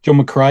of. John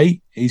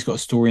McCrae, he's got a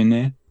story in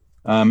there.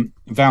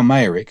 Val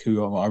Mayerick,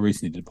 who I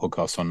recently did a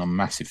podcast on, I'm a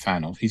massive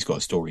fan of. He's got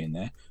a story in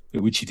there,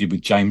 which he did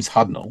with James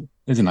Hudnall.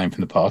 There's a name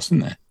from the past, isn't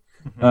there?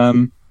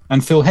 Mm-hmm.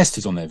 And Phil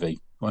Hester's on there, V.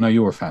 I know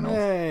you're a fan of.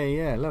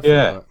 Love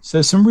that. So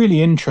there's some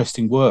really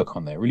interesting work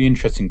on there, really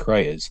interesting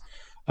creators.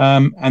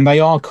 And they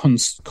are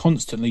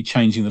constantly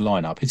changing the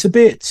lineup. It's a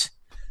bit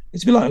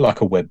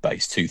like a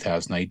web-based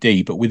 2000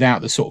 AD, but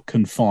without the sort of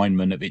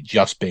confinement of it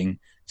just being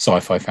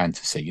sci-fi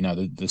fantasy.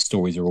 The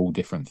stories are all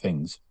different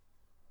things.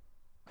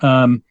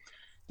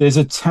 There's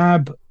a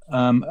tab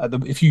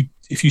if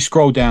you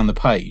scroll down the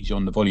page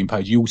on the volume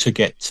page, you also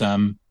get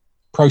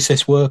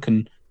process work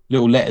and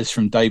little letters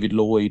from David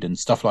Lloyd and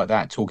stuff like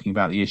that, talking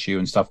about the issue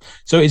and stuff.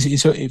 So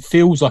it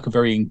feels like a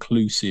very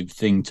inclusive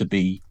thing to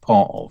be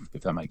part of,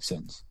 if that makes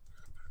sense.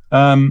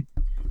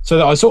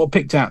 So I sort of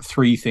picked out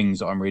 3 things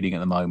that I'm reading at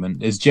the moment.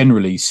 There's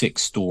generally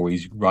 6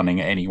 stories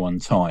running at any one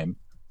time.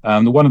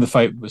 So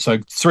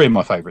 3 of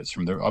my favourites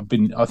from there. I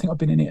think I've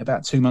been in it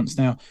about 2 months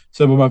now.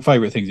 So one of my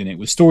favourite things in it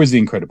was Stories of the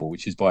Incredible,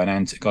 which is by a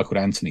guy called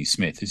Anthony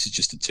Smith. This is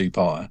just a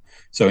 2-parter.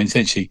 So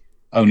essentially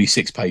only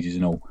 6 pages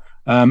in all.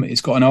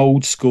 It's got an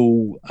old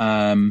school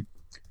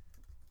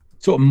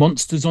sort of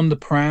monsters on the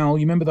prowl.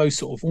 You remember those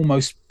sort of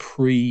almost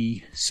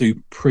pre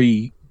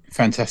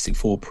Fantastic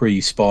Four,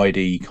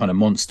 pre-Spidey kind of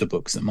monster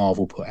books that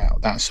Marvel put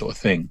out, that sort of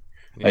thing.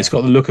 Yeah. It's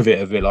got the look of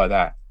it a bit like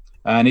that.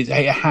 And it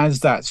has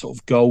that sort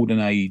of golden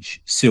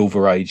age,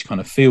 silver age kind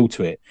of feel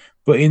to it,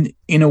 but in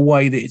a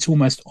way that it's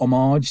almost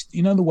homage.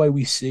 The way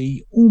we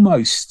see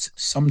almost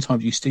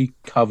sometimes you see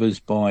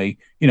covers by,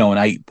 an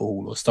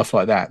 8-Ball or stuff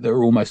like that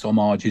are almost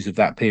homages of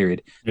that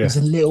period. Yeah. There's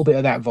a little bit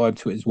of that vibe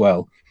to it as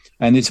well.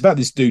 And it's about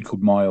this dude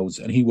called Miles,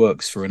 and he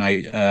works for an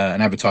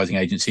advertising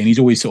agency, and he's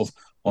always sort of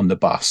on the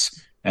bus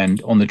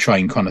and on the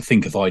train kind of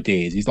think of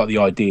ideas. He's like the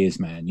ideas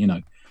man,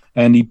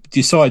 and he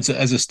decides that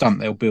as a stunt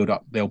they'll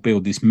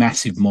build this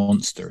massive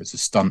monster as a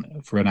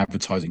stunt for an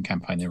advertising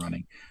campaign they're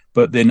running.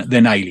 But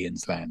then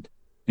aliens land,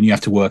 and you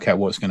have to work out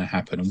what's going to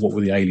happen and what will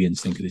the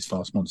aliens think of this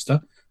vast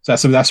monster.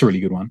 So that's a really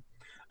good one.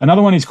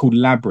 Another one is called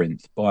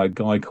Labyrinth by a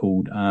guy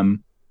called I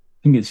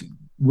think it's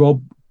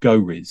Rob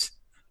Goriz,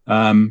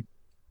 and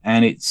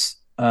it's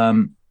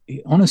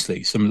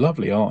honestly some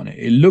lovely art on it.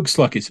 It looks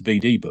like it's a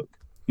BD book,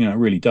 it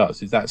really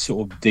does. It's that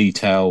sort of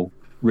detail,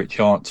 rich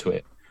art to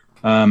it.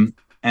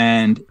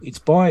 And it's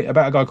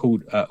about a guy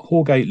called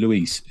Jorge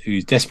Luis,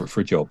 who's desperate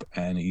for a job,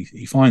 and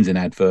he finds an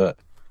advert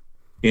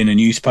in a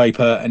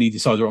newspaper, and he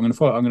decides, I'm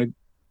going to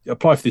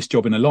apply for this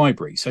job in a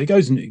library. So he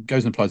goes and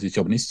applies for this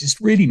job, and it's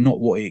just really not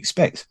what he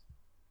expects.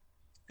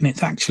 And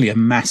it's actually a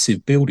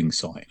massive building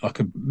site, like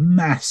a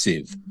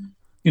massive,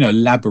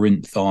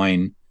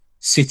 labyrinthine,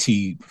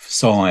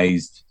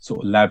 city-sized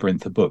sort of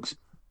labyrinth of books.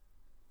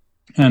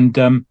 And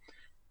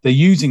they're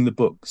using the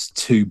books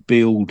to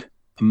build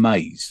a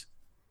maze,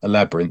 a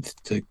labyrinth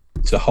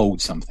to hold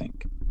something.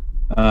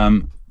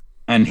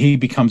 And he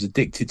becomes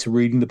addicted to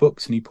reading the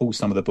books, and he pulls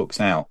some of the books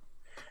out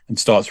and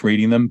starts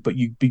reading them. But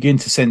you begin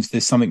to sense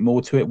there's something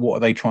more to it. What are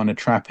they trying to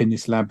trap in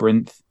this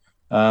labyrinth?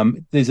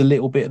 There's a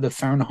little bit of the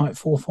Fahrenheit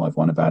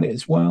 451 about it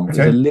as well.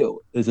 Okay.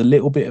 There's a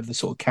little bit of the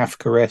sort of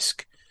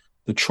Kafkaesque,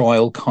 the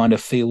trial kind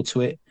of feel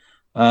to it.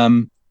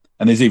 And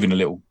there's even a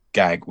little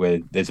gag where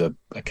there's a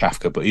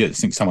Kafka, but I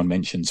think someone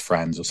mentions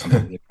Franz or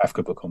something, the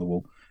Kafka book on the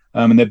wall.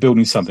 And they're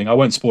building something. I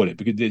won't spoil it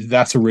because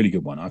that's a really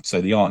good one. I have to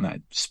say the art in that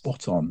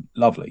spot on,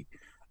 lovely.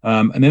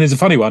 And then there's a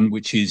funny one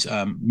which is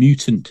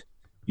Mutant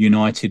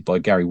United by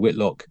Gary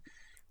Whitlock,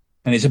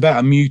 and it's about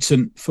a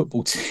mutant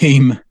football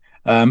team,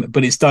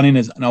 but it's done in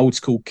an old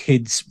school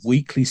kids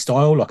weekly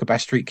style, like a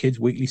Bash Street Kids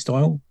weekly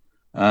style,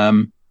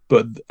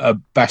 but a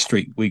Bash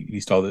Street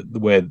weekly style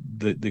where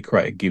the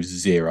creator gives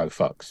zero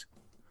fucks.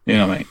 You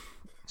know what I mean?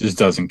 Just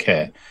doesn't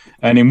care.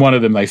 And in one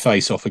of them, they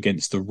face off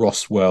against the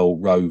Roswell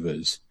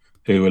Rovers,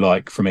 who are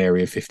like from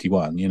Area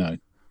 51,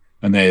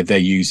 and they're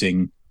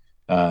using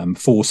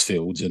force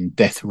fields and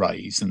death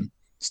rays and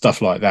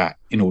stuff like that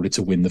in order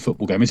to win the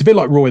football game. It's a bit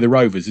like Roy the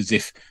Rovers, as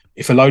if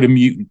a load of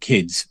mutant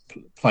kids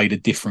played a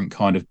different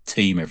kind of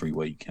team every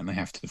week, and they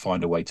have to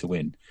find a way to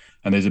win.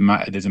 And there's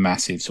a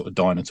massive sort of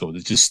dinosaur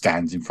that just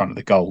stands in front of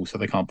the goal, so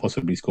they can't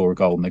possibly score a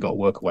goal, and they've got to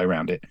work a way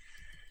around it.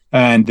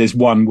 And there's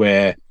one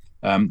where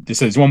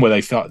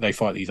they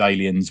fight these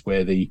aliens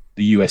where the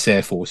US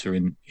Air Force are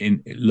in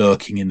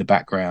lurking in the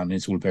background.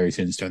 It's all very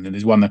sinister. And then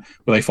there's one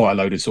where they fight a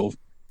load of sort of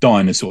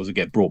dinosaurs that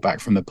get brought back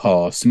from the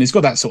past, and it's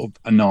got that sort of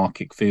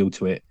anarchic feel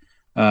to it.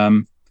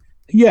 And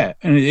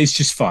it's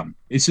just fun.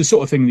 It's the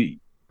sort of thing that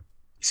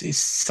it's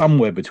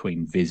somewhere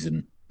between Viz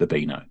and the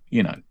Beano,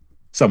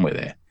 somewhere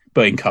there,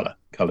 but in colored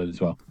as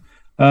well.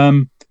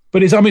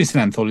 But it's an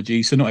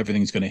anthology, so not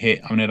everything's going to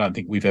hit. I don't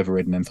think we've ever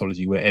read an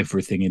anthology where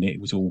everything in it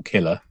was all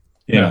killer.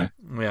 So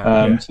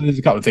there's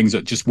a couple of things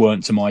that just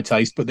weren't to my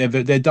taste, but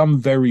they're done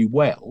very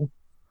well.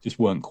 Just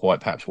weren't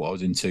quite perhaps what I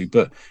was into.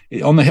 But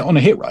on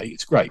a hit rate,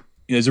 it's great.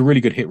 There's a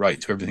really good hit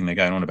rate to everything they're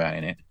going on about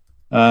in it.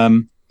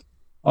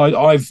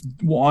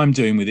 What I'm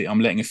doing with it, I'm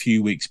letting a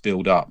few weeks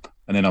build up,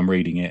 and then I'm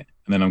reading it,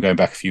 and then I'm going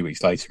back a few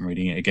weeks later and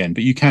reading it again.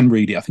 But you can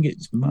read it. I think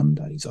it's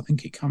Mondays. I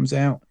think it comes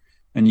out,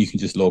 and you can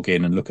just log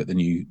in and look at the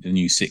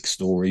new 6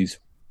 stories.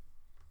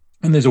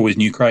 And there's always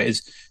new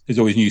creators. There's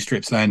always new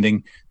strips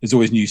landing. There's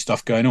always new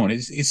stuff going on.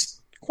 It's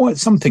quite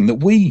something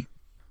that we've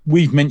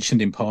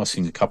mentioned in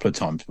passing a couple of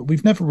times, but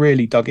we've never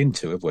really dug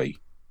into, have we?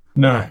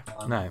 No.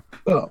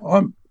 But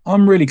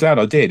I'm really glad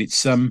I did.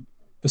 It's for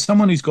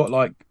someone who's got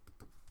like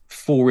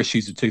 4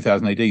 issues of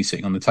 2000 AD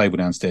sitting on the table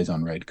downstairs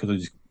unread, because I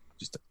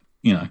just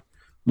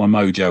my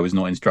mojo was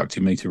not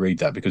instructing me to read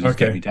that because it's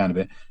getting me down a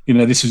bit.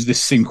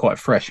 This seemed quite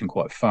fresh and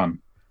quite fun.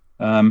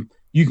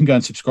 You can go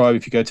and subscribe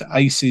if you go to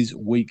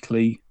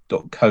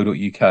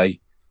acesweekly.co.uk.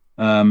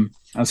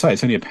 I'd say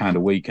it's only £1 a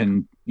week,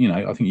 and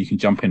I think you can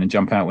jump in and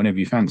jump out whenever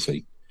you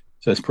fancy.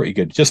 So it's pretty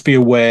good. Just be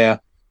aware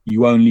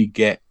you only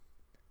get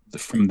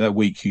from the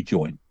week you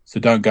join. So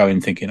don't go in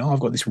thinking, I've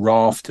got this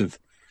raft of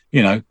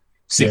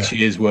 6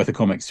 years worth of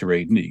comics to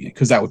read,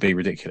 because that would be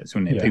ridiculous,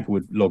 wouldn't it? Yeah. People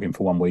would log in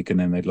for 1 week and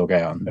then they'd log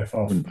out and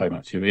wouldn't pay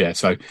much. Yeah,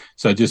 so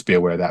just be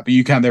aware of that. But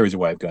there is a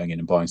way of going in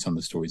and buying some of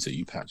the stories that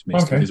you perhaps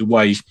missed. Okay. There's a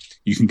way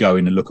you can go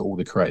in and look at all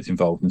the creators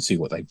involved and see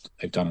what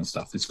they've done and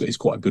stuff. It's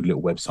quite a good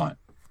little website.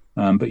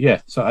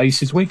 So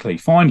Aces Weekly,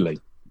 finally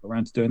got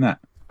around to doing that.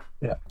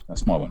 Yeah,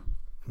 that's my one.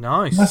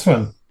 Nice. That's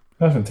one.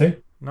 That's one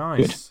too. Nice.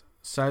 Good.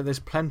 So there's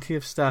plenty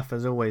of stuff,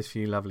 as always, for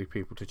you lovely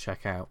people to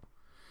check out,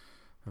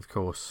 of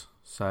course.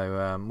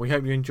 So we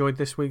hope you enjoyed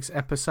this week's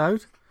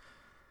episode.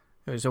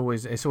 It's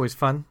always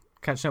fun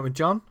catching up with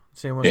John,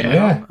 seeing what's going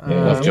on.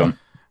 Yeah, love John.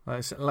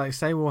 Like I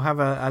say, we'll have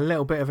a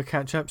little bit of a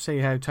catch up, see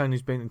how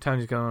Tony's been.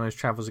 Tony's going on his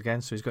travels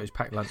again, so he's got his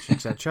packed lunch,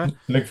 etc.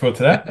 Look forward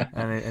to that.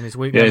 And his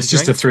week. Yeah, it's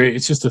just a 3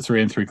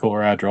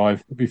 3/4 hour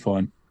drive. It'll be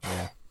fine.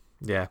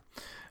 Yeah.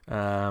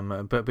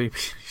 But be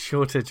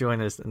sure to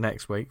join us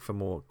next week for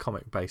more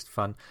comic based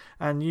fun,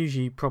 and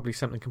usually probably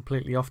something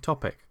completely off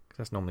topic.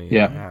 That's normally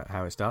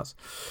how it starts.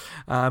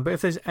 But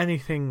if there's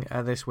anything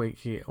this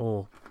week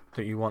or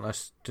that you want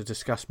us to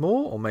discuss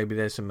more, or maybe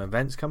there's some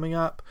events coming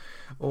up,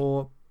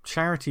 or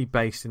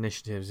charity-based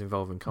initiatives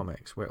involving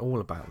comics. We're all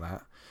about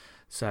that.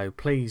 So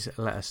please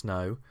let us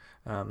know.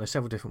 There's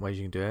several different ways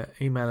you can do it.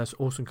 Email us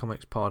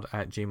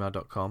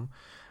awesomecomicspod@gmail.com.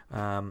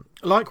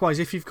 Likewise,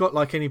 if you've got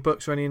like any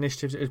books or any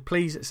initiatives,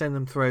 please send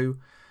them through.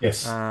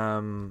 Yes.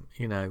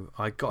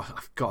 I've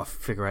got to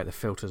figure out the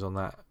filters on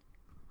that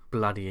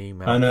bloody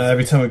email. I know,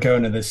 every time we go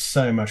in there's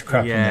so much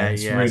crap in there.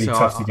 It's really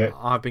tough to get.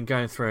 I've been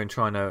going through and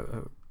trying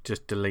to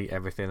just delete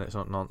everything that's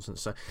not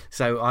nonsense.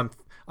 So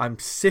I'm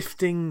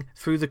sifting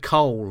through the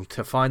coal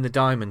to find the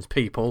diamonds,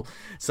 people.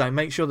 So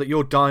make sure that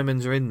your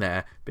diamonds are in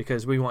there,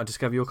 because we want to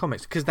discover your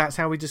comics, because that's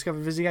how we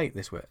discovered Vizzy 8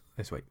 this week.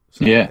 So,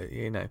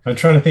 I'm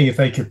trying to think if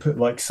they could put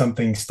like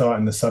something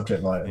starting the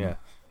subject line.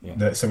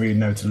 So we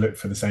know to look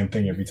for the same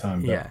thing every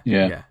time. But...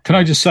 Yeah. Can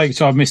I just say,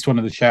 so I've missed one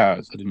of the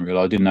shout-outs. I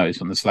didn't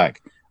notice on the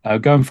Slack.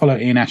 Go and follow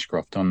Ian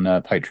Ashcroft on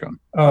Patreon.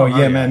 Oh,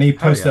 yeah, man. He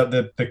posted up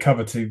the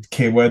cover to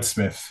Keir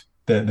Wordsmith,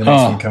 the next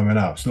one coming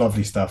up. It's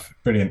lovely stuff.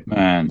 Brilliant.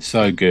 Man,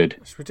 so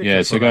good.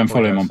 Yeah, so go and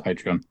follow him on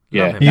Patreon.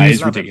 Yeah,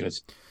 it's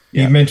ridiculous.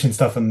 He mentioned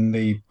stuff on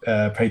the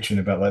Patreon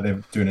about like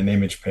they're doing an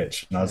image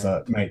pitch. And I was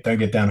like, mate, don't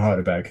get downhearted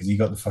about it, because he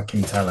got the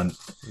fucking talent.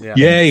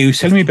 Yeah, he was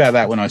telling me about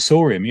that when I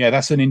saw him. Yeah,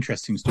 that's an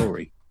interesting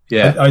story.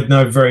 Yeah, I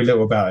know very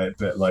little about it,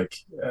 but like,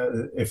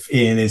 if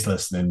Ian is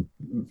listening,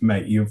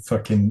 mate, you're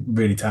fucking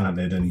really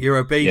talented, and you're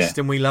a beast,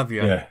 and we love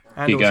you. Yeah,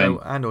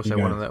 and also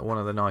one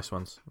of the nice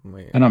ones.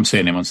 And I'm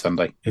seeing him on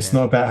Sunday. It's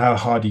not about how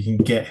hard you can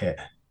get hit;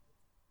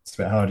 it's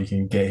about how hard you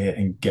can get hit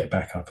and get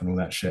back up and all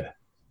that shit.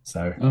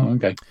 So,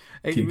 okay.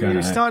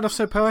 It started off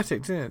so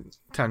poetic, didn't it,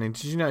 Tony?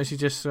 Did you notice you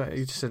just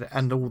said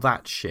 "and all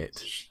that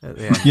shit" at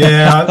the end?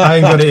 Yeah, I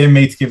ain't got it in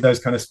me to give those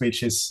kind of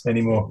speeches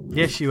anymore.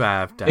 Yes, you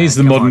have, Dan. He's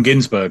the modern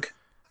Ginsberg.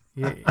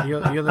 You're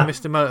the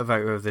Mr.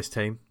 Motivator of this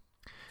team.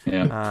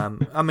 Yeah.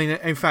 I mean,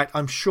 in fact,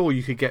 I'm sure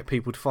you could get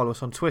people to follow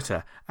us on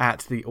Twitter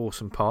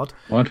 @TheAwesomePod,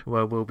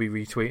 where we'll be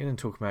retweeting and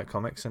talking about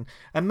comics, and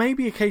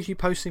maybe occasionally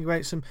posting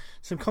about some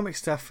comic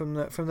stuff from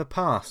the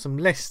past, some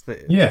lists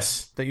that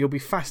you'll be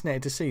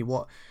fascinated to see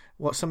what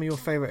some of your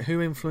favorite, who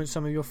influenced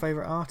some of your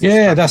favorite artists.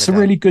 Yeah, that's a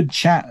really good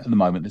chat at the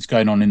moment that's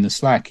going on in the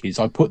Slack. Is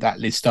I put that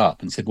list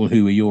up and said, well,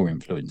 who are your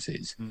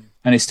influences?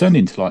 And it's turned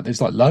into like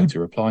there's like loads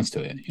of replies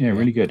to it. Yeah,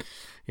 really good.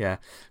 Yeah.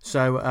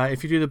 So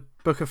if you do the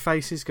Book of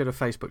Faces, go to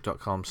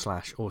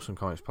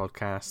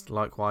facebook.com/awesomecomicspodcast.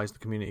 Likewise, the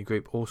community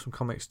group Awesome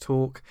Comics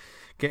Talk.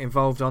 Get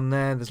involved on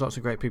there. There's lots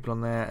of great people on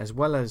there, as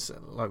well as,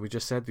 like we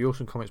just said, the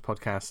Awesome Comics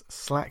Podcast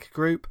Slack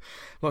group.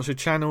 Lots of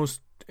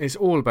channels. It's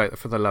all about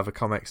for the love of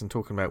comics and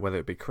talking about whether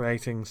it be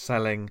creating,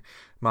 selling,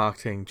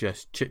 marketing,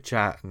 just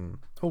chit-chat and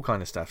all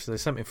kind of stuff. So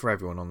there's something for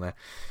everyone on there.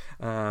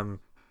 And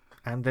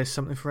there's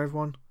something for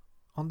everyone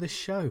on this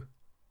show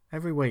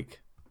every week.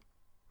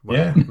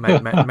 Well,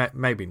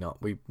 maybe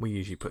not. We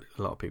usually put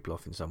a lot of people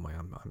off in some way.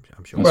 I'm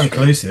sure. We're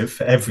inclusive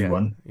for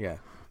everyone. Yeah.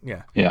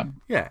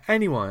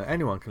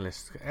 Anyone can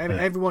listen.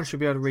 Everyone should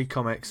be able to read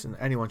comics, and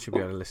anyone should be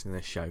able to listen to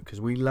this show, because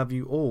we love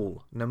you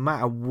all, no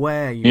matter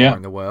where you are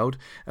in the world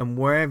and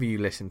wherever you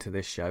listen to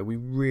this show. We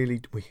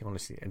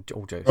honestly,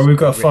 all jokes. Well, we've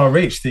got far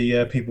reach.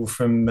 The people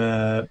from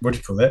what do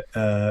you call it?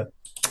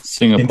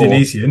 Singapore,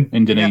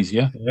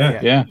 Indonesia.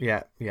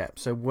 Yeah.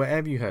 So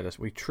wherever you heard us,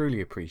 we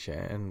truly appreciate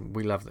it, and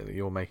we love that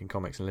you're making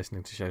comics and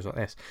listening to shows like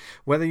this.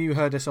 Whether you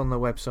heard us on the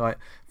website,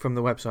 from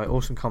the website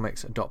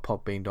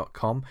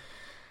awesomecomics.podbean.com.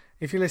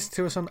 If you listen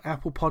to us on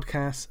Apple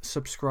Podcasts,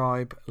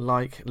 subscribe,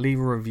 leave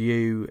a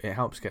review. It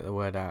helps get the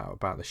word out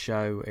about the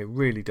show. It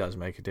really does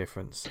make a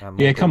difference.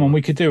 Come on,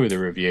 we could do with a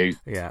review.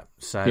 Yeah.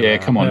 So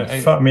come on.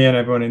 Fuck me and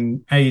everyone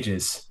in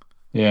ages.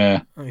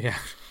 Yeah. Yeah.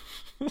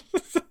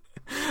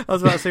 I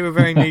was about to say we're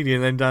very needy,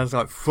 and then Dan's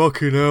like,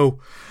 fucking hell.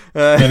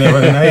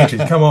 Everyone in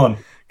ages. Come on.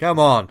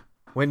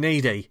 We're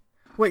needy.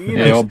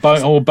 Wait,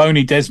 or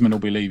Boney Desmond will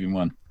be leaving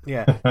one.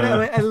 Yeah,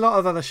 a lot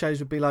of other shows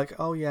would be like,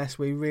 "Oh yes,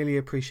 we really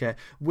appreciate it.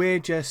 We're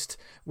just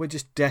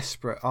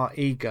desperate. Our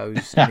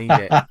egos need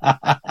it.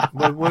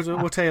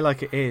 We'll tell you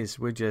like it is.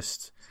 We're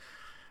just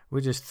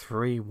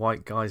three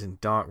white guys in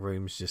dark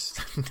rooms, just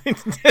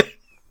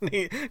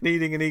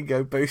needing an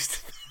ego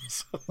boost."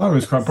 That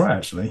was quite bright,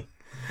 actually.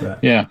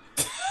 But... Yeah,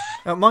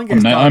 mine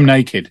gets I'm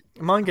naked.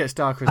 Mine gets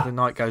darker as the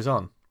night goes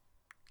on.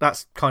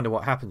 That's kind of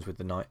what happens with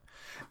the night.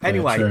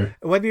 Anyway,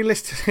 when you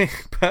listen,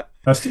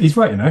 he's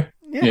right, you know.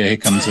 Yeah, here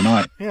comes the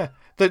night. Yeah,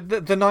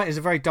 the night is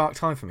a very dark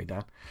time for me,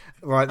 Dan.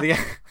 Right,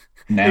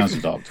 now's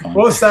a dark time.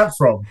 What's that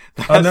from?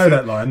 I know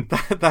that line.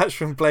 That's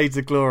from Blades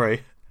of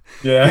Glory.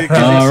 Yeah,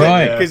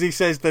 because he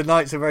says the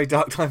night's a very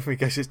dark time for me.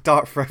 Because it's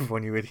dark for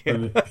everyone, you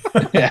idiot.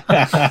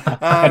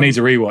 I need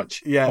a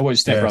rewatch. Yeah, I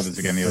watched Step Brothers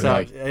again the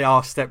other day.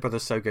 Our Step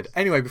Brothers so good.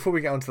 Anyway, before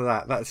we get onto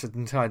that, that's an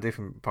entirely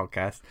different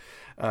podcast.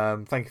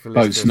 Thank you for listening.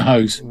 Boats and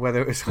hose. Whether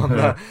it was on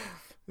the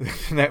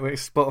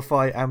networks,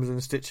 Spotify, Amazon,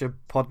 Stitcher,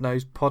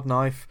 Podnose,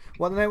 Podknife.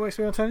 What are the networks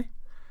we on, Tony?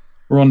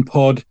 We're on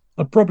Pod.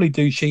 I'd probably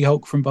do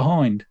She-Hulk from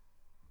behind.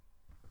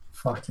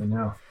 Fucking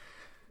hell.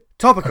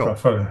 Topical.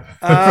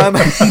 I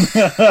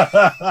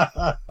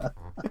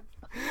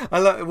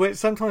love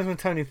sometimes when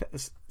Tony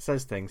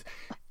says things,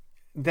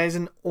 there's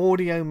an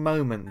audio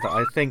moment that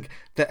I think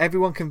that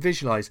everyone can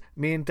visualize.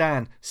 Me and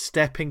Dan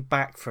stepping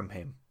back from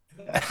him.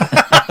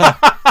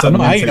 I'm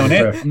not hating on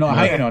it. I'm not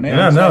hating on it.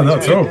 No,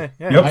 not at all.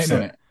 The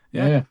opposite.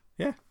 Yeah.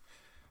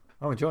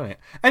 I'm enjoying it.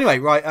 Anyway,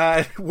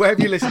 right,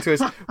 wherever you listen to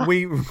us,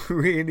 we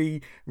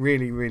really,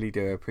 really, really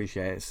do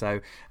appreciate it.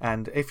 So,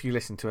 and if you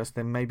listen to us,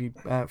 then maybe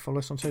follow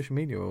us on social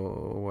media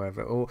or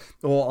wherever, or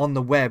on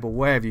the web or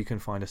wherever you can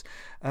find us.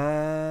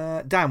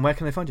 Dan, where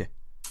can they find you?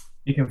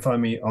 You can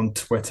find me on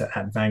Twitter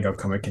at Vanguard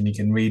Comic, and you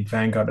can read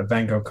Vanguard at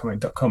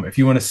vanguardcomic.com. If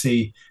you want to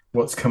see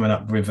what's coming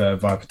up with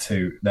Viper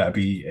 2, that'll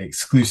be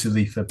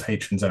exclusively for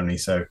patrons only.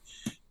 So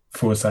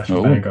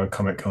 /Vanguard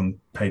Comic on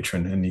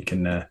Patreon, and you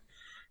can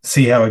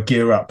see how I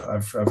gear up.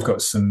 I've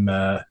got some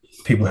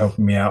people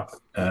helping me out.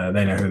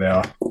 They know who they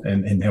are,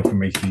 in helping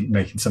me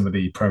making some of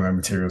the promo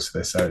materials for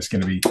this. So it's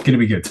going to be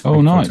good.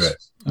 Oh,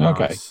 nice.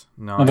 Okay, nice.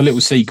 Another little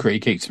secret he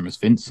keeps from us,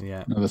 Vince.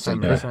 Yeah, so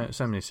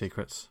many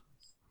secrets.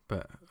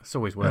 But it's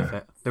always worth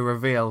it. The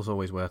reveal's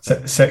always worth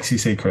it. Sexy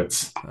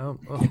secrets. Oh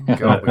God, we're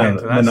getting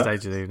to that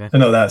stage of the evening. They're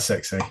not that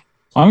sexy.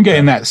 I'm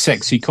getting that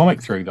sexy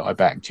comic through that I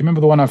backed. Do you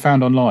remember the one I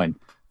found online?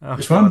 Oh,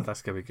 which one?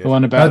 That's going to be good. The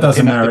one about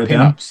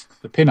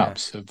the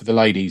pin-ups of the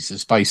ladies, the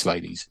space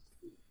ladies.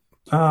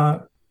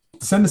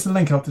 Send us a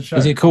link after the show.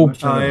 Is it called?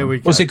 Here we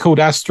go. What's it called?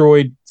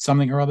 Asteroid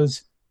something or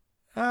others?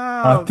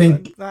 I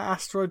think that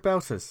Asteroid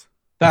Belters.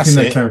 That's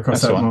it. Came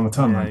across that one all the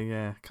time.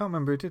 Yeah. Can't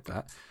remember who did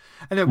that.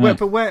 Anyway,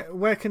 but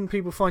where can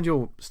people find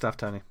your stuff,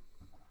 Tony?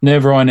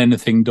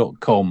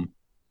 Neverindanything.com.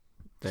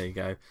 There you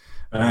go.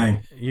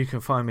 Bang. You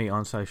can find me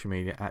on social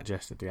media at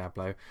Jester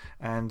Diablo,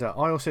 and I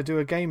also do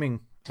a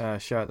gaming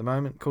show at the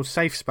moment called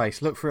Safe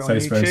Space. Look for it on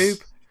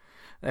YouTube.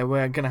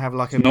 We're going to have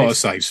like not a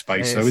safe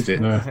space, though, is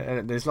it?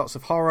 No. There's lots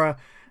of horror.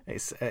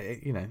 It's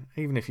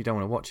even if you don't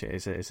want to watch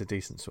it, it's a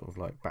decent sort of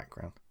like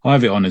background. I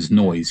have it on as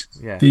noise.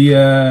 Yeah.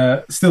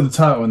 The still the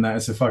title on that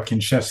is a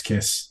fucking chef's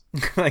kiss.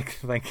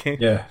 Thank you.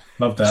 Yeah,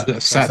 love that.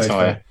 It's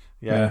satire.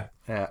 Yeah.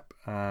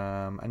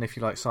 And if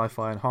you like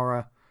sci-fi and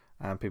horror,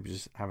 and people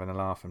just having a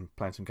laugh and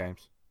playing some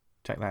games,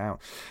 check that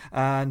out.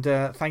 And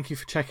thank you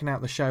for checking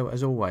out the show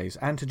as always,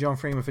 and to John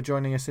Freeman for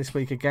joining us this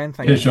week again.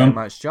 Thank you very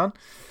much, John.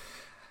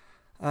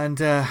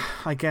 And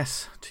I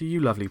guess to you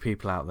lovely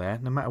people out there,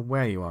 no matter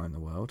where you are in the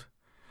world,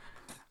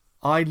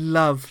 I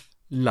love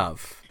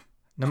love.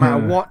 No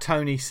matter what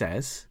Tony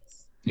says.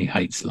 He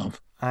hates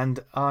love. And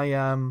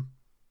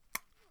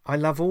I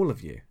love all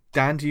of you.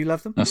 Dan, do you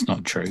love them? That's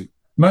not true.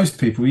 Most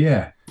people,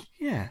 yeah.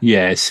 Yeah.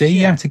 Yeah, see,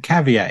 you have to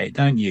caveat it,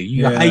 don't you?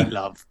 You hate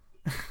love.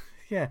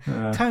 Yeah.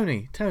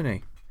 Tony,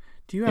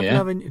 do you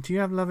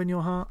have love in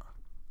your heart?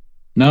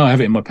 No, I have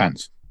it in my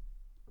pants.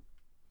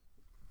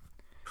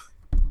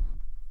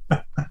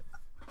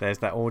 There's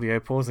that audio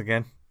pause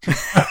again.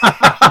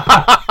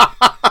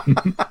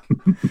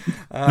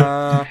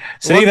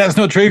 See, that's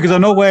not true because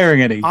I'm not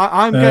wearing any.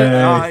 I'm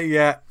going.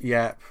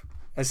 Yeah.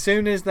 As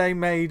soon as they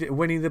made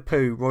Winnie the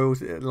Pooh royal,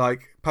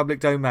 like public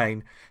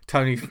domain,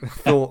 Tony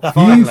thought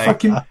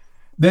finally.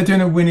 They're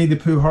doing a Winnie the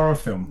Pooh horror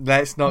film.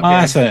 Let's not.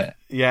 That's it.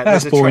 Yeah,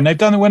 that's boring. They've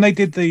done it when they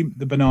did the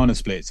banana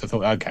splits. I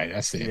thought, okay,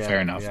 that's it. Fair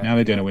enough. Now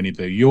they're doing a Winnie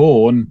the Pooh.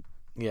 Yawn.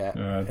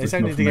 Yeah, it's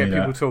only to get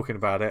people talking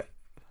about it.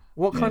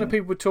 What kind of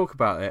people would talk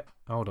about it?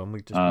 Hold on,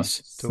 we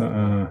just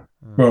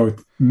well,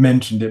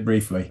 mentioned it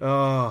briefly.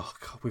 Oh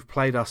God, we've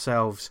played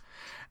ourselves.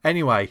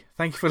 Anyway,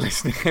 thank you for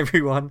listening,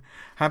 everyone.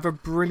 Have a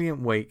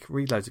brilliant week.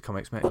 Read loads of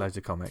comics, make loads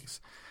of comics.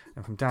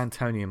 And from Dan,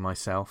 Tony, and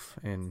myself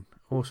in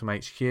Awesome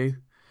HQ,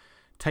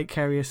 take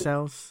care of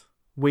yourselves.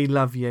 We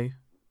love you.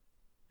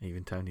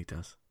 Even Tony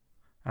does.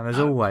 And as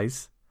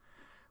always,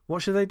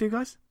 what should they do,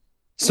 guys?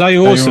 Say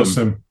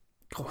awesome.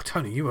 Oh,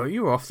 Tony, you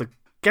were off the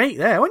gate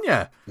there, weren't you?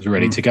 I was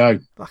ready to go.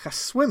 Like a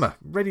swimmer,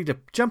 ready to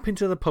jump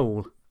into the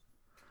pool.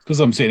 Because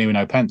I'm sitting here with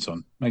no pants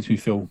on. Makes me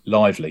feel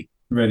lively.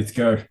 Ready to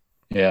go.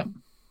 Yeah,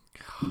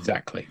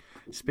 exactly.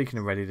 Speaking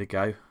of ready to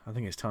go, I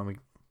think it's time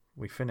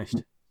we finished.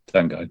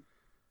 Don't go.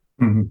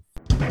 Mm-hmm.